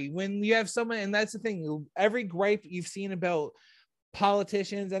scary when you have someone, and that's the thing. Every gripe you've seen about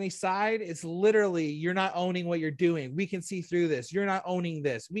politicians, any side, it's literally you're not owning what you're doing. We can see through this. You're not owning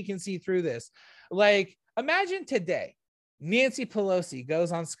this. We can see through this. Like, imagine today, Nancy Pelosi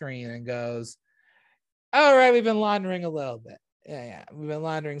goes on screen and goes, all right, we've been laundering a little bit. Yeah, we've been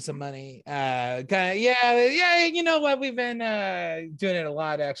laundering some money. You know what? We've been doing it a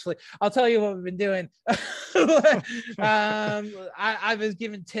lot, actually. I'll tell you what we've been doing. I've been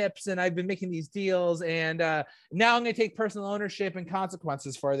giving tips and I've been making these deals, and now I'm going to take personal ownership and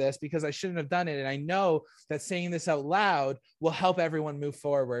consequences for this because I shouldn't have done it. And I know that saying this out loud will help everyone move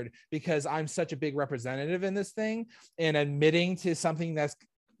forward because I'm such a big representative in this thing, and admitting to something that's,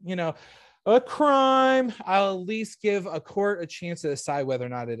 a crime, I'll at least give a court a chance to decide whether or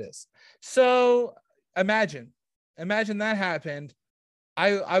not it is. So imagine that happened.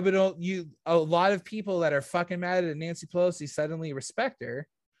 I would, a lot of people that are fucking mad at Nancy Pelosi suddenly respect her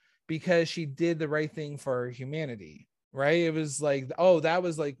because she did the right thing for humanity, right? It was like, oh, that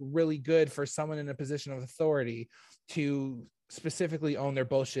was like really good for someone in a position of authority to specifically own their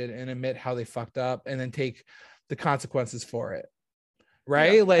bullshit and admit how they fucked up and then take the consequences for it,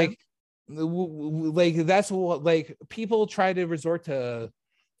 right? Yeah. Like that's what, like, people try to resort to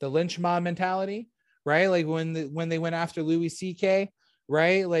the lynch mob mentality, right? Like when they went after Louis CK,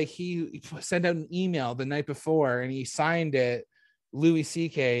 right? Like he sent out an email the night before and he signed it Louis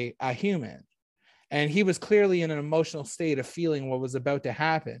CK, a human, and he was clearly in an emotional state of feeling what was about to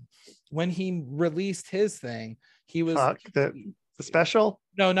happen. When he released his thing, he was the special.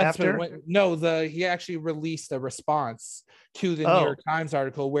 No, not after. He actually released a response to the New York Times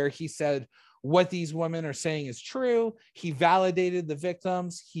article where he said what these women are saying is true. He validated the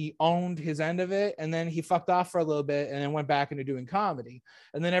victims. He owned his end of it. And then he fucked off for a little bit and then went back into doing comedy.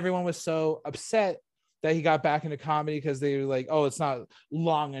 And then everyone was so upset that he got back into comedy because they were like, oh, it's not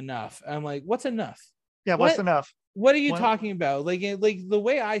long enough. And I'm like, what's enough? Yeah, what's enough? What are you talking about? Like the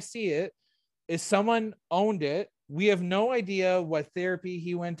way I see it is someone owned it. We have no idea what therapy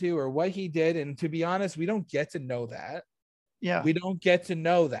he went to or what he did. And to be honest, we don't get to know that. Yeah. We don't get to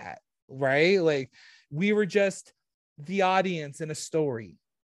know that, right? Like we were just the audience in a story.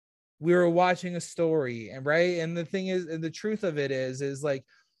 We were watching a story, and right. And the thing is, the truth of it is like,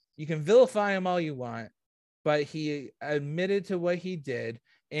 you can vilify him all you want, but he admitted to what he did.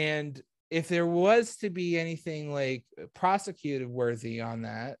 And if there was to be anything like prosecuted worthy on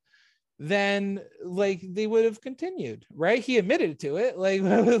that, then like they would have continued, right? He admitted to it, like,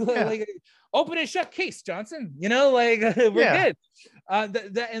 like open and shut case, Johnson, like we're good.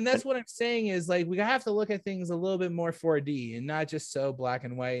 And that's what I'm saying is like, we have to look at things a little bit more 4D and not just so black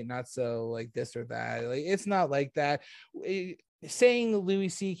and white, not so like this or that. Like, it's not like that. Saying Louis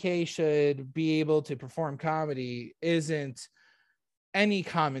CK should be able to perform comedy isn't any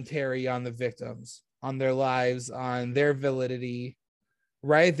commentary on the victims, on their lives, on their validity,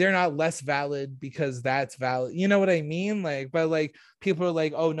 right? They're not less valid because that's valid. You know what I mean? Like, but like people are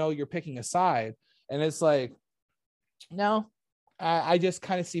like, oh no, you're picking a side. And it's like, no, I just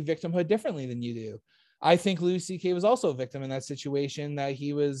kind of see victimhood differently than you do. I think Louis CK was also a victim in that situation, that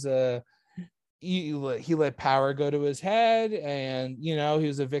he was, he let power go to his head, and, he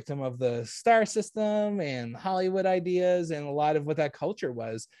was a victim of the star system and Hollywood ideas and a lot of what that culture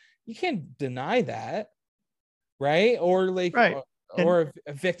was. You can't deny that. Right. Or like, right. Or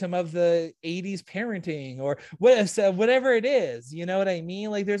a victim of the 80s parenting or whatever it is, you know what I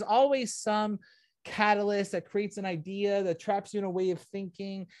mean? Like there's always some catalyst that creates an idea that traps you in a way of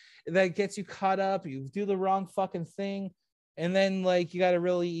thinking that gets you caught up. You do the wrong fucking thing. And then like, you got to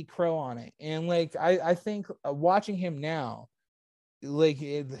really eat crow on it. And like, I think watching him now, like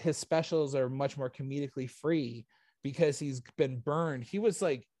his specials are much more comedically free because he's been burned. He was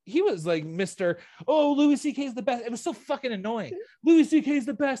like Mr. Oh, Louis CK is the best. It was so fucking annoying. Louis CK is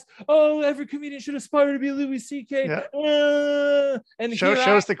the best. Oh, every comedian should aspire to be Louis CK. Yeah. And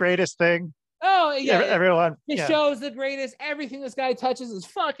show's the greatest thing. Oh yeah, everyone. The show is the greatest. Everything this guy touches is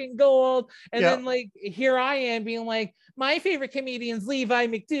fucking gold. And then like here I am being like, my favorite comedian's Levi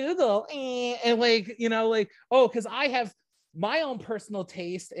McDougall, and like oh, because I have my own personal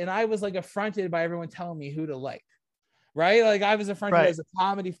taste, and I was like affronted by everyone telling me who to like. Right? Like I was affronted as a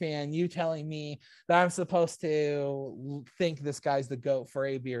comedy fan, you telling me that I'm supposed to think this guy's the GOAT for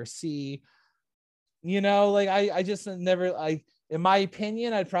A, B, or C. You know, like I just never, like, in my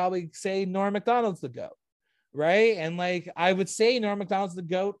opinion, I'd probably say Norm Macdonald's the GOAT. Right. And like, I would say Norm Macdonald's the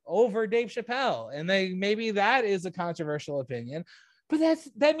GOAT over Dave Chappelle. And maybe that is a controversial opinion, but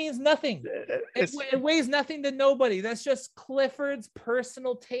that means nothing. It weighs nothing to nobody. That's just Clifford's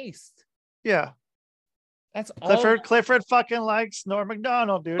personal taste. Yeah. That's all. Clifford fucking likes Norm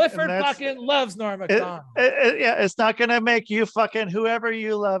Macdonald, dude. Clifford fucking loves Norm Macdonald. Yeah, it's not gonna make you fucking whoever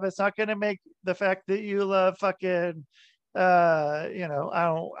you love. It's not gonna make the fact that you love fucking you know,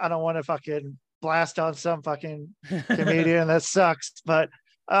 I don't want to fucking blast on some fucking comedian that sucks, but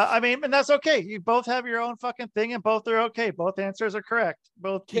I mean, and that's okay. You both have your own fucking thing, and both are okay. Both answers are correct.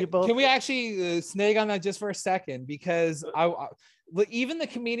 Can we actually snag on that just for a second? Because even the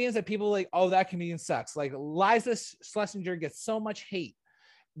comedians that people like, oh, that comedian sucks. Like Liza Schlesinger gets so much hate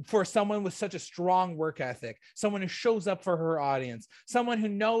for someone with such a strong work ethic, someone who shows up for her audience, someone who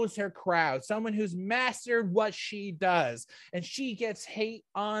knows her crowd, someone who's mastered what she does, and she gets hate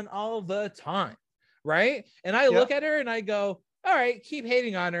on all the time, right? And I look at her and I go, all right, keep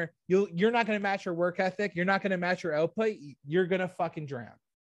hating on her. You're not going to match her work ethic. You're not going to match her output. You're going to fucking drown.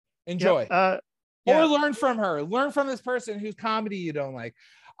 Enjoy. Or learn from her. Learn from this person whose comedy you don't like.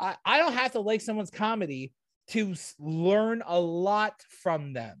 I don't have to like someone's comedy to learn a lot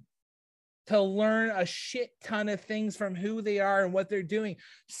from them, to learn a shit ton of things from who they are and what they're doing.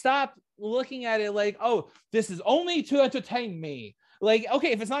 Stop looking at it like, oh, this is only to entertain me. Like,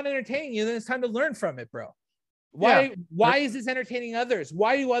 okay, if it's not entertaining you, then it's time to learn from it, bro. Why is this entertaining others?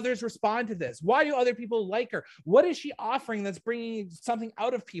 Why do others respond to this? Why do other people like her? What is she offering that's bringing something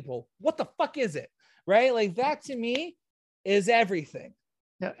out of people? What the fuck is it? Right? Like, that to me is everything.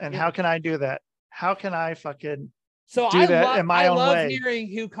 Yeah. And how can I do that? How can I fucking do that in my own way? I love hearing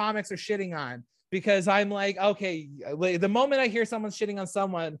who comics are shitting on, because I'm like, okay, the moment I hear someone shitting on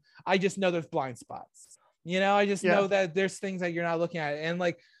someone, I just know there's blind spots. You know, I just know that there's things that you're not looking at. And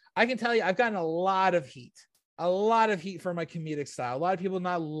like, I can tell you, I've gotten a lot of heat for my comedic style. A lot of people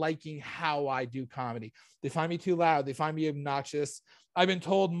not liking how I do comedy. They find me too loud. They find me obnoxious. I've been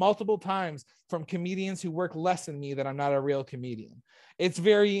told multiple times from comedians who work less than me that I'm not a real comedian. It's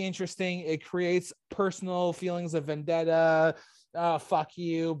very interesting. It creates personal feelings of vendetta, fuck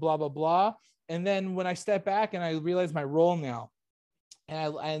you, blah, blah, blah. And then when I step back and I realize my role now,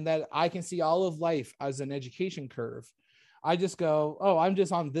 and that I can see all of life as an education curve, I just go, oh, I'm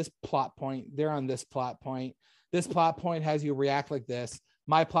just on this plot point. They're on this plot point. This plot point has you react like this.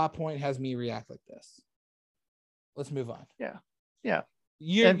 My plot point has me react like this. Let's move on. Yeah. Yeah.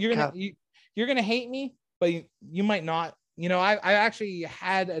 You're gonna hate me, but you might not. You know, I actually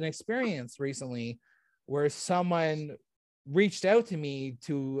had an experience recently where someone reached out to me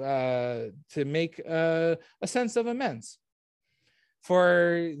to make a sense of amends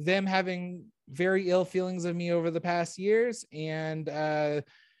for them having very ill feelings of me over the past years, and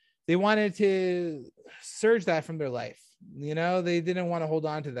they wanted to surge that from their life. You know, they didn't want to hold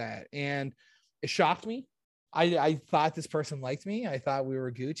on to that, and it shocked me. I thought this person liked me. I thought we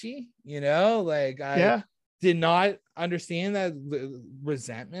were Gucci, you know, like I did not understand that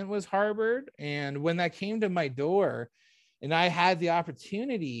resentment was harbored. And when that came to my door and I had the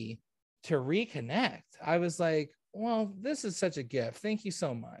opportunity to reconnect, I was like, well, this is such a gift. Thank you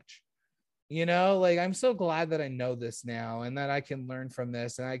so much. You know, like, I'm so glad that I know this now and that I can learn from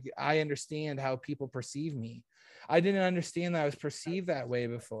this. And I understand how people perceive me. I didn't understand that I was perceived that way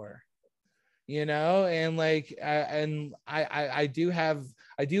before. You know, and like, I do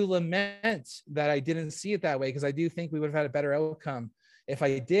lament that I didn't see it that way, because I do think we would have had a better outcome if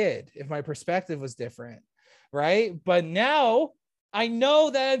my perspective was different. Right. But now I know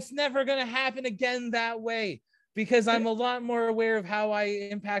that it's never going to happen again that way, because I'm a lot more aware of how I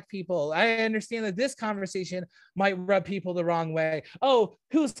impact people. I understand that this conversation might rub people the wrong way. Oh,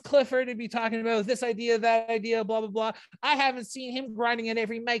 who's Clifford to be talking about this idea, that idea, blah, blah, blah. I haven't seen him grinding at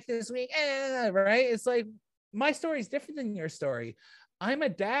every mic this week. Right? It's like, my story is different than your story. I'm a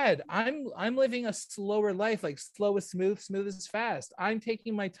dad. I'm living a slower life, like slow is smooth, smooth is fast. I'm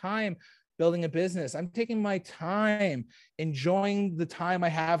taking my time building a business. I'm taking my time enjoying the time I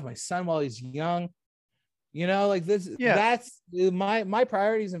have with my son while he's young. You know, like this, that's my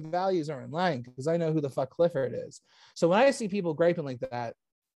priorities and values are in line, because I know who the fuck Clifford is. So when I see people griping like that,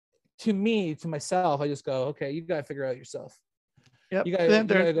 to myself, I just go, okay, you got to figure out yourself. Yep. You got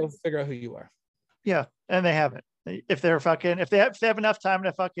to go figure out who you are. Yeah. And they haven't. If they have enough time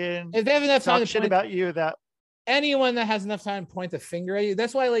to fucking, if they have enough time to shit about you, that anyone that has enough time to point the finger at you.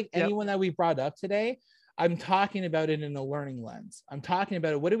 That's why, like, anyone that we brought up today, I'm talking about it in a learning lens. I'm talking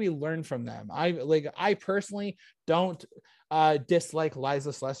about it. What do we learn from them? I personally don't dislike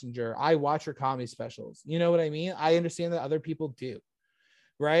Liza Schlesinger. I watch her comedy specials. You know what I mean? I understand that other people do,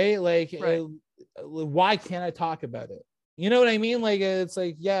 right? Like, Right. why can't I talk about it? You know what I mean? Like, it's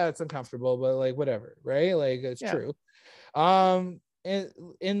like, yeah, it's uncomfortable, but like, whatever, right? Like, it's true. And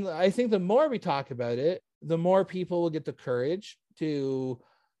I think the more we talk about it, the more people will get the courage to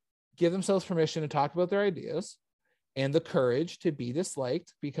give themselves permission to talk about their ideas and the courage to be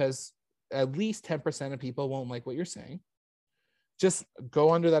disliked, because at least 10% of people won't like what you're saying. Just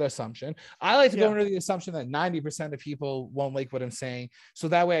go under that assumption. I like to go under the assumption that 90% of people won't like what I'm saying. So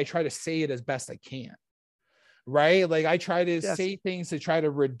that way I try to say it as best I can. Right? Like, I try to say things to try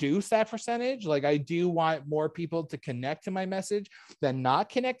to reduce that percentage. Like, I do want more people to connect to my message than not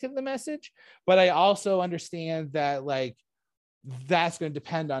connect to the message. But I also understand that, like, that's going to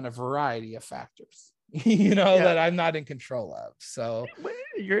depend on a variety of factors, that I'm not in control of. So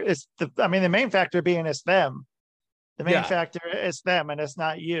the main factor being it's them. The main factor is them, and it's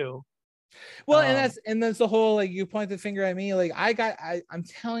not you. Well, and that's the whole, like, you point the finger at me. Like, I'm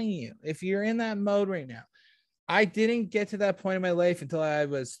telling you, if you're in that mode right now, I didn't get to that point in my life until I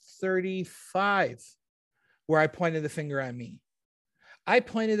was 35, where I pointed the finger at me. I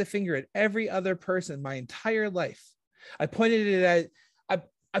pointed the finger at every other person my entire life. I pointed it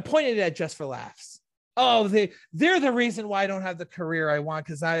at Just for Laughs. Oh, they're the reason why I don't have the career I want,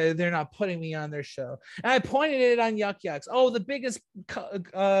 because they're not putting me on their show. And I pointed it on Yuck Yucks. Oh, the biggest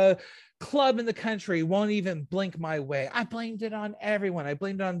club in the country won't even blink my way. I blamed it on everyone. I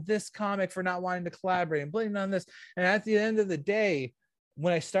blamed it on this comic for not wanting to collaborate, and blamed it on this. And at the end of the day,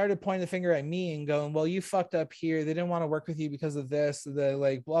 when I started pointing the finger at me and going, well, you fucked up here, they didn't want to work with you because of this, the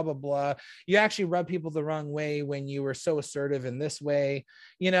like blah blah blah, you actually rub people the wrong way when you were so assertive in this way,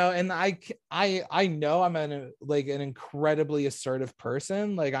 and I know I'm an incredibly assertive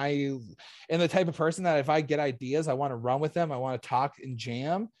person. Like, I am the type of person that if I get ideas, I want to run with them, I want to talk and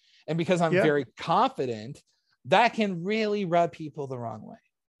jam. And because I'm very confident, that can really rub people the wrong way.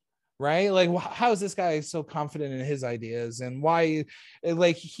 Right? Like, how is this guy so confident in his ideas, and why,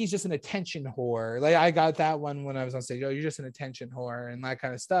 like, he's just an attention whore? Like, I got that one when I was on stage. Oh, you're just an attention whore, and that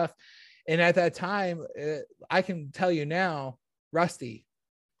kind of stuff. And at that time, I can tell you now, Rusty,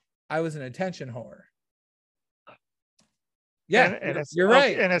 I was an attention whore. Yeah, and you're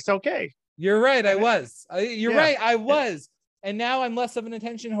right. And it's okay. You're right. I was. You're right. I was. And now I'm less of an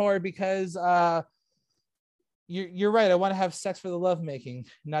attention whore because you're right. I want to have sex for the lovemaking,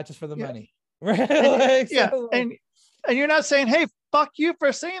 not just for the money. Right? And you're not saying, hey, fuck you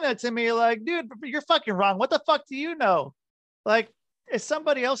for saying that to me. Like, dude, you're fucking wrong. What the fuck do you know? Like, it's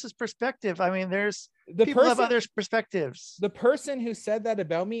somebody else's perspective. I mean, people have other perspectives. The person who said that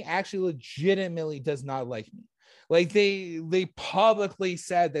about me actually legitimately does not like me. Like, they publicly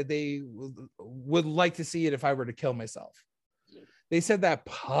said that they would like to see it if I were to kill myself. They said that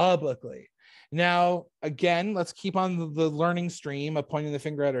publicly. Now, again, let's keep on the learning stream of pointing the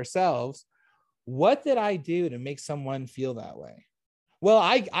finger at ourselves. What did I do to make someone feel that way? Well,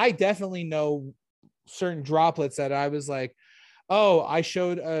 I definitely know certain droplets that I was like, oh, I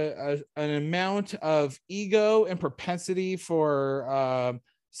showed an amount of ego and propensity for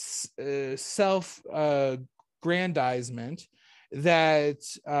self aggrandizement that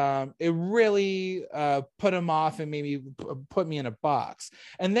it really put him off and maybe put me in a box.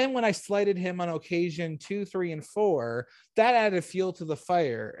 And then when I slighted him on occasion 2, 3, and 4, that added fuel to the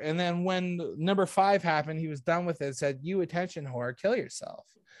fire. And then when number 5 happened, he was done with it, said, you attention whore, kill yourself.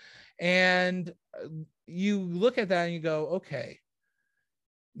 And you look at that and you go, okay,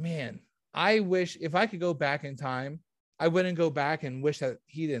 man, I wish if I could go back in time, I wouldn't go back and wish that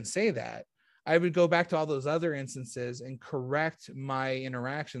he didn't say that. I would go back to all those other instances and correct my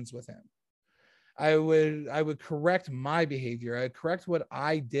interactions with him. I would correct my behavior. I'd correct what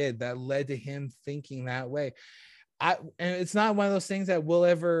I did that led to him thinking that way. And it's not one of those things that we'll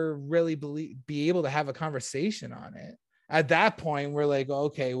ever really be able to have a conversation on it. At that point, we're like,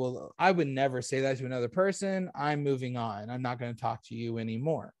 okay, well, I would never say that to another person. I'm moving on. I'm not going to talk to you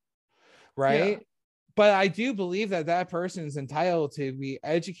anymore. Right. Yeah. But I do believe that person is entitled to be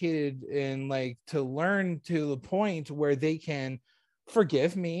educated and like to learn to the point where they can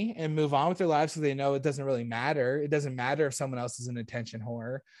forgive me and move on with their lives, so they know it doesn't really matter. It doesn't matter if someone else is an attention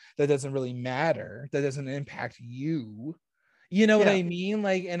whore. That doesn't really matter. That doesn't impact you. You know what I mean?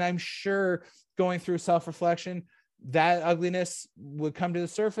 Like, and I'm sure going through self-reflection, that ugliness would come to the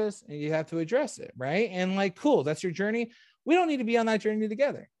surface and you have to address it. Right. And like, cool, that's your journey. We don't need to be on that journey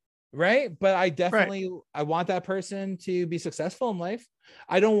together. right? But I Right. definitely I want that person to be successful in life.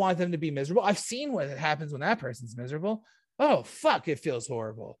 I don't want them to be miserable. I've seen what happens when that person's miserable. Oh fuck, it feels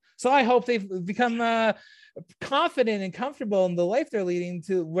horrible. So I hope they've become confident and comfortable in the life they're leading,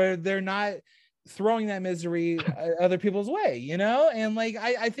 to where they're not throwing that misery other people's way, you know? And like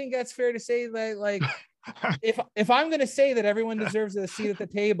I think that's fair to say that, like, if I'm going to say that everyone deserves a seat at the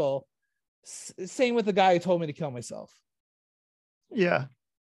table, same with the guy who told me to kill myself, Yeah.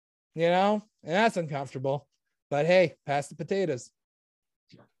 you know? And that's uncomfortable. But hey, pass the potatoes.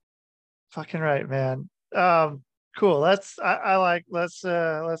 Fucking right, man. Cool. I like, let's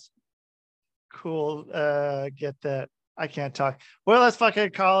cool. Get that. I can't talk. Well, let's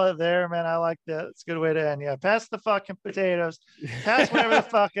fucking call it there, man. I like that. It's a good way to end. Yeah. Pass the fucking potatoes. Pass whatever the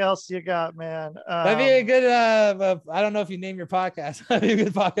fuck else you got, man. That'd be a good I don't know if you name your podcast. That'd be a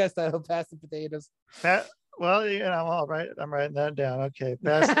good podcast title, Pass the Potatoes. Well, yeah, I'm all right. I'm writing that down. Okay.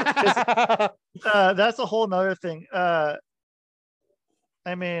 Pass that's a whole nother thing. I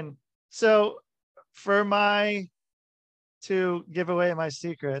mean, so for my to give away my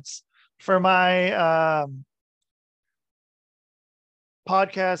secrets, for my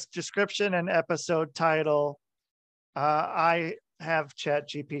podcast description and episode title, I have Chat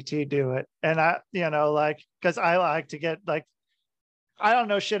GPT do it. And I, like, because I like to get, like, I don't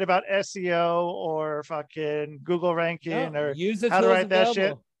know shit about SEO or fucking Google ranking or use the how to tools write that shit.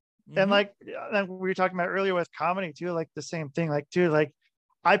 available. And like, then we were talking about earlier with comedy too, like the same thing. Like, dude, like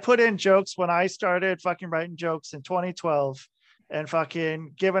I put in jokes when I started fucking writing jokes in 2012 and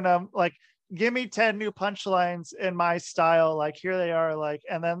fucking giving them like, give me 10 new punchlines in my style. Like, here they are. Like,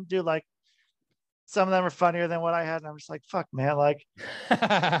 and then dude, like some of them are funnier than what I had. And I'm just like, fuck, man. Like,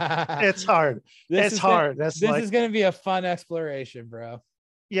 it's hard. It's hard. This is going to be a fun exploration, bro.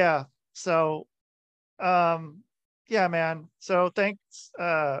 Yeah. So, yeah, man. So thanks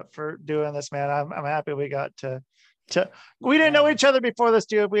for doing this, man. I'm happy we got to we didn't know each other before this,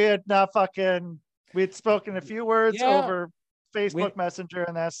 dude. We had we'd spoken a few words over Facebook Messenger,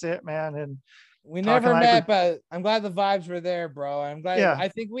 and that's it, man. And we never met, but I'm glad the vibes were there, bro. I'm glad. Yeah, I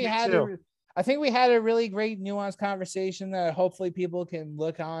think we had a really great nuanced conversation that hopefully people can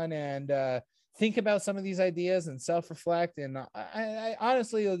look on and think about some of these ideas and self-reflect. And I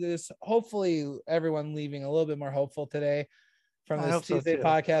honestly, just hopefully everyone leaving a little bit more hopeful today from this Tuesday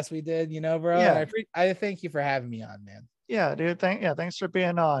podcast we did, bro. Yeah. I thank you for having me on, man. Yeah, dude. Thanks for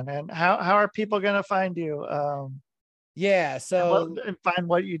being on. And how are people gonna find you? And find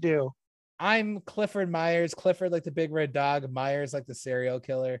what you do. I'm Clifford Myers. Clifford like the big red dog, Myers like the serial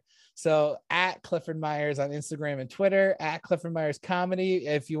killer. So at Clifford Myers on Instagram and Twitter, at Clifford Myers Comedy.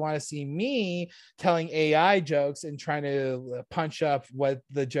 If you want to see me telling AI jokes and trying to punch up what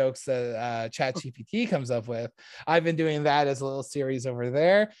the jokes that ChatGPT comes up with, I've been doing that as a little series over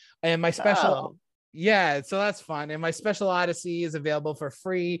there. And my special Yeah, so that's fun. And my special Odyssey is available for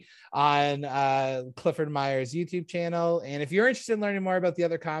free on Clifford Myers YouTube channel. And if you're interested in learning more about the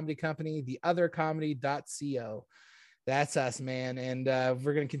Other Comedy Company, theothercomedy.co. That's us, man. And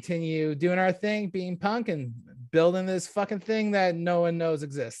we're going to continue doing our thing, being punk and building this fucking thing that no one knows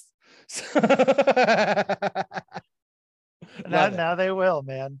exists. Now they will,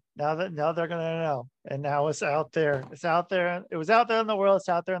 man. Now they're gonna know. And now it's out there. It's out there. It was out there in the world. It's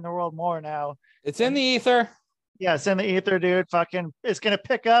out there in the world more now. It's in the ether. Yeah, it's in the ether, dude. Fucking, it's gonna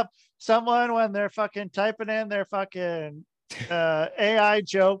pick up someone when they're fucking typing in their fucking AI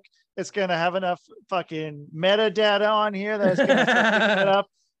joke. It's gonna have enough fucking metadata on here that it's gonna start picking it up,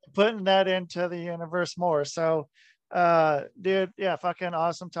 putting that into the universe more. So, dude, yeah, fucking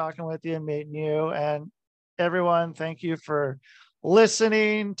awesome talking with you and meeting you. And everyone, thank you for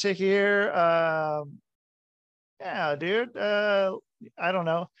listening to here. Yeah, dude. I don't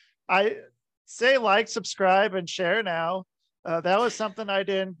know. I say like, subscribe, and share now. That was something I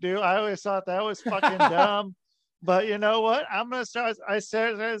didn't do. I always thought that was fucking dumb. But you know what? I'm gonna start. I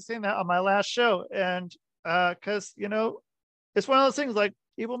started saying that on my last show, and because it's one of those things, like,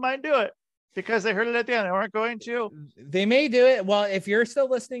 people might do it because they heard it at the end. They weren't going to. They may do it. Well, if you're still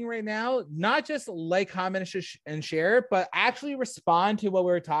listening right now, not just like, comment, and share, but actually respond to what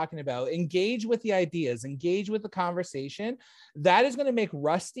we're talking about. Engage with the ideas, engage with the conversation. That is going to make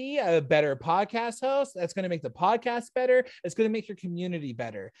Rusty a better podcast host. That's going to make the podcast better. It's going to make your community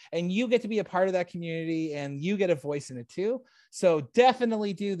better. And you get to be a part of that community, and you get a voice in it too. So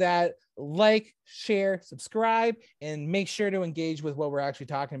definitely do that. Like, share, subscribe, and make sure to engage with what we're actually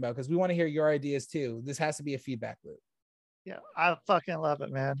talking about, because we want to hear your ideas too. This has to be a feedback loop. Yeah, I fucking love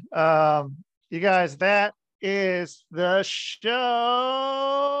it, man. You guys, that is the show,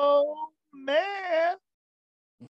 man.